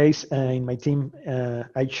 In my case, in my team,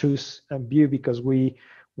 I choose Vue because we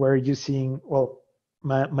were using, well,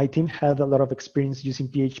 my team had a lot of experience using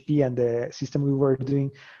PHP, and the system we were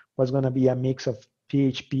doing was going to be a mix of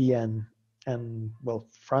PHP and well,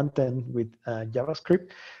 front end with JavaScript.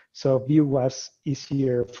 So Vue was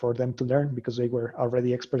easier for them to learn because they were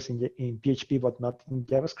already experts in PHP, but not in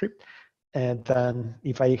JavaScript. And then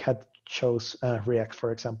if I had chose React,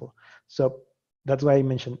 for example. So that's why I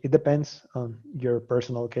mentioned it depends on your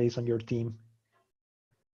personal case, on your team.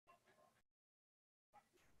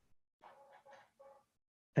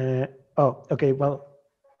 Uh, oh, okay. Well,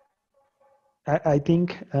 I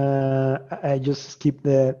think I just skipped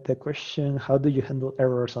the question. How do you handle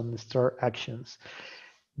errors on the store actions?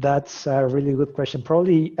 That's a really good question.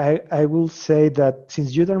 Probably I will say that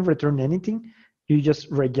since you don't return anything, you just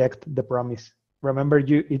reject the promise. Remember,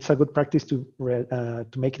 it's a good practice to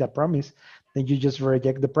make it a promise. Then you just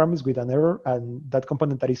reject the promise with an error, and that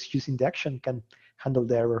component that is using the action can handle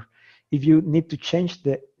the error. If you need to change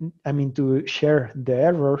to share the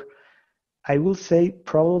error, I will say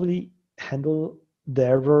probably handle the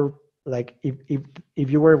error like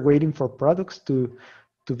if you were waiting for products to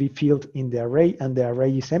be filled in the array and the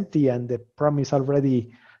array is empty and the promise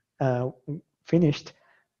already uh, finished,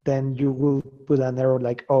 then you will put an error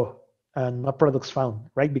like, oh, no products found,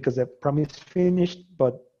 right? Because the promise finished,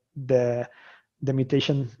 but the the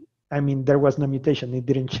mutation, there was no mutation. It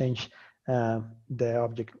didn't change the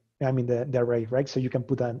object. The array, right? So you can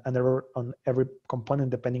put an error on every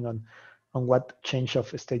component depending on what change of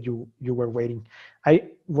state you were waiting.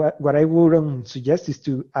 What I would suggest is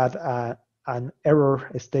to add an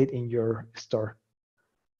error state in your store.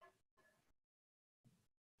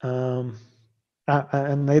 Um,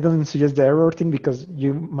 and I don't suggest the error thing because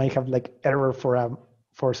you might have like error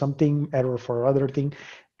for something, error for other thing,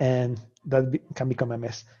 and that can become a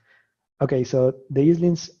mess. Okay, so the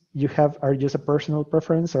uselines you have are just a personal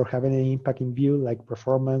preference or have any impact in Vue, like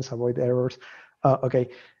performance, avoid errors? Okay,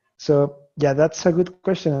 so yeah, that's a good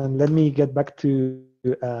question. And let me get back to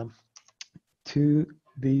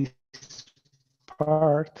this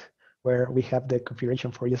part where we have the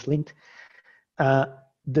configuration for ESLint. Uh,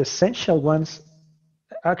 the essential ones,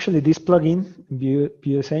 actually this plugin, Vue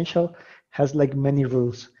Essential, has like many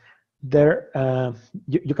rules. There,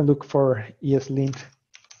 you can look for ESLint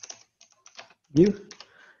Vue,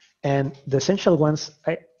 and the essential ones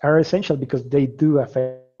are essential because they do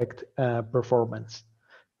affect performance.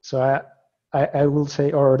 So I will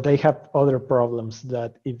say, or they have other problems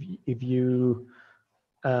that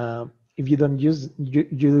uh, if you don't use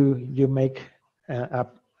you make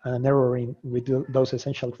an error with those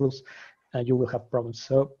essential rules, you will have problems.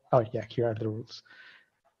 So oh yeah, here are the rules.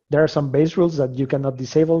 There are some base rules that you cannot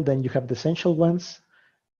disable. Then you have the essential ones,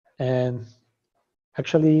 and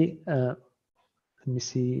actually, let me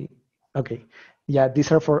see. Okay, yeah,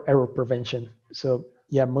 these are for error prevention. So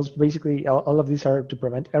yeah, most basically all of these are to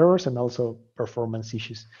prevent errors and also performance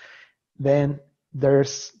issues. Then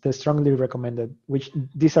there's the strongly recommended, which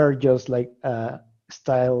these are just like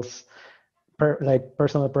styles, like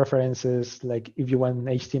personal preferences, like if you want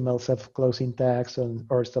HTML self-closing tags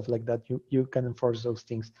or stuff like that, you can enforce those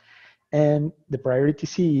things. And the priority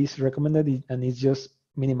C is recommended, and it's just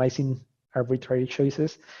minimizing arbitrary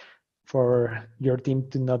choices for your team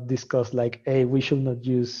to not discuss like, hey, we should not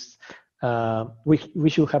use we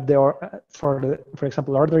should have for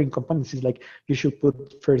example, ordering components is like you should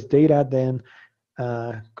put first data, then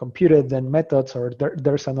computed, then methods, or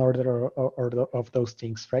there's an order of those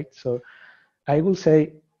things, right? So I will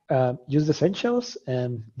say use the essentials,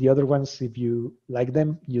 and the other ones, if you like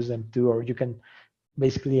them, use them too, or you can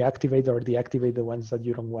basically activate or deactivate the ones that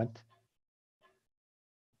you don't want.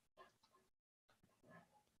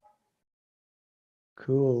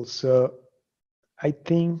 Cool. So I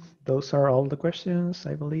think those are all the questions,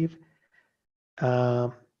 I believe. Uh,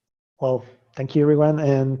 well, thank you, everyone.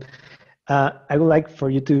 And I would like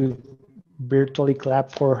for you to virtually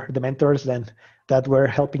clap for the mentors that were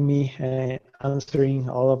helping me answering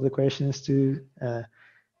all of the questions too.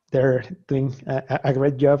 They're doing a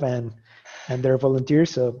great job, and they're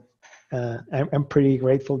volunteers. So I'm pretty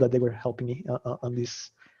grateful that they were helping me on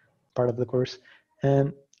this part of the course.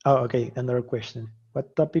 And oh, okay, another question.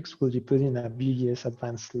 What topics will you put in a VueJS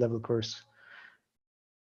advanced level course?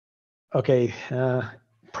 Okay,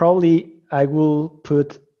 probably I will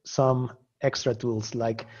put some extra tools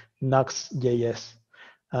like Nest.js,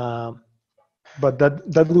 but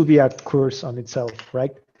that will be a course on itself,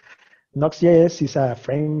 right? Nest.js is a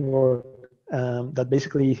framework that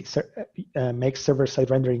basically makes server-side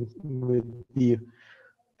rendering with Vue.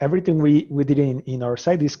 Everything we did in our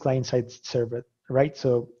site is client-side server, right?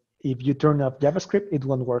 So if you turn off JavaScript, it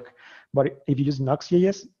won't work. But if you use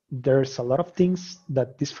Nest.js, there's a lot of things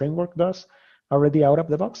that this framework does already out of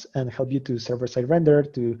the box and help you to server-side render,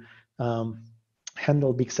 to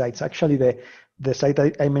handle big sites. Actually, the site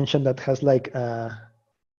I mentioned that has like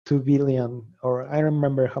 2 billion, or I don't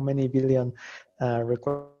remember how many billion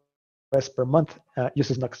requests per month,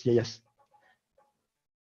 uses Nux.js.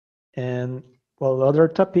 And well, other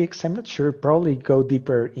topics, I'm not sure, probably go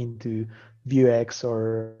deeper into Vuex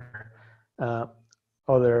or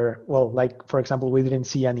other, well, like for example, we didn't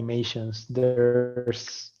see animations.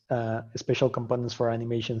 There's special components for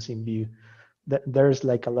animations in Vue. There's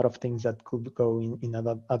like a lot of things that could go in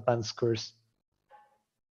an advanced course.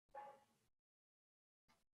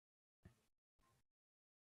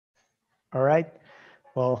 All right.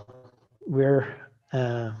 Well, we're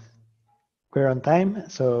uh, we're on time,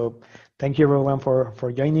 so thank you everyone for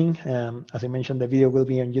joining. As I mentioned, the video will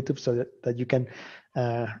be on YouTube so that you can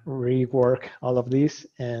rework all of this.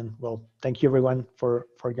 And well, thank you everyone for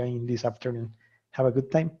joining this afternoon. Have a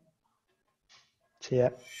good time. See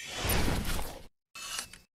ya.